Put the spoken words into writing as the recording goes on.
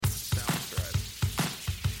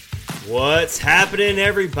What's happening,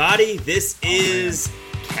 everybody? This is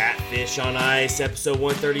Catfish on Ice, episode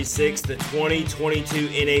 136, the 2022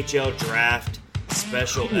 NHL Draft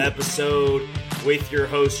special episode with your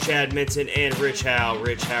hosts Chad Minton and Rich Howe.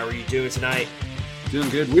 Rich, how are you doing tonight? Doing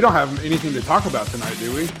good. We don't have anything to talk about tonight,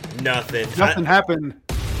 do we? Nothing. Nothing happened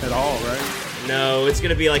at all, right? No, it's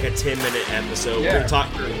going to be like a 10-minute episode. Yeah, We're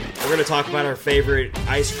going to talk about our favorite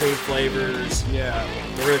ice cream flavors. Yeah.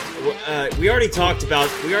 We already talked about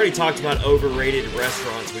overrated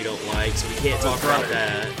restaurants we don't like, so we can't talk about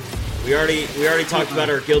that. We already talked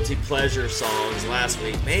about our guilty pleasure songs last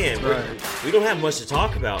week. Man, we don't have much to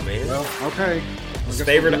talk about, man. Well, okay.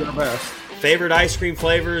 Favorite ice cream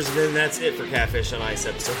flavors, and then that's it for Catfish on Ice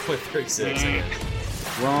episode 136.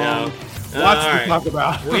 Wrong. No. Lots to talk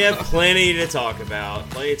about. We have plenty to talk about.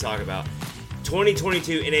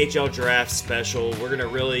 2022 NHL Draft special. We're going to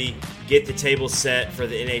really get the table set for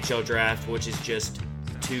the NHL Draft, which is just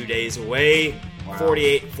 2 days away. Wow.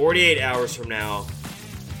 48 hours from now,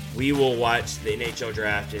 we will watch the NHL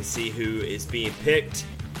Draft and see who is being picked.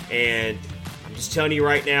 And I'm just telling you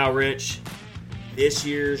right now, Rich, this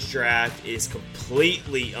year's draft is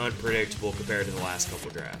completely unpredictable compared to the last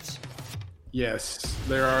couple drafts. Yes,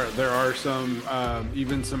 there are some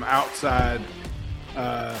even some outside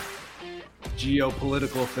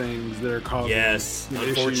geopolitical things that are causing. Yes,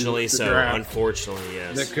 unfortunately so. Draft unfortunately,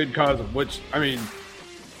 yes. That could cause, which I mean,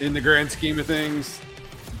 in the grand scheme of things,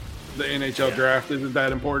 the NHL draft isn't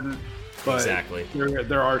that important. But exactly.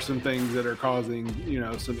 There are some things that are causing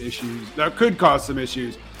some issues that could cause some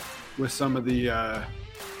issues with some of the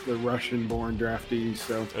Russian-born draftees.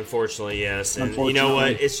 So unfortunately, yes, and you know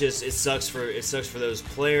what? It sucks for those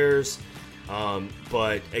players.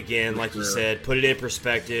 But again, like you said, put it in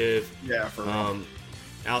perspective. Yeah, for real.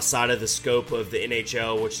 Outside of the scope of the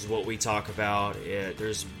NHL, which is what we talk about,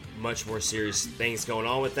 there's much more serious things going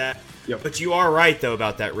on with that. Yep. But you are right though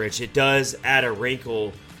about that, Rich. It does add a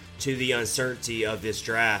wrinkle to the uncertainty of this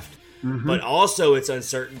draft. Mm-hmm. But also, it's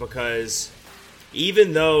uncertain because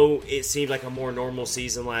even though it seemed like a more normal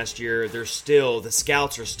season last year, the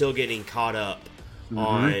scouts are still getting caught up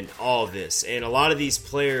on all of this. And a lot of these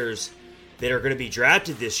players that are going to be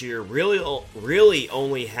drafted this year really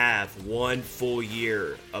only have one full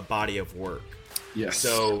year of body of work. Yes.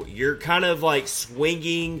 So you're kind of like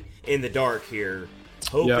swinging in the dark here,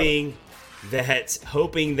 hoping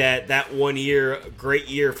that 1 year, great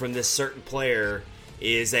year from this certain player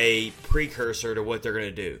is a precursor to what they're going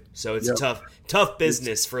to do. So it's a tough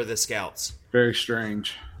business for the scouts. Very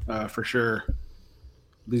strange, for sure.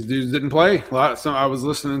 These dudes didn't play a lot. I was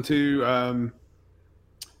listening to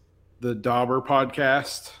the Dauber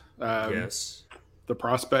podcast. Yes. The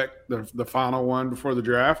prospect, the final one before the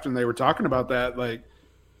draft, and they were talking about that. Like,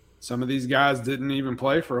 some of these guys didn't even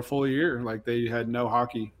play for a full year. Like, they had no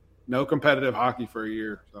competitive hockey for a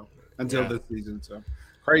year, so until this season. So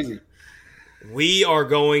crazy. We are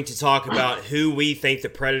going to talk about who we think the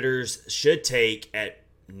Predators should take at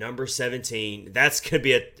number 17. That's going to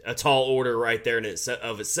be a tall order right there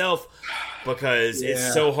of itself because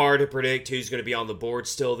it's so hard to predict who's going to be on the board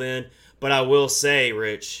still then. But I will say,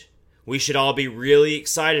 Rich, we should all be really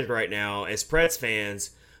excited right now as Preds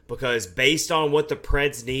fans because based on what the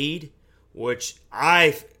Preds need, which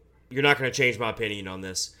you're not going to change my opinion on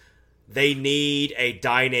this, they need a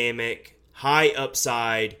dynamic, high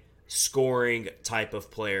upside, scoring type of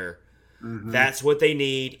player. Mm-hmm. That's what they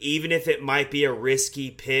need, even if it might be a risky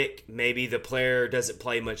pick. Maybe the player doesn't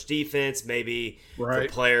play much defense. Maybe the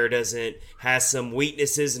player has some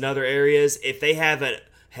weaknesses in other areas. If they have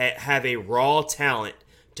a raw talent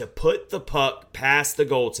to put the puck past the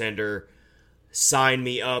goaltender, sign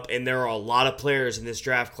me up. And there are a lot of players in this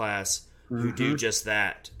draft class who do just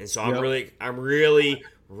that. And so I'm really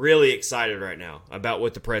excited right now about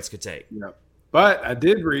what the Preds could take. Yep. But I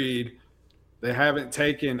did read they haven't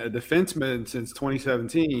taken a defenseman since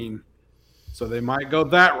 2017, so they might go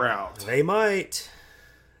that route. They might.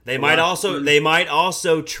 They might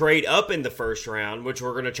also trade up in the first round, which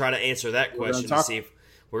we're going to try to answer that question to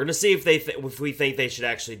see if we think they should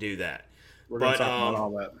actually do that. We're going to talk about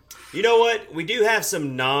all that. You know what? We do have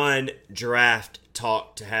some non-draft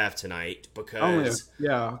talk to have tonight because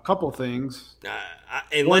a couple things.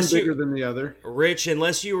 One bigger than the other. Rich,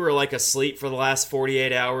 unless you were like asleep for the last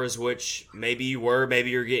 48 hours, which maybe you were, maybe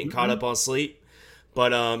you're getting caught up on sleep,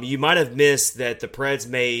 but you might have missed that the Preds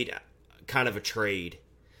made kind of a trade.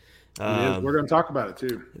 We're going to talk about it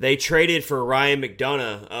too. They traded for Ryan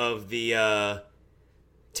McDonough of the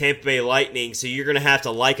Tampa Bay Lightning, so you're going to have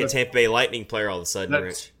to like a Tampa Bay Lightning player all of a sudden,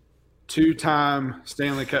 Rich. Two-time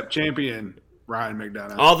Stanley Cup champion Ryan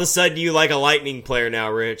McDonough. All of a sudden, you like a Lightning player now,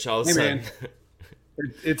 Rich. All of a sudden. Man,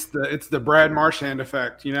 It's the Brad Marchand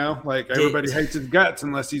effect, you know. Like everybody hates his guts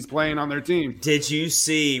unless he's playing on their team. Did you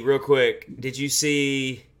see real quick? Did you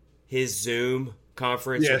see his Zoom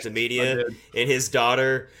conference with the media and his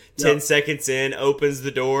daughter? 10 seconds in, opens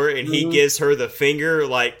the door and he gives her the finger,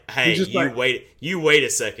 like, "Hey, you wait a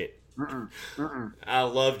second." I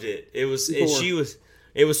loved it. It was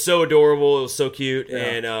so adorable. It was so cute,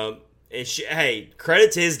 and she, hey,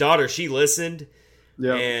 credit to his daughter. She listened.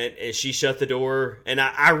 Yeah. And she shut the door. And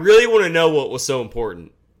I really want to know what was so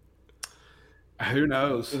important. Who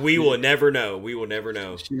knows? We will never know. We will never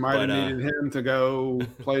know. She might have needed him to go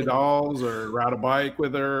play dolls or ride a bike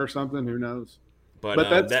with her or something. Who knows?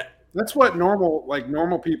 But that's what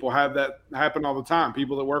normal people have that happen all the time.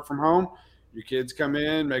 People that work from home, your kids come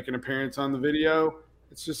in, make an appearance on the video.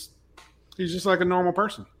 He's just like a normal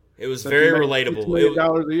person. It was very relatable.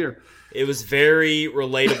 $2 a year. It was very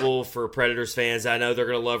relatable for Predators fans. I know they're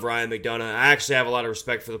going to love Ryan McDonough. I actually have a lot of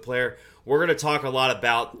respect for the player. We're going to talk a lot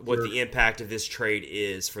about what the impact of this trade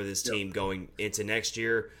is for this team going into next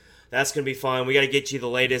year. That's going to be fun. We got to get you the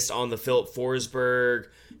latest on the Philip Forsberg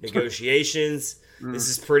negotiations. This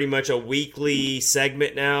is pretty much a weekly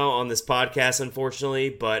segment now on this podcast, unfortunately.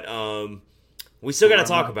 But we still got to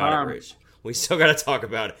talk about it, Rich. We still got to talk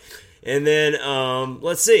about it. And then,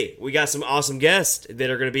 let's see. We got some awesome guests that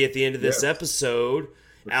are going to be at the end of this episode.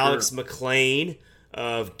 Alex McLean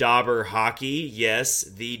of Dauber Hockey. Yes,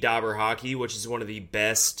 the Dauber Hockey, which is one of the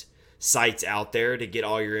best sites out there to get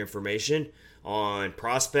all your information on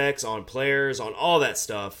prospects, on players, on all that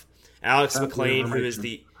stuff. Alex McLean, who is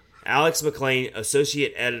the Alex McLean,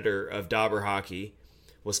 associate editor of Dauber Hockey,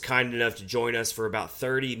 was kind enough to join us for about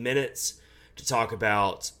 30 minutes to talk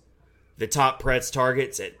about the top Preds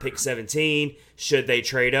targets at pick 17, should they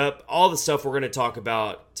trade up, all the stuff we're going to talk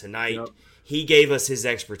about tonight. Yep. He gave us his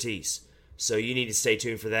expertise, so you need to stay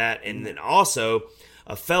tuned for that. And then also,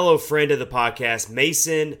 a fellow friend of the podcast,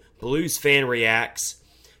 Mason, Blues Fan Reacts,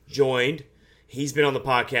 joined. He's been on the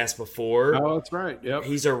podcast before. Oh, that's right. Yep.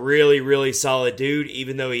 He's a really, really solid dude,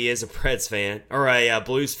 even though he is a Preds fan, or a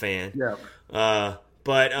Blues fan. Yeah.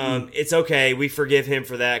 But it's okay. We forgive him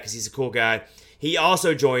for that because he's a cool guy. He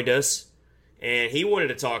also joined us, and he wanted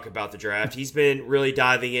to talk about the draft. He's been really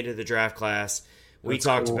diving into the draft class. We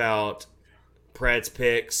talked about Preds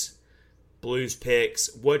picks, Blues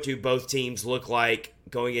picks. What do both teams look like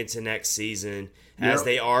going into next season, as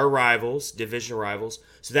they are rivals, division rivals.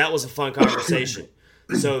 So that was a fun conversation.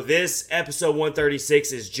 So this episode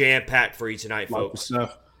 136 is jam-packed for you tonight, folks.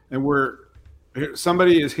 Stuff. And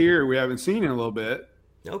somebody is here we haven't seen in a little bit.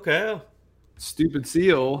 Okay. Stupid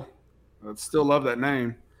Seal. I still love that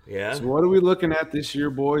name. Yeah. So what are we looking at this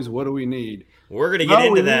year, boys? What do we need? We're going to get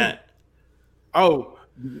into that.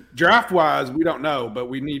 Draft-wise, we don't know, but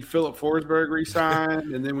we need Philip Forsberg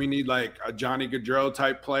re-signed, and then we need like a Johnny Gaudreau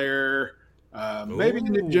type player, maybe a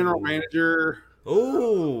new general manager.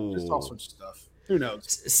 Just all sorts of stuff. Who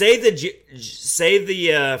knows? Save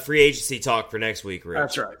the free agency talk for next week, Rich.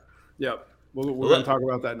 That's right. Yep. We're going to talk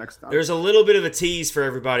about that next time. There's a little bit of a tease for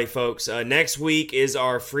everybody, folks. Next week is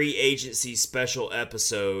our free agency special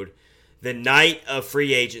episode. The night of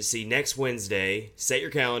free agency, next Wednesday. Set your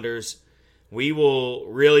calendars. We will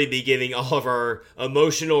really be giving all of our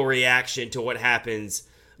emotional reaction to what happens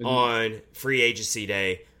on free agency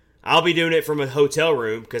day. I'll be doing it from a hotel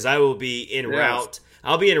room because I will be en route.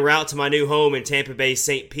 I'll be en route to my new home in Tampa Bay,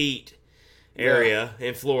 St. Pete area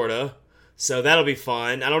in Florida. So that'll be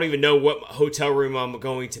fun. I don't even know what hotel room I'm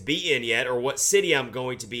going to be in yet or what city I'm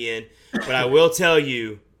going to be in. But I will tell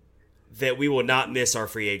you that we will not miss our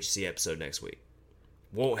free agency episode next week.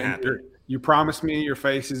 Won't happen. You promised me your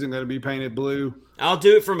face isn't going to be painted blue. I'll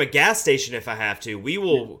do it from a gas station if I have to. We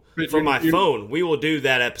will, from my phone, we will do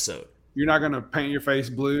that episode. You're not going to paint your face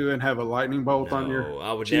blue and have a lightning bolt on your No,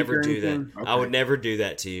 I would never do that. Okay. I would never do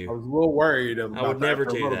that to you. I was a little worried about that. I would never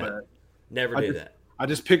do that. Never do that. I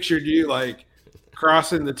just pictured you like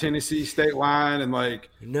crossing the Tennessee state line and like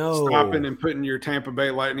stopping and putting your Tampa Bay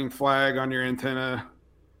Lightning flag on your antenna.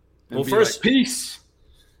 And first, peace.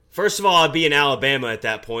 First of all, I'd be in Alabama at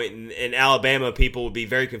that point, and in Alabama, people would be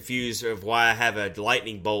very confused of why I have a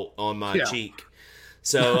lightning bolt on my cheek.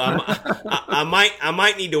 So I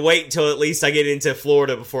might need to wait until at least I get into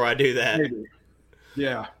Florida before I do that. Maybe.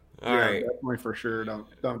 Yeah. All right. Definitely for sure.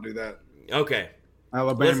 Don't do that. Okay.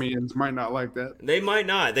 Alabamians might not like that. They might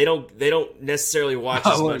not. They don't necessarily watch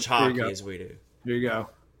as much hockey as we do. Here you go.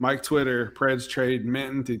 Mike Twitter, Preds trade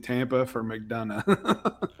Minton to Tampa for McDonough.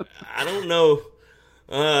 I don't know.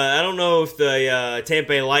 I don't know if the Tampa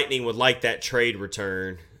Bay Lightning would like that trade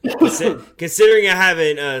return. Considering I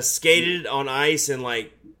haven't skated on ice in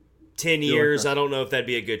like 10 years, I don't know if that'd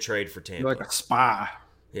be a good trade for Tampa. You're like a spy.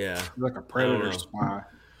 Yeah. You're like a predator spy.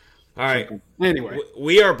 All right. Anyway.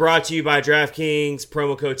 We are brought to you by DraftKings.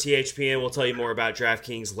 Promo code THPN. We'll tell you more about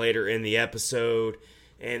DraftKings later in the episode.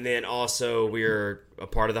 And then also, we're a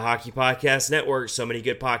part of the Hockey Podcast Network. So many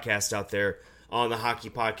good podcasts out there on the Hockey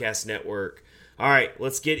Podcast Network. All right,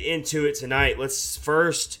 let's get into it tonight. Let's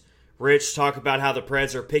first, Rich, talk about how the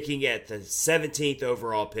Preds are picking at the 17th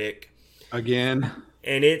overall pick. Again.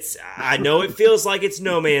 And I know it feels like it's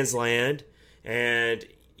no man's land. And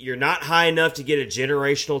you're not high enough to get a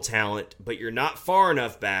generational talent, but you're not far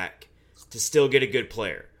enough back to still get a good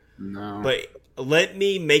player. No. But let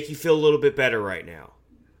me make you feel a little bit better right now.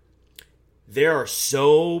 There are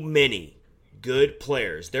so many good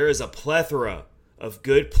players. There is a plethora of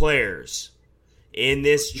good players in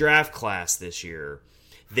this draft class this year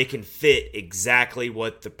that can fit exactly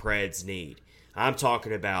what the Preds need. I'm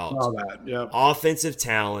talking about offensive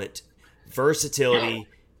talent, versatility.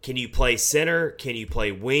 Can you play center? Can you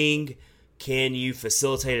play wing? Can you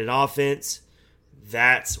facilitate an offense?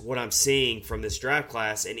 That's what I'm seeing from this draft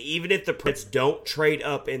class. And even if the Preds don't trade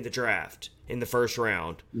up in the draft in the first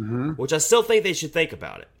round, which I still think they should think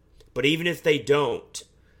about it, but even if they don't,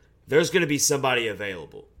 there's going to be somebody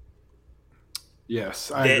available.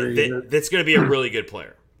 Yes, I agree. That's going to be a really good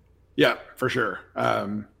player. Yeah, for sure.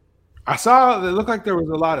 I saw it looked like there was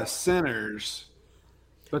a lot of centers.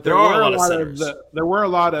 But there were a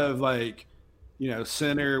lot of like,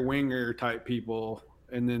 center winger type people,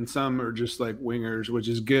 and then some are just like wingers, which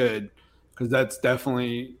is good because that's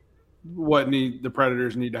definitely what the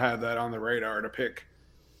Predators need to have that on the radar to pick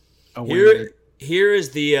a winger.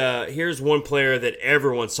 Here's one player that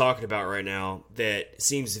everyone's talking about right now that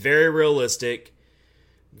seems very realistic,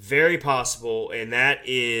 very possible, and that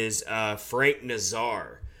is Frank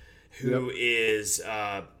Nazar, who is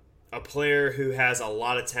a player who has a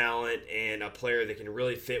lot of talent and a player that can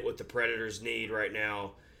really fit what the Predators need right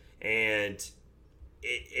now. And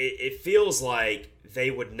it feels like they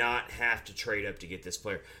would not have to trade up to get this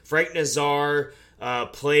player. Frank Nazar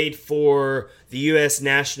played for the U.S.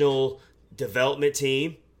 National Development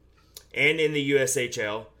Team and in the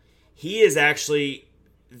USHL. He is actually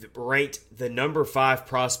ranked the number 5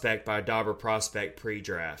 prospect by Dobber Prospect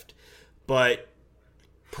pre-draft. But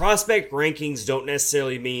prospect rankings don't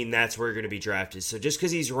necessarily mean that's where you're going to be drafted. So just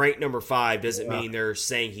because he's ranked number 5 doesn't mean they're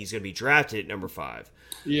saying he's going to be drafted at number 5.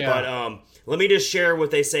 Yeah. But let me just share what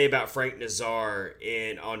they say about Frank Nazar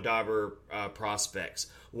on Dobber Prospects.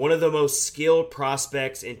 One of the most skilled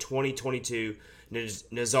prospects in 2022,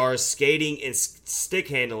 Nazar's skating and stick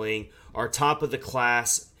handling are top of the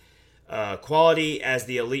class. Quality as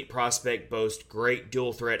the elite prospect boasts great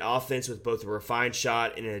dual threat offense with both a refined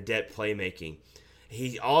shot and an adept playmaking.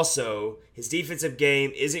 His defensive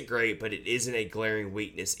game isn't great, but it isn't a glaring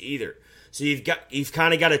weakness either. So you've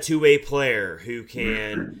kind of got a two-way player who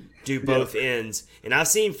can do both ends. And I've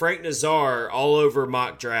seen Frank Nazar all over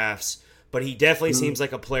mock drafts, but he definitely seems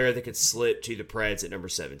like a player that could slip to the Preds at number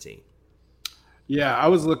 17. Yeah, I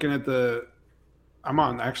was looking at I'm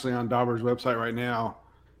on Dobber's website right now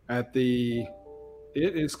it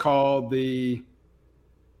is called the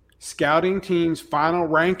Scouting Team's Final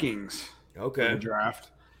Rankings. Okay. The draft.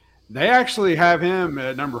 They actually have him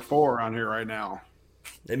at number 4 on here right now.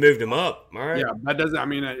 They moved him up. All right. Yeah, that doesn't. I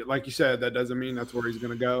mean, like you said, that doesn't mean that's where he's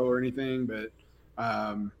going to go or anything. But,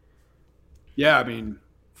 yeah, I mean,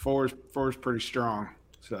 4 is pretty strong.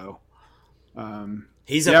 So,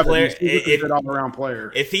 he's a player. He's a good all-around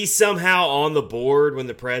player. If he's somehow on the board when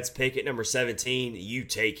the Preds pick at number 17, you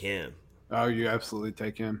take him. Oh, you absolutely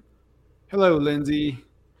take him. Hello, Lindsay.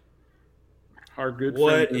 Our good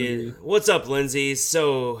friend. What's up, Lindsay?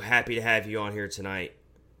 So happy to have you on here tonight.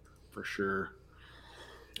 For sure.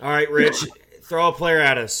 All right, Rich, throw a player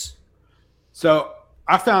at us. So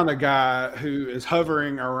I found a guy who is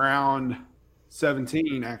hovering around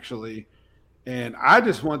 17, actually, and I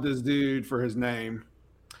just want this dude for his name,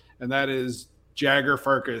 and that is Jagger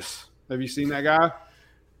Firkus. Have you seen that guy?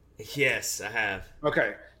 Yes, I have.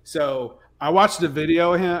 Okay, so I watched a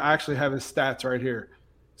video of him. I actually have his stats right here.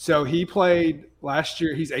 So he played last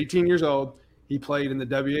year. He's 18 years old. He played in the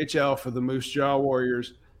WHL for the Moose Jaw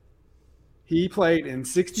Warriors. He played in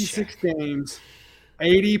 66 games,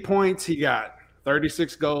 80 points he got,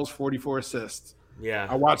 36 goals, 44 assists. Yeah.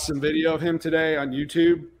 I watched some video of him today on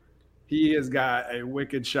YouTube. He has got a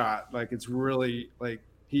wicked shot. Like, it's really, like,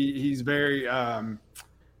 he's very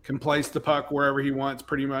can place the puck wherever he wants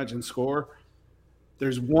pretty much and score.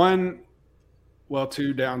 There's two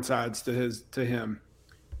downsides to him.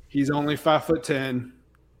 He's only 5'10",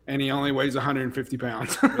 and he only weighs 150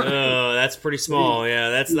 pounds. Oh, that's pretty small. Yeah,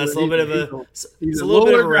 that's a little bit of a he's it's a a little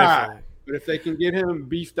bit of a littler red guy, flag. but if they can get him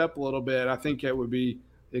beefed up a little bit, I think it could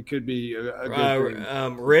be a good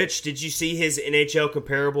thing. Rich, did you see his NHL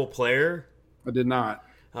comparable player? I did not.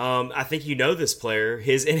 I think you know this player.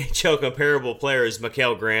 His NHL comparable player is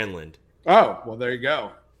Mikael Granlund. Oh, well, there you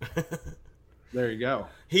go. There you go.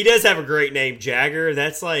 He does have a great name, Jagger.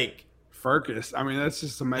 That's like Furcus. I mean, that's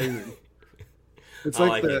just amazing.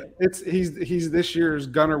 It's he's this year's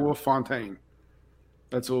Gunnar Wolf Fontaine.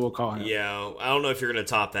 That's what we'll call him. Yeah, I don't know if you're going to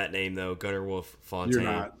top that name though, Gunnar Wolf Fontaine.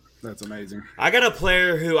 You're not. That's amazing. I got a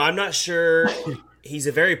player who I'm not sure. He's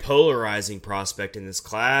a very polarizing prospect in this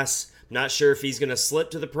class. Not sure if he's going to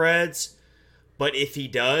slip to the Preds, but if he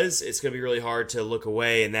does, it's going to be really hard to look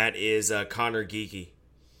away, and that is Connor Geekie.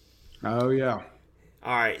 Oh, yeah.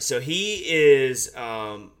 All right, so he is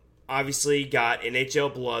obviously got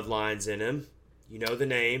NHL bloodlines in him. You know the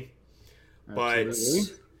name. Absolutely.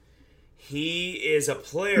 But he is a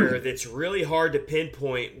player that's really hard to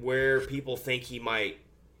pinpoint where people think he might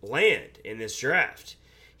land in this draft.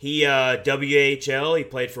 He WHL, he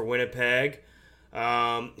played for Winnipeg.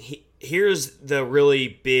 Here's the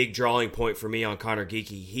really big drawing point for me on Connor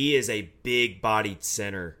Geekie. He is a big-bodied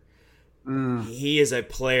center. He is a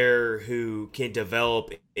player who can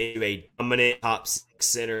develop into a dominant top six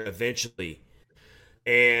center eventually.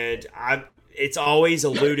 And it's always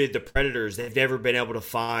eluded the Predators. They've never been able to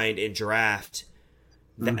find and draft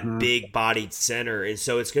that big-bodied center. And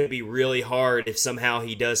so it's going to be really hard if somehow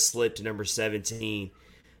he does slip to number 17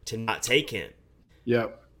 to not take him.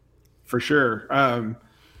 Yep, for sure.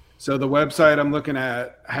 So the website I'm looking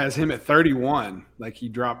at has him at 31. Like he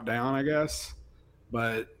dropped down, I guess.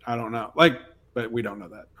 But I don't know. But we don't know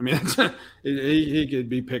that. I mean, he could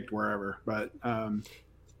be picked wherever. But,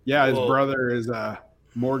 his brother is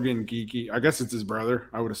Morgan Geekie. I guess it's his brother.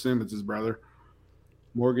 I would assume it's his brother.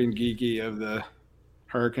 Morgan Geekie of the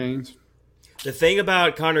Hurricanes. The thing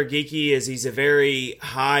about Connor Geekie is he's a very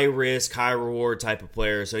high-risk, high-reward type of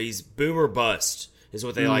player. So he's boom or bust is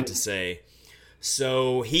what they like to say.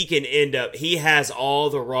 So he can he has all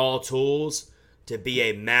the raw tools to be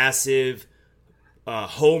a massive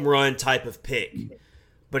home run type of pick.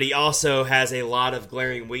 But he also has a lot of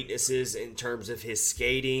glaring weaknesses in terms of his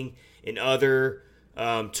skating and other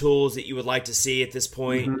tools that you would like to see at this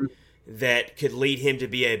point that could lead him to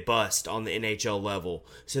be a bust on the NHL level.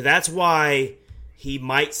 So that's why he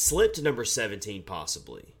might slip to number 17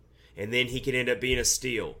 possibly. And then he could end up being a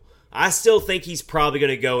steal. I still think he's probably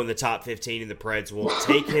going to go in the top 15 and the Preds won't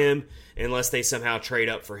take him unless they somehow trade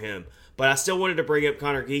up for him. But I still wanted to bring up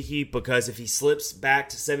Connor Geekie because if he slips back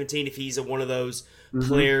to 17, if he's one of those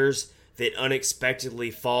players that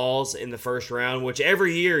unexpectedly falls in the first round, which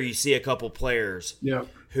every year you see a couple players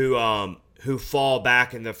who fall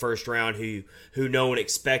back in the first round who no one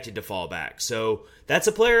expected to fall back. So that's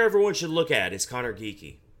a player everyone should look at is Connor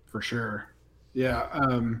Geekie. For sure. Yeah.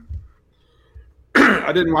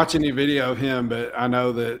 I didn't watch any video of him, but I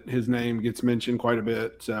know that his name gets mentioned quite a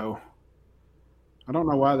bit. So I don't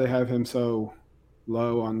know why they have him so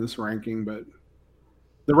low on this ranking, but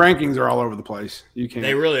the rankings are all over the place. You can't.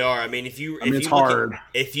 They really are. I mean, it's hard.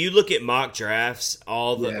 If you look at mock drafts,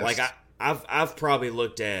 I've probably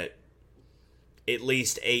looked at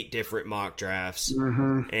least 8 different mock drafts,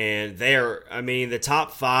 and the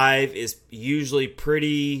top 5 is usually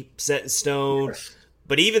pretty set in stone. Yes.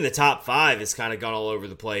 But even the top 5 has kind of gone all over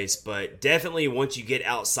the place. But definitely once you get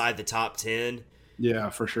outside the top 10, yeah,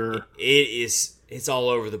 for sure, it's all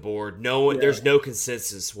over the board. There's no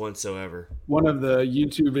consensus whatsoever. One of the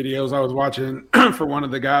YouTube videos I was watching for one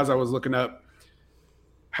of the guys I was looking up,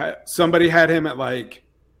 somebody had him at like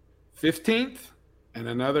 15th, and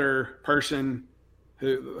another person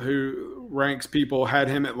who ranks people had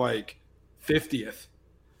him at like 50th.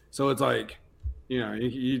 So it's like,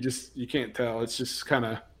 you can't tell. It's just kind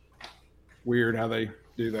of weird how they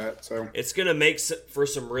do that. So it's going to make for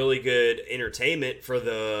some really good entertainment for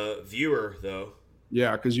the viewer, though.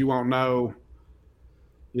 Yeah, because you won't know.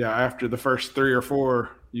 Yeah, after the first 3 or 4,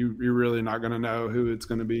 you're really not going to know who it's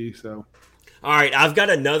going to be. So, all right, I've got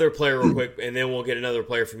another player real quick, and then we'll get another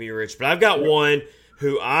player from you, Rich. But I've got one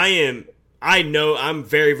who I'm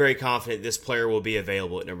very, very confident this player will be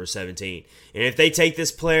available at number 17. And if they take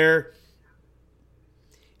this player,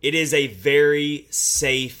 it is a very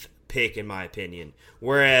safe pick, in my opinion.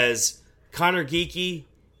 Whereas Connor Geekie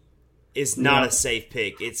is not a safe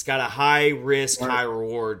pick. It's got a high risk, high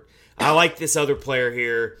reward. I like this other player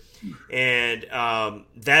here, and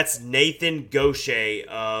that's Nathan Gaucher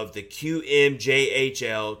of the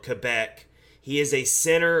QMJHL Quebec. He is a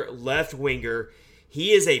center left winger.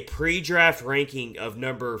 He is a pre-draft ranking of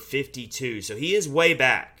number 52, so he is way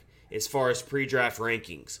back as far as pre-draft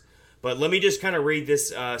rankings. But let me just kind of read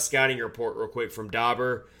this scouting report real quick from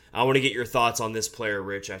Dauber. I want to get your thoughts on this player,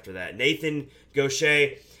 Rich, after that. Nathan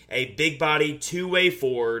Gaucher, a big-bodied two-way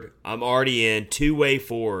forward. I'm already in. Two-way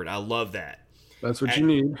forward. I love that. That's what you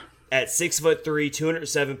need. At 6'3",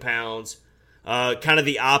 207 pounds. Kind of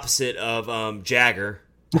the opposite of Jagger.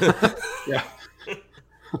 Yeah.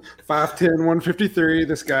 5'10", 153,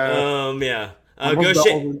 this guy. Yeah.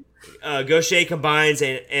 Gaucher combines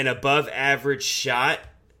an above-average shot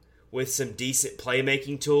with some decent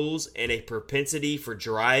playmaking tools and a propensity for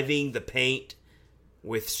driving the paint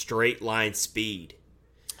with straight-line speed.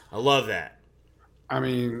 I love that. I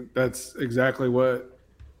mean, that's exactly what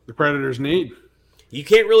the Predators need. You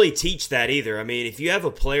can't really teach that either. I mean, if you have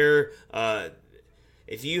a player,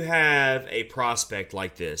 if you have a prospect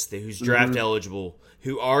like this who's draft eligible,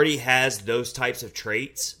 who already has those types of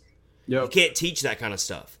traits, you can't teach that kind of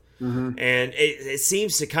stuff. And it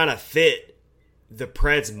seems to kind of fit the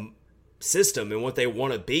Preds' system and what they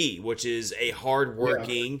want to be, which is a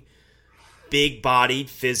hard-working, big-bodied,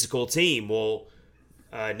 physical team. Well,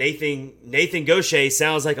 Nathan Gaucher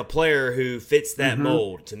sounds like a player who fits that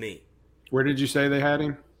mold to me. Where did you say they had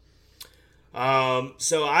him?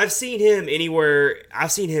 So I've seen him anywhere.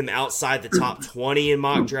 I've seen him outside the top 20 in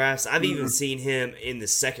mock drafts. I've even seen him in the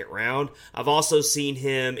second round. I've also seen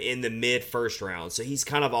him in the mid-first round. So he's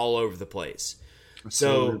kind of all over the place.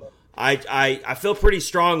 So I feel pretty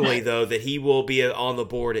strongly, though, that he will be on the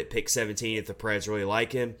board at pick 17 if the Preds really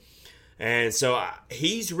like him. And so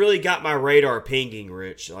he's really got my radar pinging,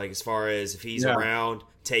 Rich, like as far as if he's around,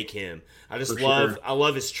 take him. I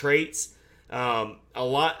love his traits.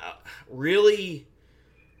 Really,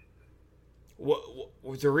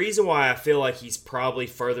 the reason why I feel like he's probably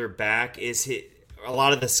further back is a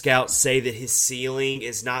lot of the scouts say that his ceiling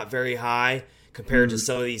is not very high compared to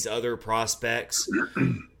some of these other prospects.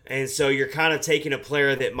 And so you're kind of taking a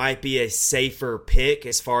player that might be a safer pick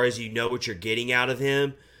as far as you know what you're getting out of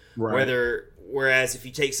him. Right. Whereas if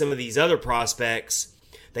you take some of these other prospects,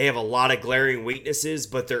 they have a lot of glaring weaknesses,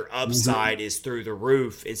 but their upside is through the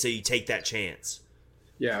roof, and so you take that chance.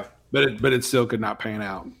 Yeah, but it still could not pan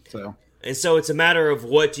out. So it's a matter of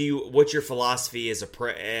what's your philosophy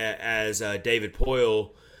as David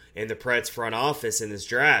Poyle and the Preds front office in this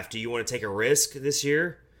draft. Do you want to take a risk this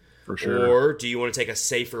year? For sure. Or do you want to take a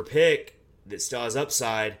safer pick that still has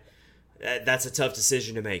upside? That's a tough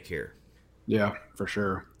decision to make here. Yeah, for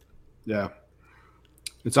sure. Yeah.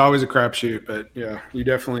 It's always a crapshoot, but yeah, you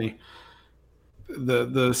definitely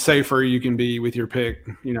the safer you can be with your pick,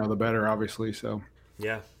 the better, obviously. So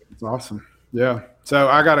yeah, it's awesome. Yeah. So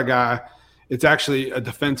I got a guy. It's actually a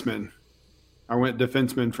defenseman. I went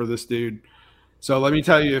defenseman for this dude. So let me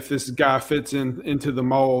tell you if this guy fits into the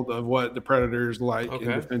mold of what the Predators like in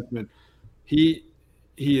defenseman. He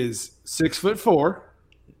is 6'4".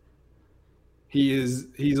 He's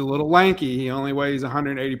a little lanky. He only weighs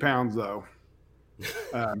 180 pounds though.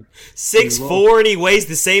 6'4" and he weighs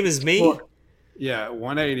the same as me? Yeah,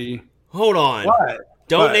 180. Hold on. What?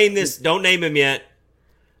 Don't name him yet.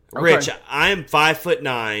 Okay. Rich, I am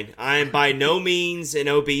 5'9". I am by no means an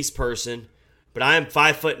obese person, but I am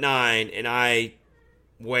 5'9" and I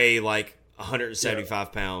weigh like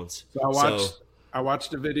 175 pounds. So I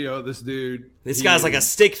watched a video of this dude. This guy's like a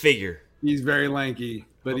stick figure. He's very lanky,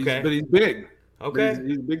 but he's big. Okay.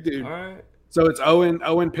 He's a big dude. All right. So it's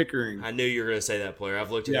Owen Pickering. I knew you were going to say that player.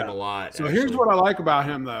 I've looked at him a lot. So here's what I like about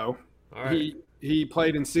him, though. All right. He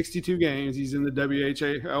played in 62 games. He's in the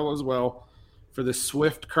WHL as well for the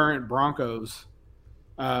Swift Current Broncos.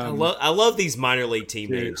 I love these minor league team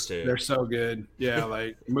names, too. They're so good. Yeah,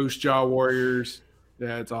 like Moose Jaw Warriors.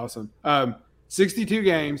 Yeah, it's awesome. 62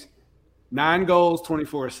 games, 9 goals,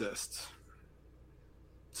 24 assists.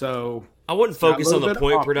 So I wouldn't focus on the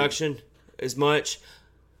point production as much.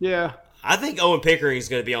 Yeah. I think Owen Pickering is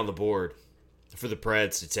going to be on the board for the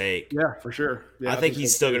Preds to take. Yeah, for sure. Yeah, I think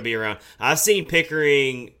he's still going to be around. I've seen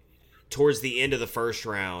Pickering towards the end of the first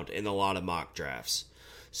round in a lot of mock drafts.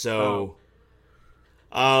 So,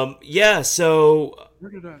 so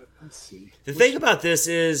where did let's see. The thing about this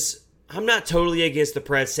is I'm not totally against the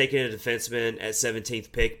Preds taking a defenseman at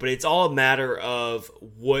 17th pick, but it's all a matter of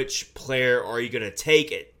which player are you going to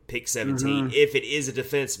take at pick 17 if it is a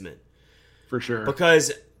defenseman. For sure.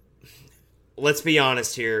 Because let's be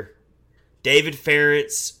honest here, David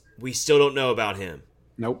Ferentz, we still don't know about him.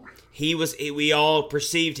 Nope. We all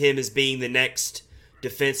perceived him as being the next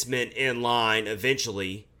defenseman in line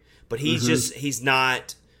eventually, but he's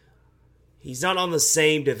not on the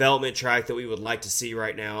same development track that we would like to see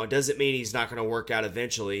right now. It doesn't mean he's not going to work out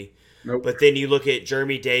eventually, Nope. But then you look at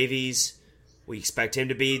Jeremy Davies. We expect him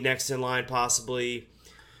to be next in line possibly.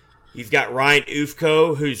 You've got Ryan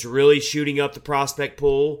Ufko, who's really shooting up the prospect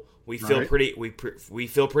pool. We feel we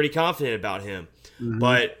feel pretty confident about him. Mm-hmm.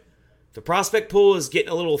 But the prospect pool is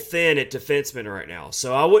getting a little thin at defenseman right now.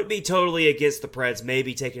 So I wouldn't be totally against the Preds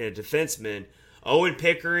maybe taking a defenseman. Owen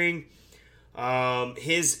Pickering,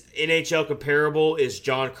 his NHL comparable is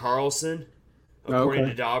John Carlson, according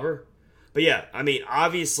to Dauber. But yeah, I mean,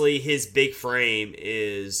 obviously his big frame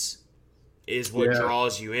is what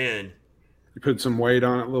draws you in. You put some weight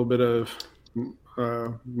on it, a little bit of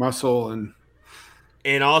muscle,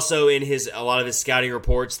 and also in a lot of his scouting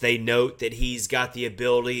reports, they note that he's got the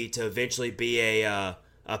ability to eventually be a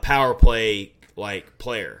power play like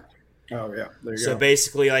player. Oh yeah, there you go. So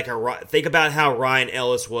basically, like think about how Ryan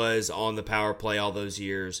Ellis was on the power play all those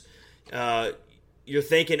years. You're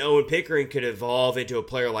thinking Owen Pickering could evolve into a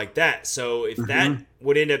player like that. So if that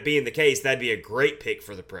would end up being the case, that'd be a great pick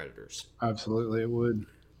for the Predators. Absolutely, it would.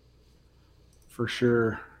 For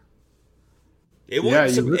sure.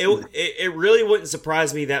 It really wouldn't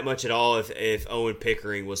surprise me that much at all if Owen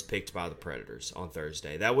Pickering was picked by the Predators on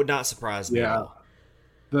Thursday. That would not surprise me at all.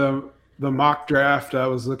 The mock draft I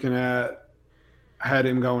was looking at had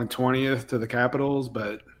him going 20th to the Capitals,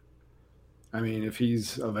 but I mean, if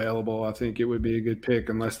he's available, I think it would be a good pick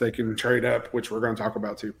unless they can trade up, which we're going to talk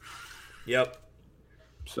about too. Yep.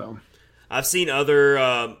 So I've seen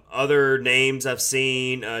other names. I've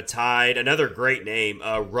seen tied. Another great name,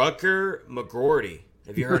 Rutger McGroarty.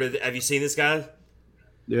 Have you heard of? Have you seen this guy?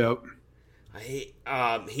 Yep.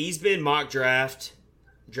 He's been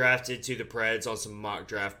drafted to the Preds on some mock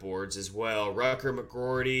draft boards as well. Rutger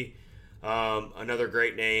McGroarty, another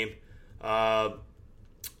great name.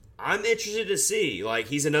 I'm interested to see. Like,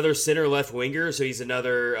 he's another center left winger, so he's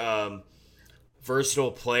another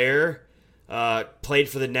versatile player. Played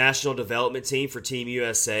for the national development team for Team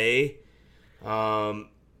USA.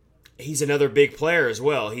 He's another big player as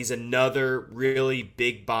well. He's another really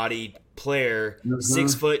big-bodied player,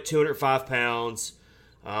 6 foot, 205 pounds.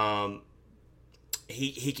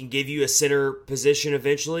 He can give you a center position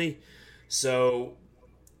eventually. So,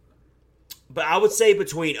 but I would say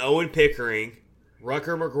between Owen Pickering,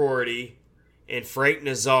 Rutger McGroarty, and Frank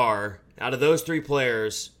Nazar, out of those three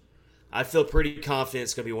players, I feel pretty confident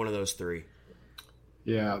it's going to be one of those three.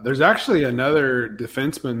 Yeah, there's actually another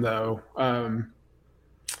defenseman though,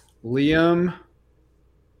 Liam.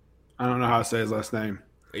 I don't know how to say his last name.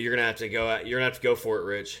 You're gonna have to go. You're gonna have to go for it,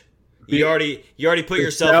 Rich. You already put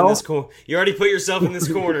yourself in this corner. You already put yourself in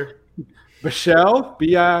this corner. Bichsel,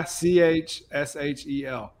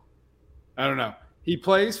 Bichshel. I don't know. He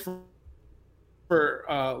plays for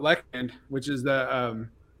Leckland, which is the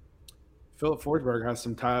Philip Forsberg has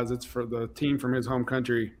some ties. It's for the team from his home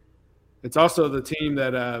country. It's also the team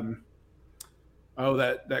that that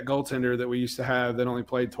goaltender that we used to have that only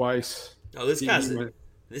played twice. Oh, this guy's massive.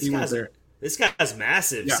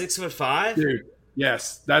 Yeah. 6'5". Dude,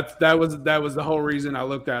 yes, that was the whole reason I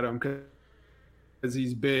looked at him, because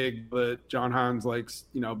he's big, but John Hines likes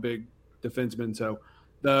big defensemen. So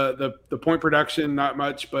the point production not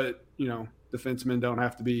much, but defensemen don't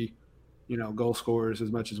have to be goal scorers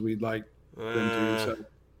as much as we'd like them to. So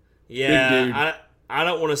yeah, I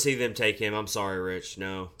don't want to see them take him. I'm sorry, Rich.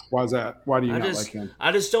 No. Why is that? Why do you not like him?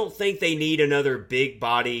 I just don't think they need another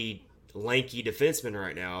big-bodied, lanky defenseman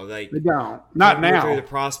right now. They don't. Not now. The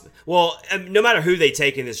prospect. Well, no matter who they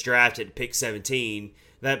take in this draft at pick 17,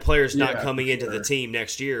 that player's not coming into the team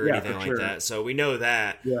next year or anything like that. So we know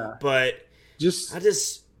that. Yeah. But I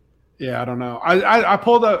don't know. I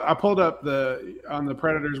pulled up on the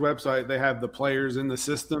Predators website. They have the players in the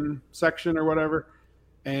system section or whatever,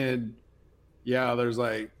 and there's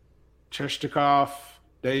like Chestikov,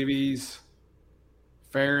 Davies,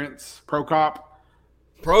 Ferentz, Prokop.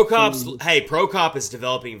 Prokop is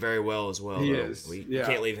developing very well as well. He is. We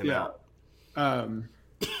can't leave him out.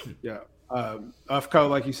 Ufko,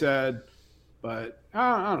 like you said, but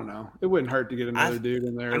I don't know. It wouldn't hurt to get another dude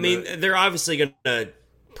in there. I mean, they're obviously going to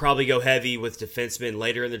probably go heavy with defensemen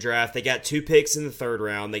later in the draft. They got 2 picks in the 3rd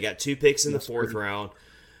round. They got 2 picks in the 4th round.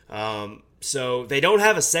 So they don't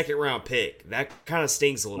have a 2nd-round pick. That kind of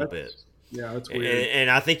stings a little bit. Yeah, that's weird. And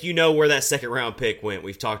I think where that 2nd-round pick went.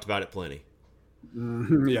 We've talked about it plenty.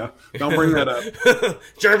 Yeah, don't bring that up.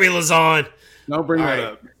 Jeremy Lazon. Don't bring that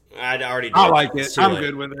up. I already did. I like it. I'm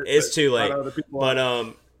good with it. It's too late.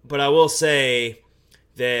 But I will say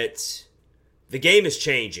that the game is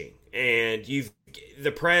changing, and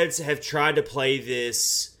the Preds have tried to play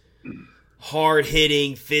this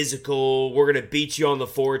hard-hitting, physical, we're going to beat you on the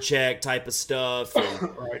forecheck type of stuff.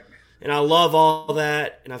 And, right. And I love all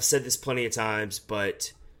that, and I've said this plenty of times,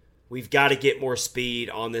 but we've got to get more speed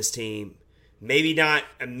on this team. Maybe not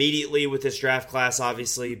immediately with this draft class,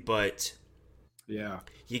 obviously, but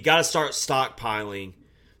you got to start stockpiling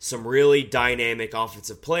some really dynamic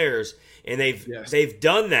offensive players, and they've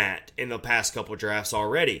done that in the past couple drafts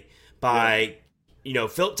already by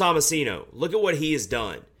Philip Tomasino. Look at what he has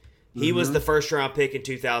done. He was the first round pick in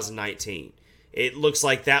 2019. It looks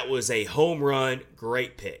like that was a home run,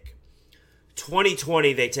 great pick.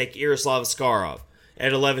 2020, they take Yaroslav Askarov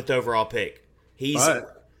at 11th overall pick. He's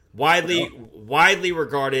widely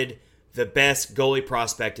regarded the best goalie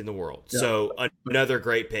prospect in the world. Yeah. So another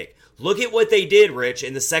great pick. Look at what they did, Rich,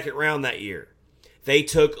 in the second round that year. They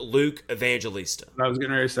took Luke Evangelista. I was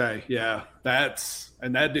getting ready to say,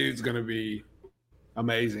 that dude's going to be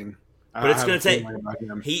amazing. But it's going to take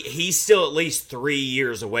he's still at least 3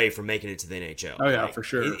 years away from making it to the NHL. Oh yeah, for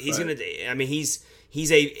sure. He's going to. I mean, he's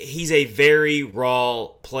a very raw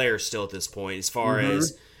player still at this point as far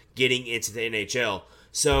as getting into the NHL.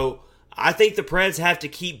 So I think the Preds have to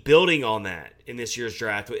keep building on that in this year's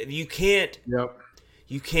draft. You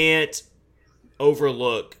can't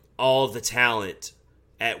overlook all the talent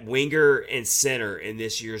at winger and center in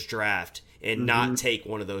this year's draft and not take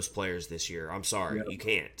one of those players this year. I'm sorry, you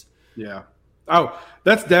can't. Yeah. Oh,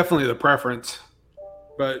 that's definitely the preference.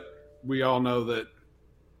 But we all know that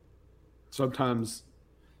sometimes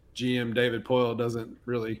GM David Poyle doesn't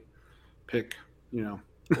really pick, Well,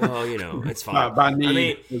 it's fine. By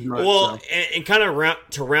need. And kind of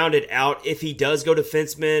to round it out, if he does go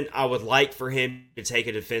defenseman, I would like for him to take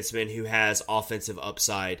a defenseman who has offensive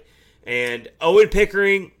upside. And Owen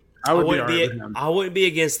Pickering, I wouldn't be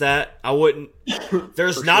against that. I wouldn't.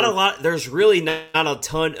 There's not a lot. There's really not a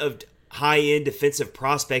ton of high-end defensive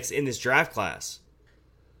prospects in this draft class.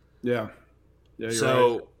 Yeah. You're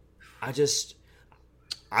right.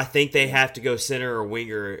 I think they have to go center or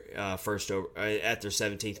winger first at their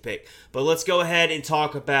 17th pick. But let's go ahead and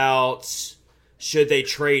talk about, should they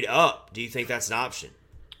trade up? Do you think that's an option?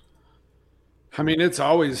 I mean, it's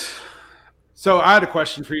always – so I had a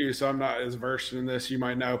question for you, so I'm not as versed in this. You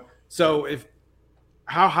might know. So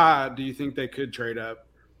how high do you think they could trade up?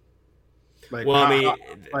 What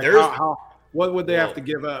would they have to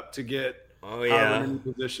give up to get – many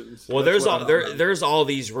positions? Well, there's all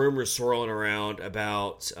these rumors swirling around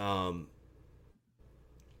about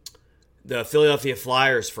the Philadelphia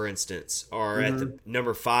Flyers, for instance, are at the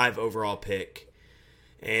number 5 overall pick,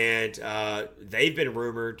 and they've been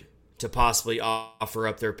rumored to possibly offer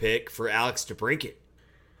up their pick for Alex DeBrincat.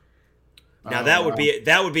 Now that would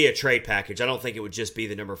be a trade package. I don't think it would just be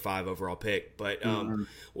the number 5 overall pick, but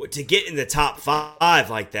to get in the top 5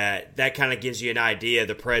 like that kind of gives you an idea.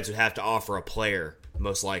 The Preds would have to offer a player,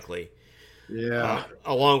 most likely. Yeah.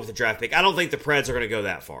 Along with the draft pick. I don't think the Preds are going to go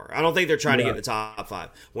that far. I don't think they're trying to get in the top 5.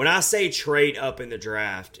 When I say trade up in the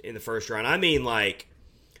draft in the first round, I mean like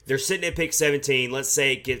they're sitting at pick 17. Let's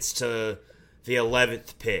say it gets to the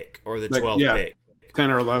 11th pick or the 12th pick. 10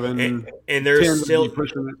 or 11. And there's still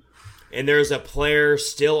pushing it. And there's a player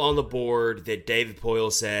still on the board that David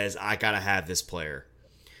Poyle says, I got to have this player.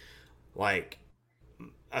 Like,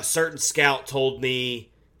 a certain scout told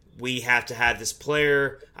me, we have to have this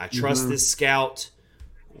player. I trust this scout.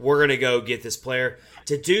 We're going to go get this player.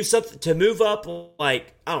 To do something, to move up,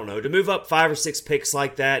 to move up 5 or 6 picks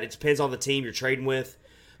like that, it depends on the team you're trading with.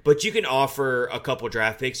 But you can offer a couple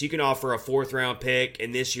draft picks. You can offer a 4th-round pick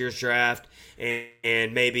in this year's draft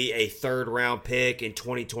and maybe a 3rd-round pick in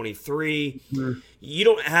 2023. You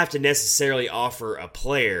don't have to necessarily offer a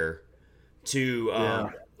player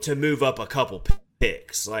to move up a couple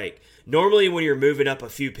picks. Like normally, when you're moving up a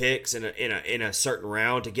few picks in a certain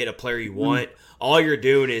round to get a player you want, all you're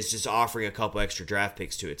doing is just offering a couple extra draft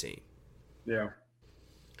picks to a team. Yeah.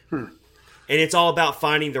 And it's all about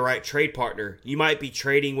finding the right trade partner. You might be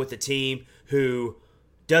trading with a team who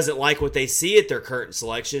doesn't like what they see at their current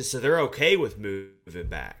selection, so they're okay with moving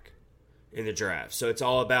back in the draft. So it's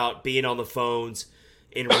all about being on the phones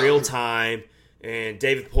in real time. And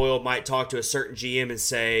David Poyle might talk to a certain GM and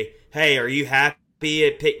say, hey, are you happy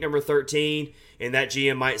at pick number 13? And that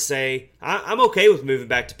GM might say, I'm okay with moving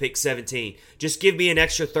back to pick 17. Just give me an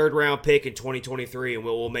extra 3rd-round pick in 2023, and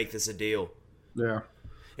we'll make this a deal. Yeah.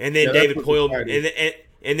 And then David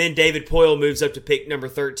Poyle moves up to pick number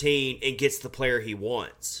 13 and gets the player he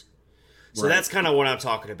wants. So that's kind of what I'm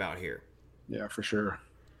talking about here. Yeah, for sure.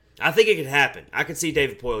 I think it could happen. I could see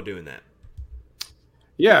David Poyle doing that.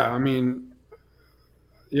 Yeah, I mean,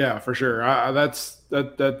 yeah, for sure.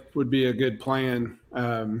 That would be a good plan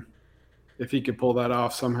if he could pull that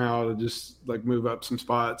off somehow to just like move up some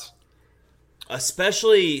spots.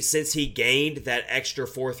 Especially since he gained that extra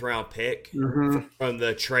 4th-round pick from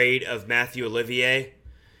the trade of Matthew Olivier.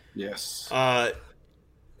 Yes.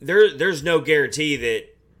 There's no guarantee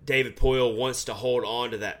that David Poyle wants to hold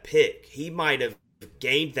on to that pick. He might have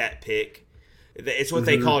gained that pick. It's what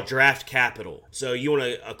they call draft capital. So you want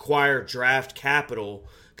to acquire draft capital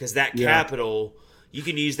because that capital, you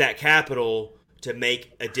can use that capital to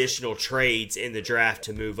make additional trades in the draft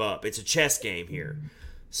to move up. It's a chess game here.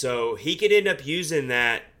 So he could end up using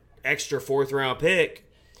that extra 4th round pick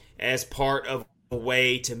as part of a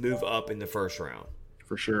way to move up in the 1st round.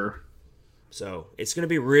 For sure. So it's going to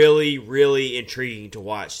be really, really intriguing to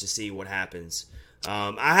watch to see what happens.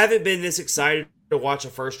 I haven't been this excited to watch a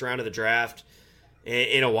 1st round of the draft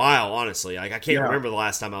in a while, honestly. Like I can't remember the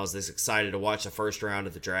last time I was this excited to watch the 1st round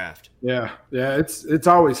of the draft. Yeah, it's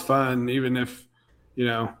always fun, even if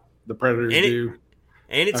the Predators do.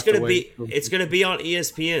 And it's going to be on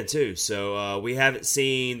ESPN too. So we haven't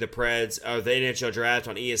seen the Preds or the NHL draft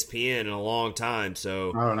on ESPN in a long time.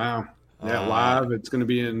 So I don't know. Yeah, live. It's going to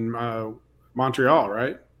be in Montreal,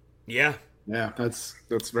 right? Yeah. Yeah, that's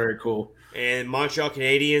very cool. And Montreal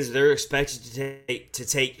Canadiens, they're expected to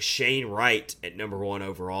take Shane Wright at number 1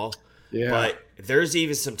 overall. Yeah. But there's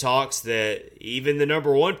even some talks that even the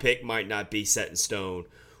number 1 pick might not be set in stone.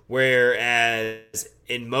 Whereas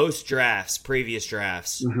in most drafts, previous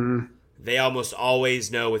drafts, they almost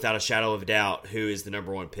always know without a shadow of a doubt who is the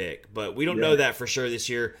number 1 pick. But we don't know that for sure this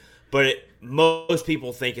year. But most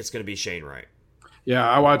people think it's going to be Shane Wright. Yeah,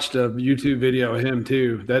 I watched a YouTube video of him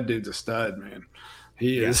too. That dude's a stud, man.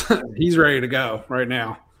 He is. He's ready to go right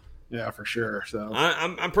now. Yeah, for sure. So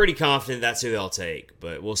I'm pretty confident that's who they'll take,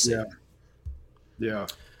 but we'll see. Yeah.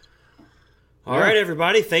 All right,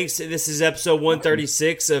 everybody. Thanks. This is episode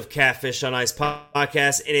 136 of Catfish on Ice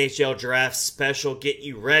podcast, NHL Draft Special. Get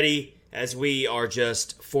you ready as we are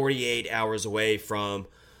just 48 hours away from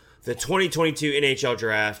the 2022 NHL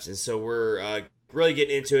Draft, and so we're really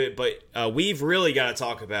getting into it. But we've really got to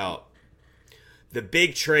talk about the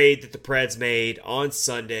big trade that the Preds made on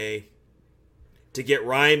Sunday to get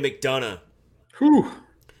Ryan McDonagh,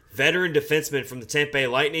 veteran defenseman from the Tampa Bay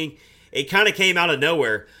Lightning. It kind of came out of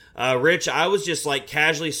nowhere. Rich, I was just like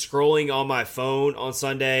casually scrolling on my phone on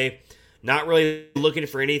Sunday, not really looking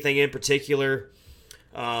for anything in particular.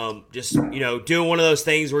 Just, doing one of those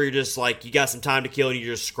things where you're just like, you got some time to kill and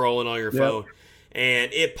you're just scrolling on your phone.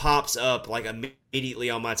 And it pops up like immediately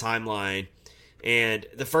on my timeline. And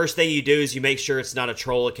the first thing you do is you make sure it's not a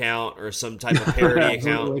troll account or some type of parody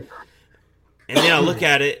account. And then I look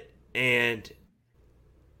at it and,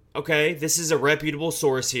 okay, this is a reputable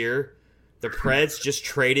source here. The Preds just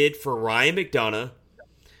traded for Ryan McDonagh.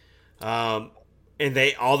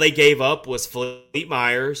 And all they gave up was Philippe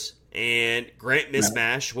Myers and Grant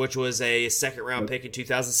Mismash, which was a 2nd-round pick in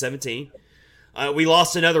 2017. We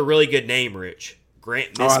lost another really good name, Rich.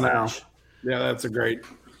 Grant Mismash. Yeah, that's a great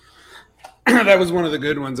 – that was one of the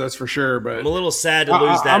good ones, that's for sure. But I'm a little sad to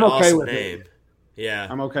lose that awesome name. Yeah.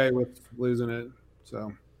 I'm okay with losing it.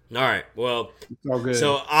 So all right. Well, it's all good.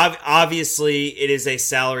 So obviously it is a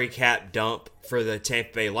salary cap dump for the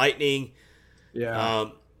Tampa Bay Lightning. Yeah.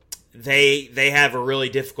 They have a really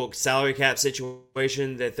difficult salary cap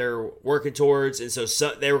situation that they're working towards, and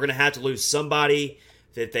so they were going to have to lose somebody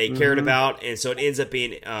that they cared about, and so it ends up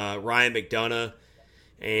being Ryan McDonagh.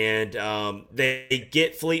 And they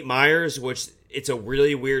get Philippe Myers, which it's a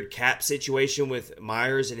really weird cap situation with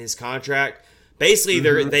Myers and his contract. Basically,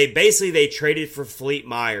 they traded for Philippe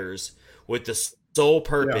Myers with the sole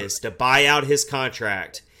purpose to buy out his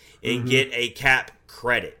contract and get a cap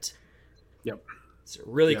credit. Yep, it's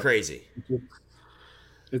really crazy.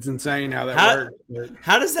 It's insane how that works.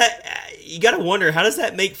 How does that? You got to wonder, how does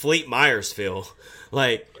that make Philippe Myers feel?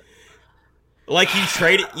 Like you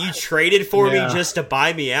traded for me just to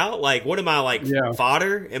buy me out? Like, what am I,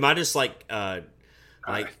 fodder? Am I just I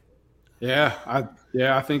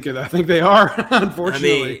think they are,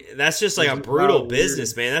 unfortunately. I mean, that's just like a brutal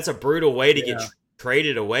business, man. That's a brutal way to get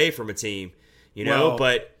traded away from a team,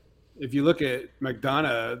 but if you look at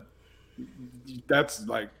McDonagh, that's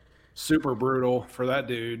like super brutal for that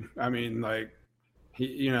dude. I mean, like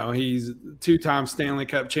he's 2-time Stanley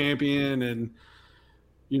Cup champion, and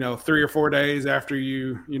 3 or 4 days after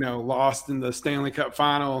you lost in the Stanley Cup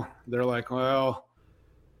final, they're like, well,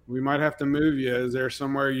 we might have to move you. Is there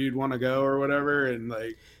somewhere you'd want to go or whatever? And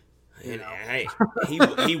hey,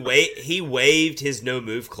 he waived his no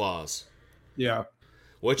move clause. Yeah.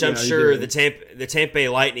 Which I'm sure the Tampa Bay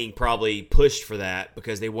Lightning probably pushed for that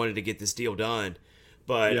because they wanted to get this deal done.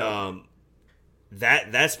 But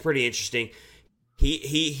that's pretty interesting.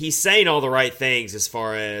 He's saying all the right things as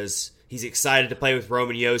far as he's excited to play with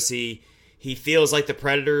Roman Josi. He feels like the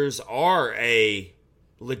Predators are a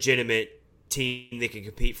legitimate team that can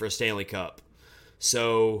compete for a Stanley Cup.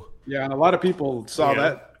 So yeah, and a lot of people saw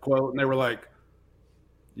that quote and they were like,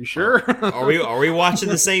 "You sure? Are we watching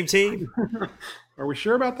the same team? Are we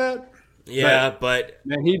sure about that?" Yeah, but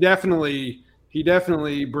man, he definitely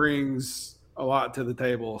brings a lot to the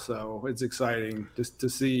table. So it's exciting just to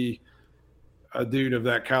see a dude of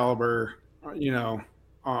that caliber,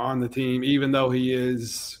 on the team, even though he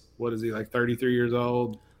is, what is he, like 33 years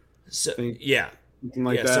old? So, I think, yeah. Something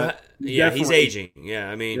like that. So, he's aging. Yeah,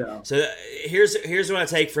 I mean, so here's what I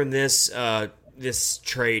take from this this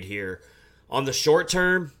trade here. On the short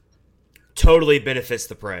term, totally benefits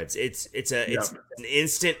the Preds. It's an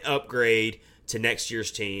instant upgrade to next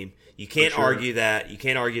year's team. You can't argue that. You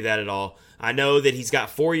can't argue that at all. I know that he's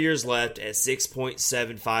got 4 years left at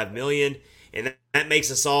 $6.75 million, and that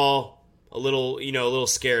makes us all a little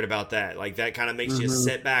scared about that. Like, that kind of makes you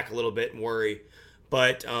sit back a little bit and worry.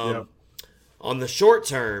 But on the short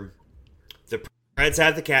term, the Preds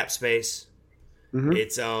have the cap space.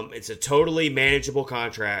 It's a totally manageable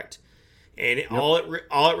contract, and all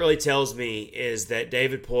it really tells me is that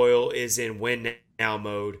David Poile is in win now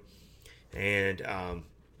mode, and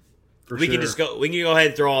we can go ahead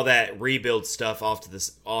and throw all that rebuild stuff off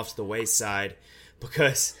to the wayside,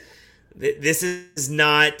 because this is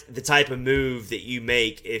not the type of move that you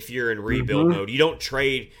make if you're in rebuild mode. You don't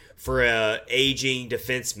trade for a aging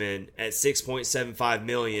defenseman at $6.75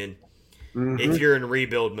 million if you're in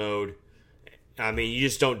rebuild mode. I mean, you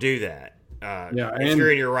just don't do that. If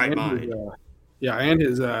you're in your right mind. And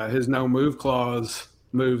his no move clause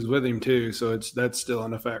moves with him too, so that's still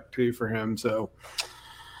in effect too for him. So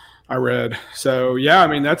I read. So yeah, I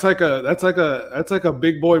mean that's like a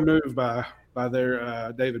big boy move by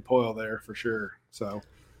their David Poile there for sure. So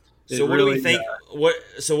what do we think? What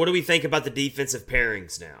do we think about the defensive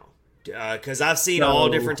pairings now? Because I've seen all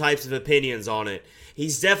different types of opinions on it.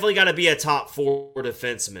 He's definitely got to be a top 4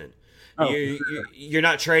 defenseman. You're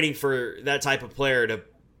not trading for that type of player to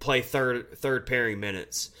play third pairing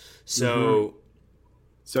minutes. So,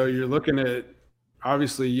 so you're looking at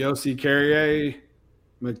obviously Yossi Carrier,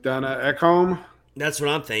 McDonough, Ekholm. That's what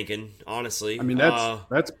I'm thinking. Honestly, I mean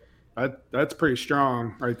that's pretty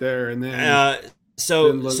strong right there. And then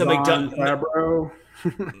McDonough. Fabro.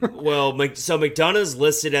 So McDonough's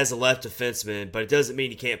listed as a left defenseman, but it doesn't mean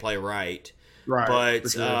he can't play right. Right.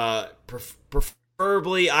 But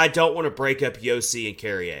preferably, I don't want to break up Yossi and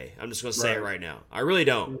Carrier. I'm just going to say it right now. I really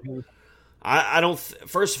don't. I don't.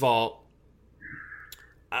 First of all,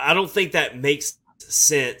 I don't think that makes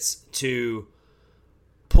sense to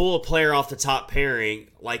pull a player off the top pairing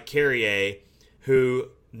like Carrier, who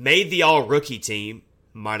made the all-rookie team,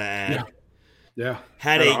 might I add. Yeah.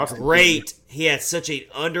 He had such an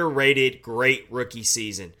underrated, great rookie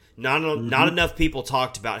season. Not enough people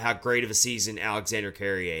talked about how great of a season Alexander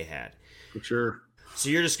Carrier had. For sure. So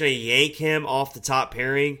you're just going to yank him off the top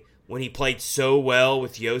pairing when he played so well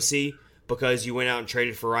with Yossi because you went out and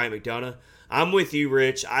traded for Ryan McDonough? I'm with you,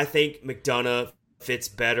 Rich. I think McDonough fits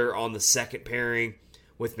better on the second pairing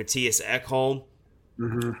with Matthias Ekholm.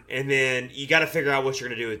 And then you got to figure out what you're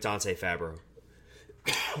going to do with Dante Fabro.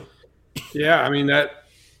 Yeah, I mean that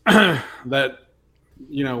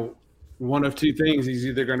one of two things. He's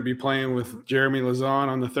either going to be playing with Jeremy Lauzon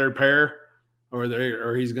on the third pair,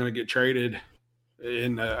 or he's going to get traded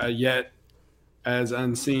in a yet as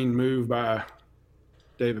unseen move by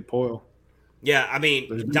David Poile. Yeah, I mean,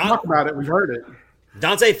 there's been talk about it. We've heard it.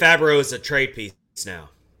 Dante Fabro is a trade piece now.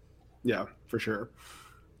 Yeah, for sure.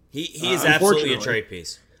 He is absolutely a trade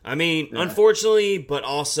piece. I mean, unfortunately, but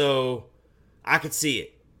also I could see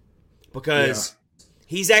it. Because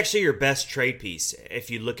he's actually your best trade piece if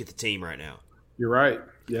you look at the team right now. You're right.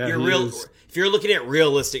 Yeah, if you're looking at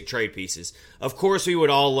realistic trade pieces, of course we would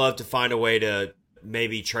all love to find a way to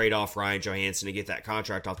maybe trade off Ryan Johansson to get that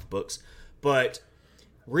contract off the books. But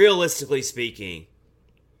realistically speaking,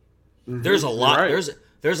 there's a lot. Right.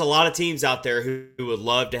 There's a lot of teams out there who would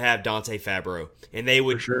love to have Dante Fabro, and they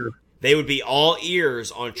would be all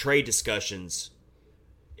ears on trade discussions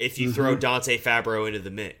if you throw Dante Fabro into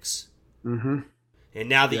the mix. And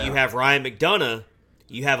now that you have Ryan McDonough,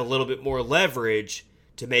 you have a little bit more leverage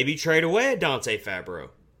to maybe trade away Dante Fabro.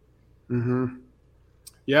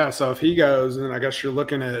 Yeah, so if he goes, then I guess you're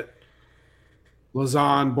looking at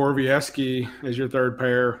Lauzon, Borvieski as your third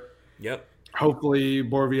pair. Yep. Hopefully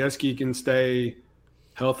Borvieski can stay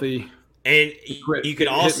healthy. And you could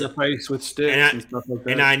also hit the face with sticks and stuff like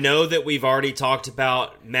that. And I know that we've already talked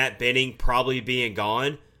about Matt Benning probably being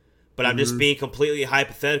gone, but I'm just being completely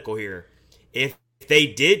hypothetical here. If they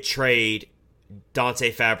did trade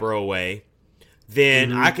Dante Fabro away,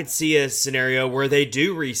 then I could see a scenario where they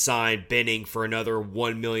do re-sign Benning for another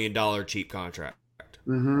 $1 million cheap contract.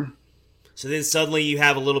 So then suddenly you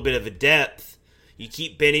have a little bit of a depth. You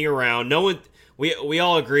keep Benning around. No one, we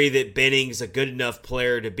all agree that Benning's a good enough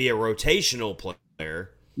player to be a rotational player.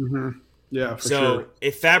 Mm-hmm. Yeah, for so sure.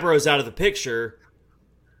 If Fabro's out of the picture,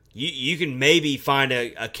 you can maybe find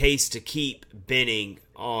a case to keep Benning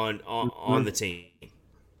on the team.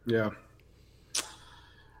 Yeah.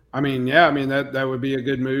 I mean, that would be a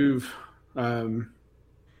good move, because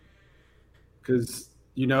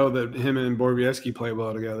that him and Borowiecki play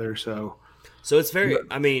well together. So it's very.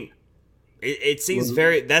 I mean, it seems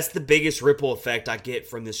very. That's the biggest ripple effect I get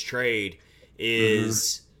from this trade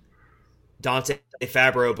is Dante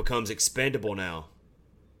Fabro becomes expendable now.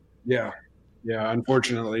 Yeah,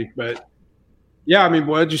 unfortunately, but yeah, I mean,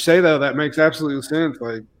 what did you say though? That makes absolute sense.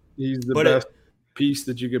 Like he's the best piece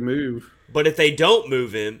that you could move. But if they don't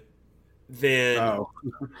move him, then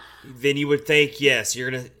you would think, yes,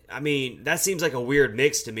 you're gonna. I mean, that seems like a weird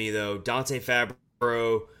mix to me, though. Dante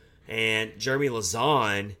Fabro and Jeremy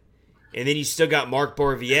Lazan, and then you still got Mark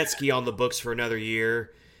Borowiecki on the books for another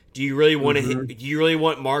year. Do you really want to? Do you really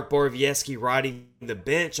want Mark Borowiecki riding the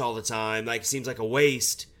bench all the time? Like, it seems like a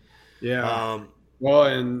waste. Yeah. Well,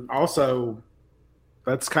 and also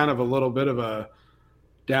that's kind of a little bit of a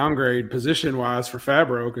downgrade position-wise for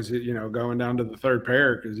Fabro because going down to the third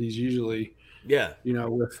pair because he's usually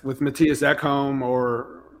with Matthias Ekholm,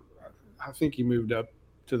 or I think he moved up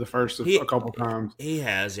to the first a couple times. He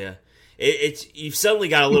has, yeah. You've suddenly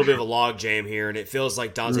got a little bit of a log jam here, and it feels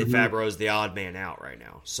like Dante Fabro is the odd man out right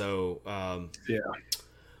now. So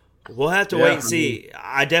we'll have to wait and see.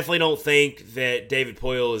 I definitely don't think that David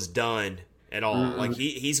Poyle is done at all. Like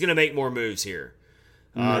he's going to make more moves here.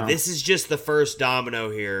 This is just the first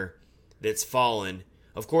domino here that's fallen.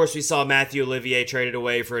 Of course, we saw Matthew Olivier traded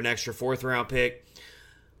away for an extra 4th-round pick.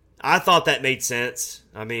 I thought that made sense.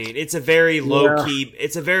 I mean, it's a very low key.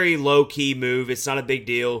 It's a very low key move. It's not a big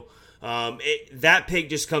deal. That pick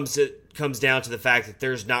just comes down to the fact that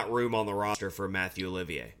there's not room on the roster for Matthew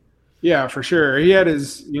Olivier. Yeah, for sure. He had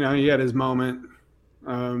his moment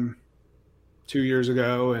 2 years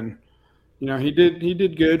ago, and he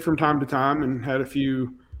did good from time to time and had a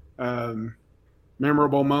few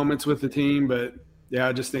memorable moments with the team. But yeah,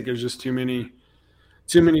 I just think there's just too many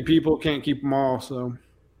people, can't keep them all. So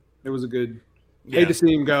it was a good. Hate to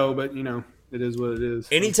see him go, but it is what it is.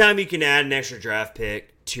 Anytime you can add an extra draft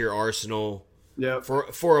pick to your arsenal, yeah,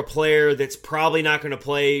 for a player that's probably not going to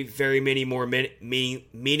play very many more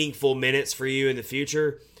meaningful minutes for you in the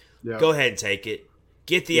future, go ahead and take it.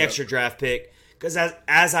 Get the extra draft pick. Because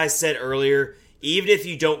as I said earlier, even if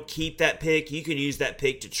you don't keep that pick, you can use that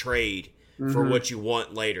pick to trade for what you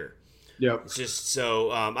want later. Yep. It's just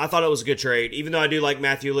so I thought it was a good trade. Even though I do like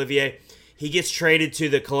Matthew Olivier, he gets traded to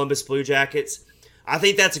the Columbus Blue Jackets. I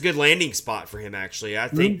think that's a good landing spot for him, actually. I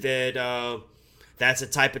think that that's a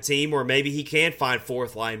type of team where maybe he can find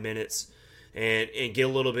 4th-line minutes and get a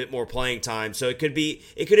little bit more playing time. So it could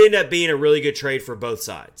end up being a really good trade for both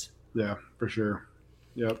sides. Yeah, for sure.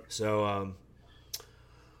 Yep. So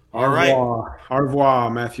Au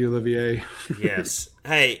revoir, Matthew Olivier. Yes.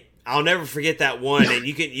 Hey, I'll never forget that one, and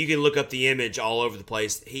you can look up the image all over the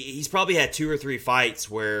place. He's probably had 2 or 3 fights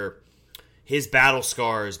where his battle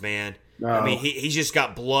scars, man. Oh. I mean, he's just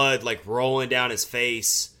got blood like rolling down his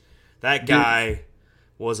face. That guy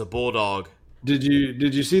was a bulldog. Did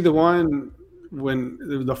you see the one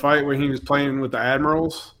when the fight when he was playing with the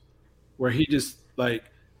Admirals, where he just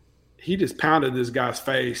pounded this guy's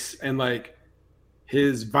face and like.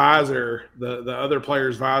 His visor, the other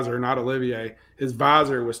player's visor, not Olivier, his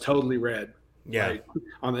visor was totally red. Yeah, like,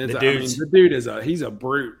 on the inside. The dude he's a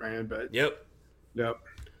brute, man. But yep.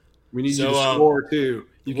 We need you to score too.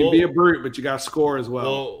 You can be a brute, but you got to score as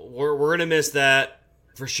well. Well, we're gonna miss that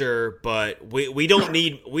for sure. But we don't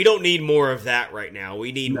need more of that right now.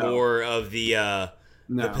 We need more of the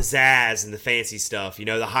pizzazz and the fancy stuff.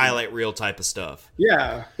 The highlight reel type of stuff.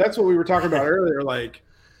 Yeah, that's what we were talking about earlier. Like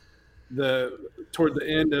toward the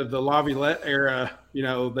end of the Laviolette era,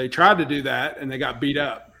 they tried to do that and they got beat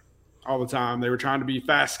up all the time. They were trying to be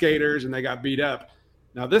fast skaters and they got beat up.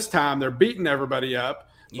 Now this time they're beating everybody up.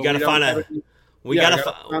 You got to find a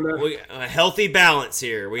healthy balance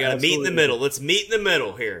here. We got to meet in the middle. Let's meet in the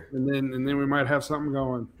middle here, and then we might have something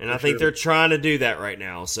going. And I think they're trying to do that right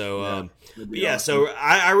now. So awesome. So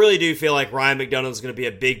I really do feel like Ryan McDonough is going to be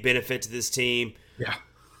a big benefit to this team. Yeah.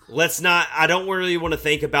 I don't really want to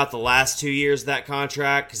think about the last 2 years of that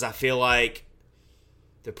contract because I feel like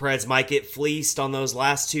the Preds might get fleeced on those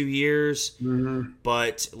last 2 years. Mm-hmm.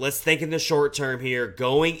 But let's think in the short term here.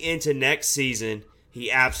 Going into next season,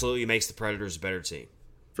 he absolutely makes the Predators a better team.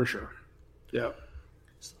 For sure. Yep.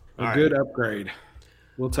 A good upgrade.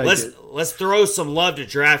 We'll take it. Let's throw some love to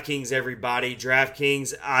DraftKings, everybody.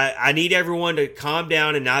 DraftKings, I need everyone to calm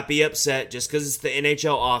down and not be upset just because it's the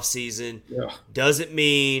NHL offseason. Yeah. Doesn't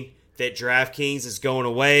mean that DraftKings is going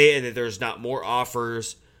away and that there's not more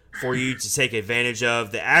offers for you to take advantage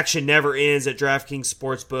of. The action never ends at DraftKings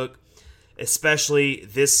Sportsbook, especially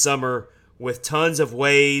this summer, with tons of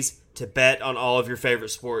ways to bet on all of your favorite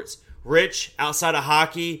sports. Rich, outside of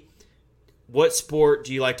hockey, what sport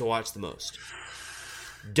do you like to watch the most?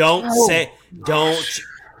 Don't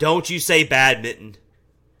you say badminton.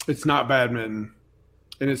 It's not badminton.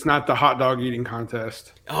 And it's not the hot dog eating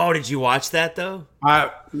contest. Oh, did you watch that though?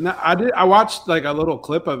 I did. I watched like a little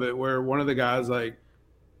clip of it where one of the guys, like,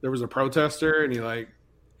 there was a protester and he like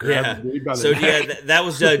grabbed the dude by the neck. That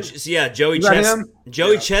was Joey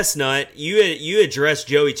Joey Chestnut. You addressed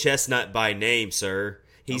Joey Chestnut by name, sir.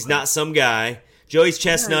 He's not some guy. Joey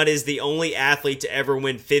Chestnut is the only athlete to ever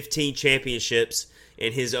win 15 championships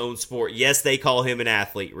in his own sport. Yes, they call him an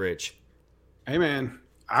athlete, Rich. Hey man,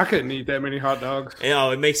 I couldn't eat that many hot dogs. You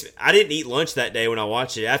know, I didn't eat lunch that day when I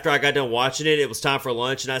watched it. After I got done watching it, it was time for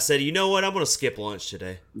lunch, and I said, you know what? I'm going to skip lunch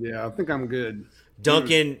today. Yeah, I think I'm good.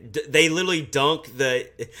 They literally dunk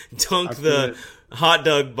the hot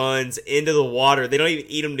dog buns into the water. They don't even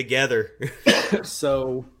eat them together.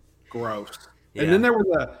 So gross. Yeah. And then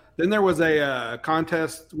there was a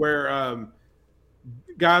contest where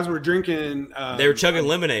guys were drinking. They were chugging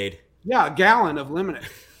lemonade. Yeah, a gallon of lemonade.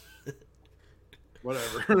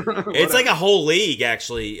 Whatever. It's like a whole league,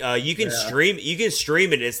 actually. You can stream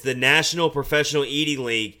it. It's the National Professional Eating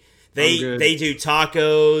League. They do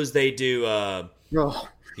tacos. They do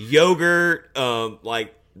yogurt.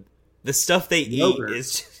 Like the stuff they eat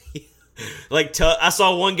is just, like I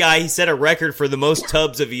saw one guy. He set a record for the most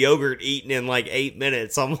tubs of yogurt eaten in like 8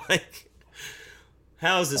 minutes. I'm like,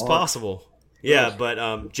 how is this possible? Yeah,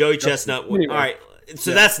 but Joey Chestnut. Anyway. All right.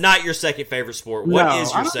 So that's not your second favorite sport. What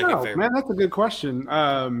is your second favorite? Man, that's a good question.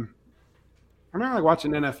 I don't like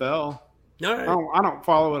watching NFL. All right. I don't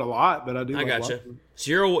follow it a lot, but I do. I like gotcha. watching.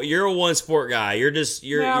 So you're a one sport guy.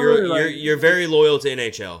 You're very loyal to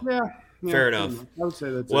NHL. Yeah. Fair enough. I would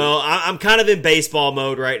say that's Well, I'm kind of in baseball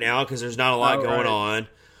mode right now because there's not a lot going on.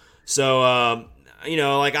 So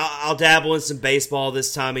like I'll dabble in some baseball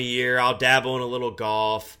this time of year. I'll dabble in a little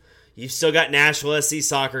golf. You've still got Nashville SC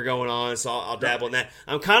soccer going on, so I'll dabble in that.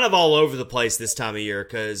 I'm kind of all over the place this time of year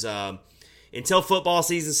because until football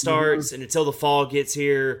season starts and until the fall gets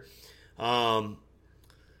here,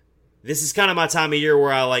 this is kind of my time of year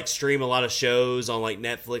where I like stream a lot of shows on like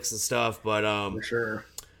Netflix and stuff. But for sure.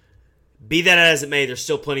 Be that as it may, there's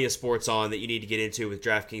still plenty of sports on that you need to get into with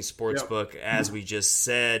DraftKings Sportsbook, as we just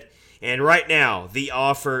said. And right now, the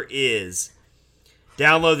offer is: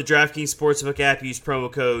 download the DraftKings Sportsbook app, use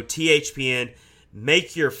promo code THPN,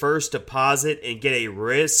 make your first deposit, and get a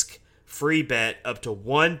risk-free bet up to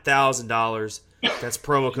 $1,000. That's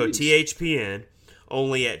promo code THPN,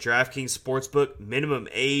 only at DraftKings Sportsbook. Minimum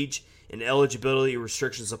age and eligibility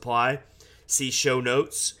restrictions apply. See show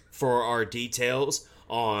notes for our details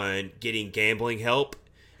on getting gambling help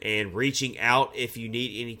and reaching out if you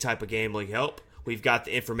need any type of gambling help. We've got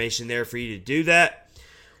the information there for you to do that.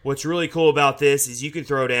 What's really cool about this is you can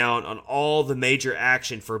throw down on all the major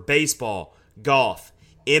action for baseball, golf,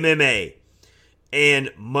 MMA,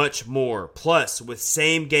 and much more. Plus, with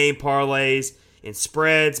same-game parlays and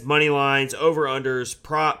spreads, money lines, over-unders,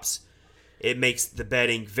 props, it makes the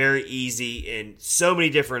betting very easy and so many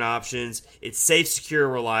different options. It's safe, secure,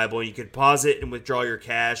 and reliable. And you can deposit and withdraw your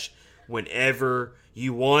cash whenever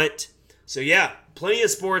you want. So, yeah, plenty of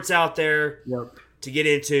sports out there to get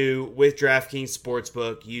into with DraftKings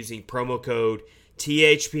Sportsbook using promo code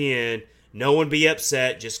THPN. No one be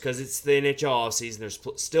upset just because it's the NHL offseason. There's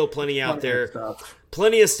still plenty out there.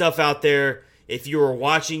 Plenty of stuff out there. If you were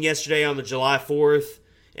watching yesterday on the July 4th,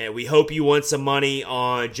 and we hope you won some money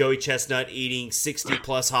on Joey Chestnut eating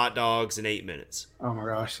 60-plus hot dogs in 8 minutes. Oh, my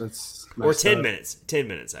gosh. That's or 10 minutes. 10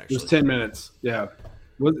 minutes, actually. Just 10 minutes. Yeah.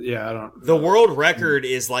 Yeah, I don't. The world record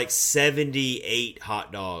is like 78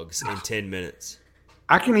 hot dogs in 10 minutes.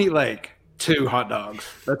 I can eat like 2 hot dogs.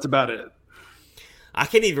 That's about it. I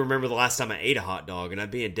can't even remember the last time I ate a hot dog, and I'm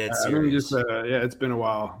being dead serious. It's been a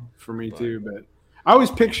while for me too. But I always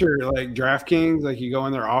picture like DraftKings, like you go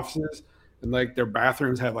in their offices and like their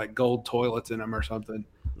bathrooms have like gold toilets in them or something.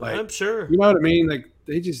 Like, I'm sure. You know what I mean? Like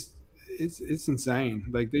it's insane.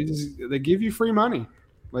 Like they give you free money.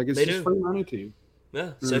 Like it's just free money to you.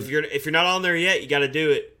 Yeah. So if you're not on there yet, you got to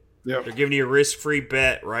do it. Yeah. They're giving you a risk-free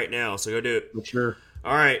bet right now, so go do it. For sure.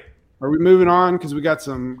 All right. Are we moving on? Because we got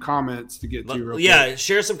some comments to get to real quick. Yeah,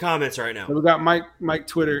 share some comments right now. So we got Mike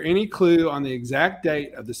Twitter. Any clue on the exact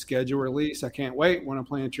date of the schedule release? I can't wait when I'm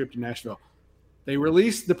planning a trip to Nashville. They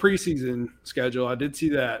released the preseason schedule. I did see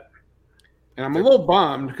that. And I'm a little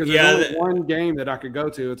bummed because there's only one game that I could go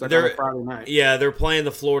to. It's like on a Friday night. Yeah, they're playing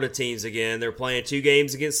the Florida teams again. They're playing 2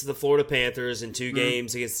 games against the Florida Panthers and 2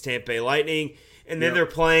 games against the Tampa Bay Lightning. And then they're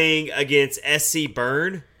playing against SC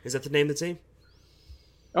Bern. Is that the name of the team?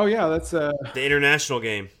 Oh, yeah. That's the international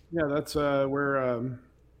game. Yeah, that's where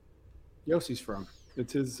Yossi's from.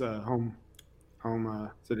 It's his home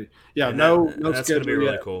city. Yeah, no that's going to be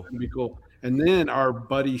really cool. That'd be cool. And then our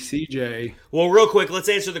buddy CJ. Well, real quick, let's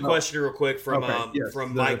answer the question real quick from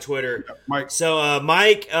Mike Twitter. Yeah, Mike. So,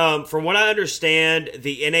 Mike, from what I understand,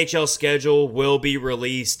 the NHL schedule will be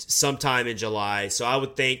released sometime in July. So I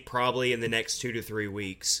would think probably in the next 2 to 3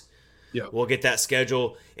 weeks. Yeah, we'll get that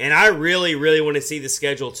schedule. And I really, really want to see the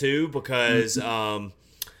schedule too because the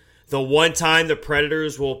one time the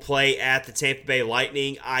Predators will play at the Tampa Bay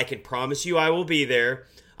Lightning, I can promise you I will be there.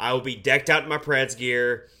 I will be decked out in my Preds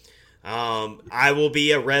gear. I will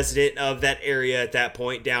be a resident of that area at that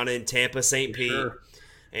point down in Tampa, St. Pete. Sure.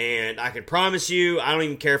 And I can promise you, I don't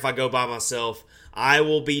even care if I go by myself. I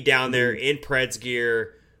will be down there in Preds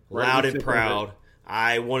gear, loud and proud.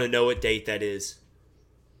 I want to know what date that is.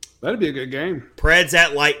 That'd be a good game. Preds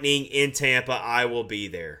at Lightning in Tampa. I will be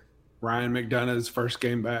there. Ryan McDonough's first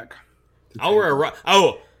game back. I'll wear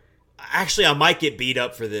actually, I might get beat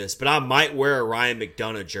up for this, but I might wear a Ryan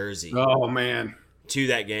McDonough jersey. Oh, man. To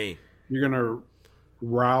that game. You're gonna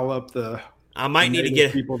rile up the. I might need to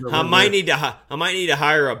get. I might need to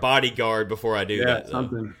hire a bodyguard before I do that.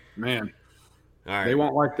 Something, man. All right. They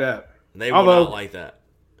won't like that. They will not like that.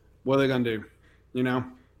 What are they gonna do?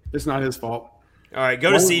 It's not his fault. All right,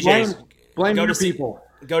 go to CJ's. Blame your people.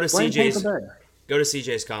 Go to CJ's. Go to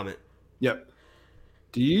CJ's comment. Yep.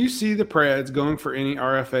 Do you see the Preds going for any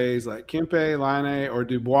RFAs like Kempe, Laine, or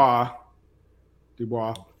Dubois?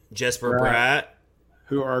 Jesper Bratt.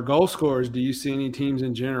 Who are goal scorers? Do you see any teams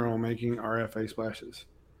in general making RFA splashes?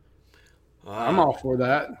 I'm all for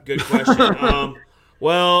that. Good question.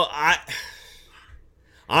 Well, I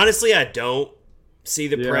don't see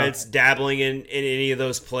the Preds dabbling in any of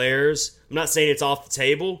those players. I'm not saying it's off the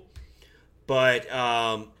table, but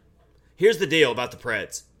here's the deal about the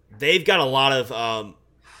Preds. They've got a lot of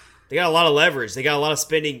leverage. They got a lot of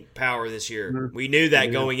spending power this year. Mm-hmm. We knew that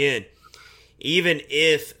going in. Even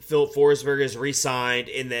if Philip Forsberg is re-signed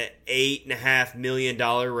in the $8.5 million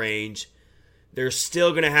range, they're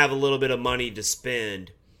still going to have a little bit of money to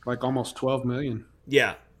spend. Like almost $12 million.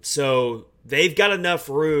 Yeah. So they've got enough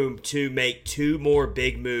room to make 2 more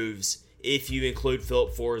big moves if you include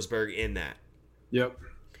Philip Forsberg in that. Yep,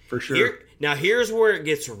 for sure. Here's where it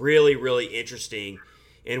gets really, really interesting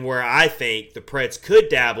and where I think the Preds could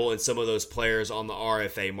dabble in some of those players on the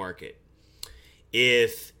RFA market.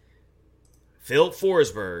 If Philip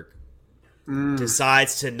Forsberg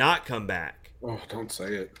decides to not come back. Oh, don't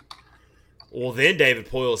say it. Well, then David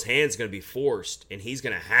Poyle's hand's going to be forced, and he's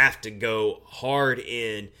going to have to go hard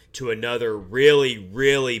in to another really,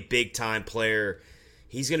 really big-time player.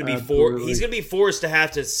 He's going to be forced to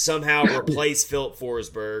have to somehow replace Philip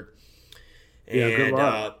Forsberg. And good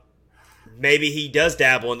luck. Maybe he does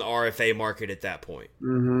dabble in the RFA market at that point.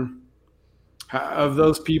 Mm-hmm. Of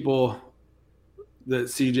those people that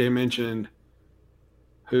CJ mentioned,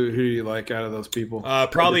 who do you like out of those people?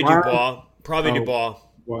 Probably Dubois. Dubois.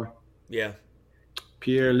 Yeah.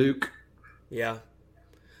 Pierre-Luc. Yeah.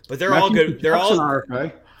 But they're all good. They're all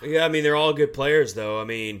RFA. Yeah, I mean they're all good players though. I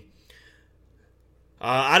mean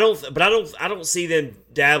I don't see them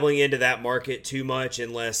dabbling into that market too much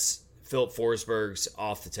unless Philip Forsberg's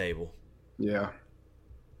off the table. Yeah.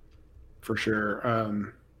 For sure.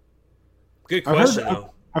 Good question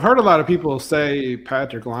though. I've heard a lot of people say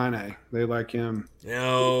Patrick Laine. They like him.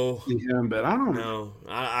 No, but I don't know.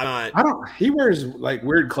 I don't. He wears like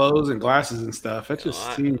weird clothes and glasses and stuff. It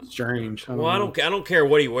just seems strange. I don't care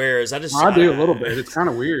what he wears. I do a little bit. It's kind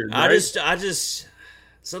of weird. I just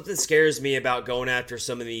something scares me about going after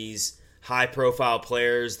some of these high profile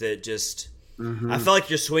players that just. I feel like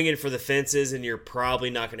you're swinging for the fences and you're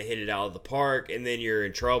probably not going to hit it out of the park, and then you're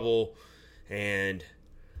in trouble. And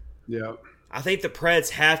yeah. I think the Preds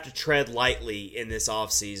have to tread lightly in this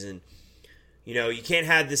offseason. You can't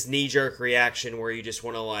have this knee-jerk reaction where you just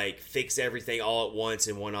want to, fix everything all at once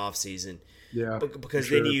in one offseason. Yeah, because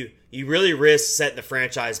then you really risk setting the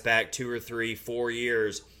franchise back 2 or 3, 4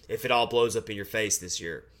 years if it all blows up in your face this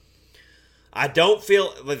year. I don't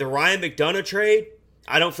feel – the Ryan McDonough trade,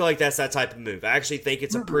 I don't feel like that's that type of move. I actually think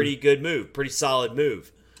it's a pretty good move, pretty solid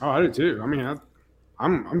move. Oh, I do too. I mean,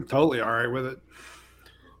 I'm totally all right with it.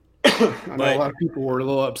 I know a lot of people were a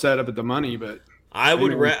little upset up at the money, but I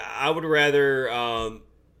would rather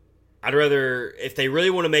I'd rather, if they really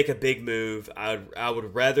want to make a big move, I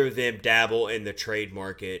would rather them dabble in the trade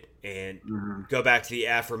market and go back to the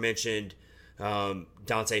aforementioned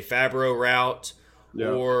Dante Fabro route,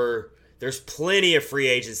 or there's plenty of free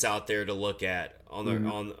agents out there to look at on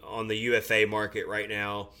the on the UFA market right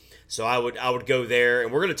now. So I would go there,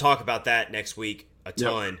 and we're going to talk about that next week a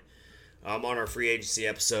ton on our free agency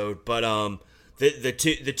episode. But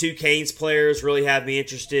the two Canes players really have me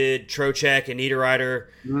interested, Trocheck and Niederreiter.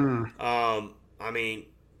 I mean,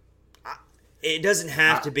 it doesn't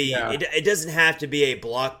have to be it doesn't have to be a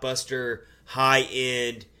blockbuster high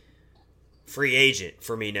end free agent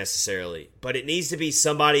for me necessarily, but it needs to be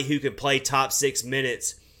somebody who can play top 6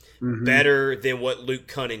 minutes better than what Luke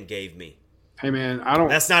Cunnin gave me. Hey man,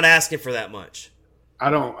 That's not asking for that much.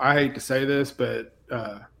 I hate to say this, but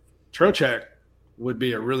Trocheck would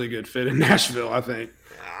be a really good fit in Nashville, I think.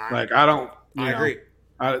 I agree.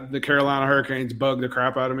 The Carolina Hurricanes bug the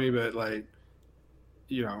crap out of me, but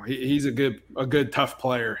he's a good tough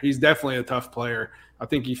player. He's definitely a tough player. I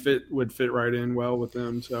think he would fit right in well with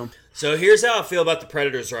them. So here's how I feel about the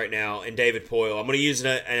Predators right now and David Poile. I'm going to use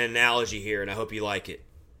an analogy here, and I hope you like it.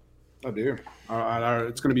 I do.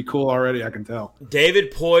 It's going to be cool already, I can tell.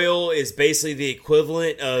 David Poile is basically the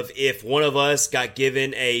equivalent of if one of us got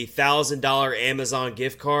given a $1,000 Amazon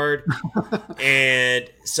gift card and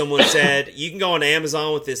someone said, you can go on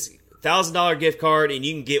Amazon with this $1,000 gift card and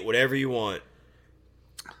you can get whatever you want.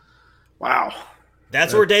 Wow.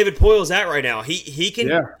 That's where David Poile's at right now. He can.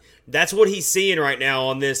 Yeah. That's what he's seeing right now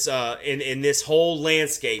on this in this whole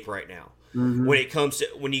landscape right now. When it comes to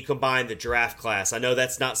when you combine the draft class, I know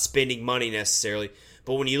that's not spending money necessarily,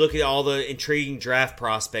 but when you look at all the intriguing draft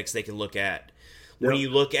prospects they can look at, when you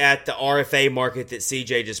look at the RFA market that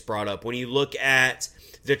CJ just brought up, when you look at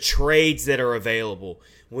the trades that are available,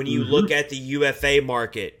 when you look at the UFA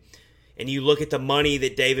market, and you look at the money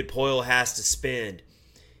that David Poile has to spend.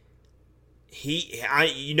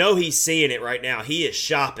 He's seeing it right now. He is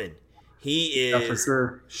shopping. He is for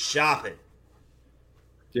sure shopping.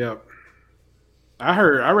 Yep. I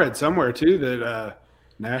read somewhere too that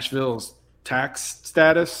Nashville's tax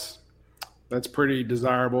status, that's pretty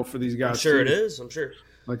desirable for these guys. I'm sure too. It is. I'm sure.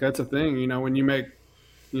 That's a thing. When you make,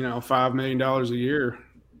 $5 million a year.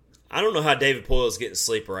 I don't know how David Poile is getting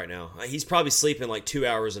sleep right now. He's probably sleeping like 2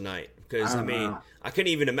 hours a night because I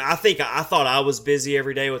couldn't even. I thought I was busy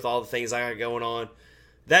every day with all the things I got going on.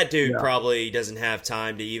 That dude probably doesn't have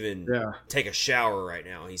time to even take a shower right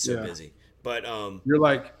now. He's so busy. But you're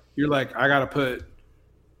like I gotta put.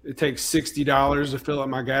 It takes $60 to fill up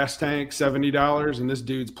my gas tank, $70, and this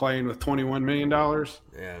dude's playing with $21 million.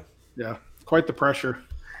 Yeah, quite the pressure.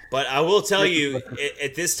 But I will tell you,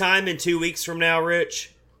 at this time in 2 weeks from now,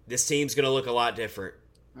 Rich, this team's going to look a lot different.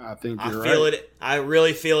 I think you're feel it. I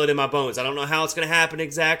really feel it in my bones. I don't know how it's going to happen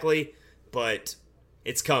exactly, but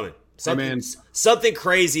it's coming. Something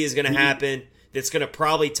crazy is going to happen that's going to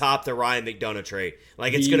probably top the Ryan McDonough trade.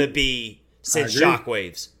 It's going to be send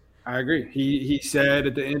shockwaves. I agree. He said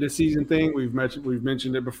at the end of season thing, we've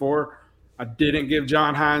mentioned it before, I didn't give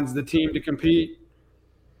John Hines the team to compete.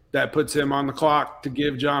 That puts him on the clock to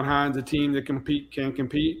give John Hines a team that can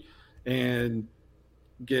compete. And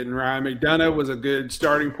getting Ryan McDonough was a good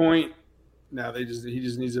starting point. Now he just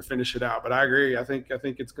needs to finish it out. But I agree. I think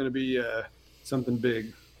it's going to be something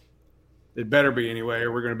big. It better be anyway,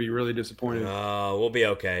 or we're going to be really disappointed. We'll be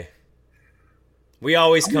okay. We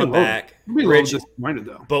always come back. We'll be a little disappointed,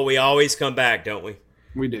 though. But we always come back, don't we?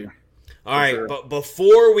 We do. All right, sure. But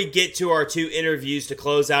before we get to our 2 interviews to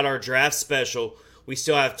close out our draft special, we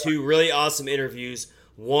still have 2 really awesome interviews.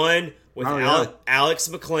 One with Alex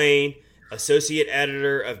McLean, associate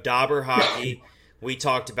editor of Dauber Hockey. We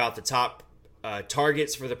talked about the top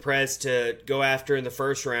targets for the Preds to go after in the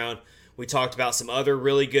first round. We talked about some other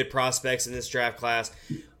really good prospects in this draft class.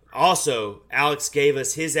 Also, Alex gave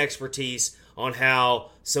us his expertise on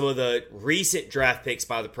how some of the recent draft picks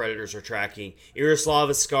by the Predators are tracking. Yaroslav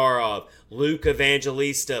Askarov, Luke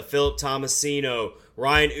Evangelista, Philip Tomasino,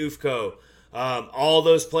 Ryan Ufko. All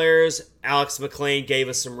those players, Alex McLean gave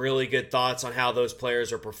us some really good thoughts on how those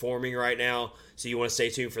players are performing right now. So you want to stay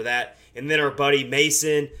tuned for that. And then our buddy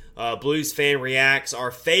Mason, Blues Fan Reacts,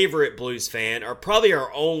 our favorite Blues fan, or probably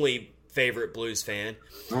our only favorite Blues fan.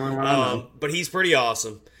 But he's pretty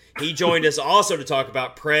awesome. He joined us also to talk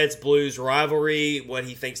about Preds-Blues rivalry, what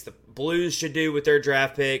he thinks the Blues should do with their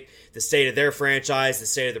draft pick, the state of their franchise, the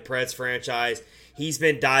state of the Preds franchise. He's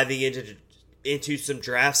been diving into some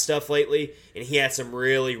draft stuff lately, and he had some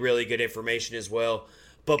really, really good information as well.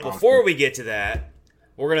 But before we get to that,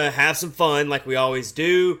 We're going to have some fun like we always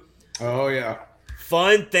do. Oh, yeah.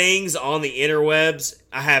 Fun things on the interwebs.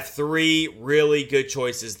 I have 3 really good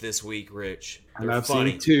choices this week, Rich. And I've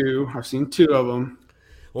seen 2. I've seen 2 of them.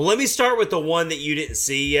 Well, let me start with the one that you didn't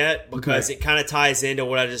see yet because it kind of ties into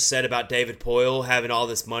what I just said about David Poyle having all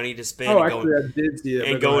this money to spend I did see it,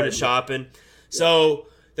 and going to shopping. So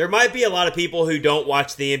there might be a lot of people who don't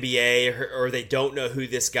watch the NBA or they don't know who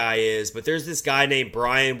this guy is, but there's this guy named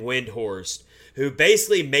Brian Windhorst who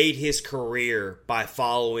basically made his career by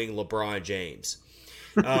following LeBron James.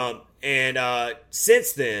 And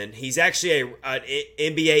since then, he's actually an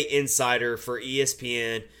NBA insider for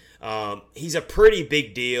ESPN. He's a pretty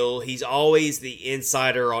big deal. He's always the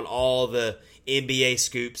insider on all the NBA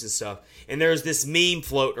scoops and stuff. And there's this meme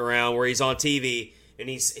floating around where he's on TV and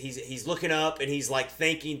he's looking up and he's like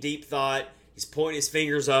thinking deep thought. He's pointing his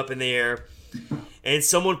fingers up in the air. And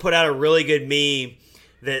someone put out a really good meme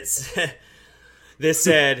that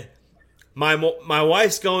said, My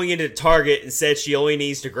wife's going into Target and said she only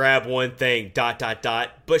needs to grab one thing. ...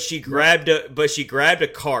 But she grabbed a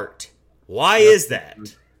cart. Why is that?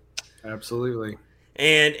 Absolutely.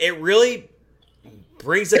 And it really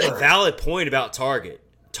brings up a valid point about Target.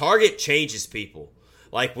 Target changes people.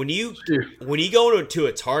 Like when you go to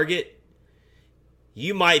a Target,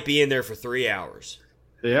 you might be in there for 3 hours.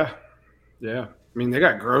 Yeah. Yeah. I mean, they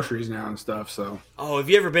got groceries now and stuff, so. Oh, have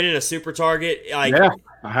you ever been in a super Target? Like, yeah,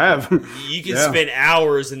 I have. You can spend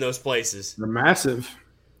hours in those places. They're massive.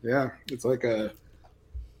 Yeah, it's like a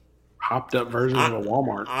hopped up version of a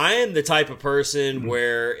Walmart. I am the type of person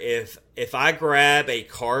where if I grab a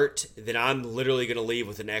cart, then I'm literally going to leave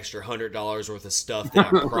with an extra $100 worth of stuff that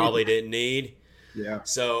I probably didn't need. Yeah.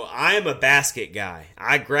 So I am a basket guy.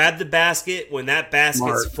 I grab the basket when that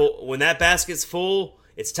basket's full. When that basket's full,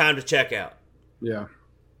 it's time to check out. Yeah.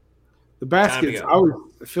 The baskets,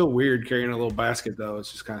 I feel weird carrying a little basket, though.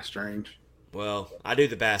 It's just kind of strange. Well, I do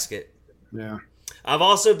the basket. Yeah. I've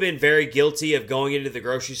also been very guilty of going into the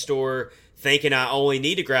grocery store thinking I only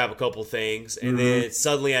need to grab a couple things, and then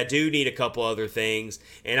suddenly I do need a couple other things,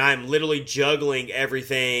 and I'm literally juggling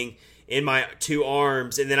everything in my 2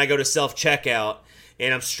 arms, and then I go to self-checkout,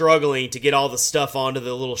 and I'm struggling to get all the stuff onto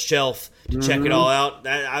the little shelf to check it all out.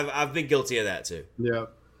 I've been guilty of that, too. Yeah.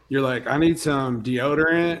 You're like, I need some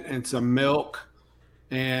deodorant and some milk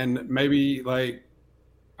and maybe like,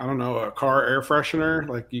 I don't know, a car air freshener.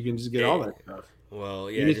 Like you can just get all that stuff.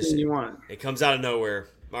 Well, yeah. Anything you want. It comes out of nowhere.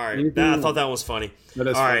 All right. I thought that was funny. That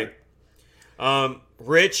is funny. Right.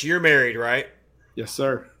 Rich, you're married, right? Yes,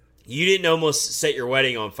 sir. You didn't almost set your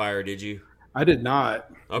wedding on fire, did you? I did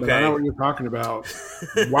not. Okay. But I know what you're talking about.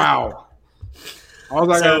 Wow.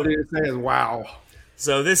 All I got to do to say is wow.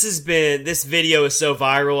 So this video is so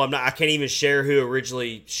viral. I can't even share who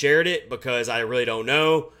originally shared it because I really don't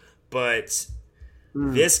know. But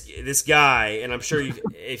this guy, and I'm sure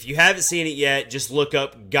if you haven't seen it yet, just look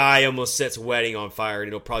up "guy almost sets wedding on fire" and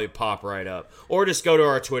it'll probably pop right up. Or just go to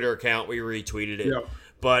our Twitter account. We retweeted it. Yep.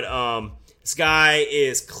 But this guy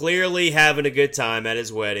is clearly having a good time at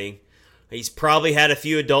his wedding. He's probably had a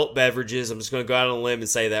few adult beverages. I'm just going to go out on a limb and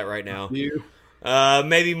say that right now.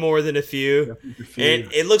 Maybe more than a few.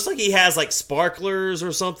 And it looks like he has like sparklers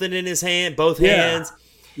or something in his hand, both hands.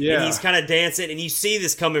 Yeah. And he's kind of dancing, and you see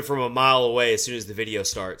this coming from a mile away as soon as the video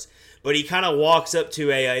starts. But he kind of walks up to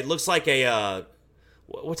it looks like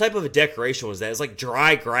what type of a decoration was that? It's like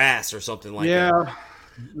dry grass or something like that. Yeah.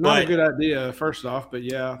 Not a good idea, first off, but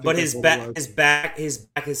yeah. But his back is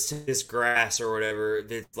to this grass or whatever.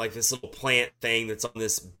 It's like this little plant thing that's on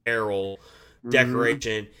this barrel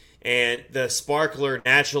decoration. And the sparkler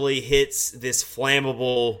naturally hits this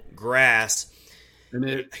flammable grass.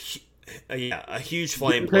 And a huge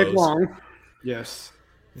flame blows. Take long. Yes.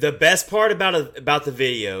 The best part about the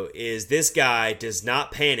video is this guy does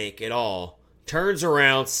not panic at all. Turns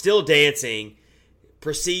around, still dancing,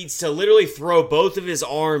 proceeds to literally throw both of his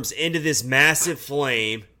arms into this massive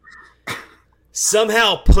flame.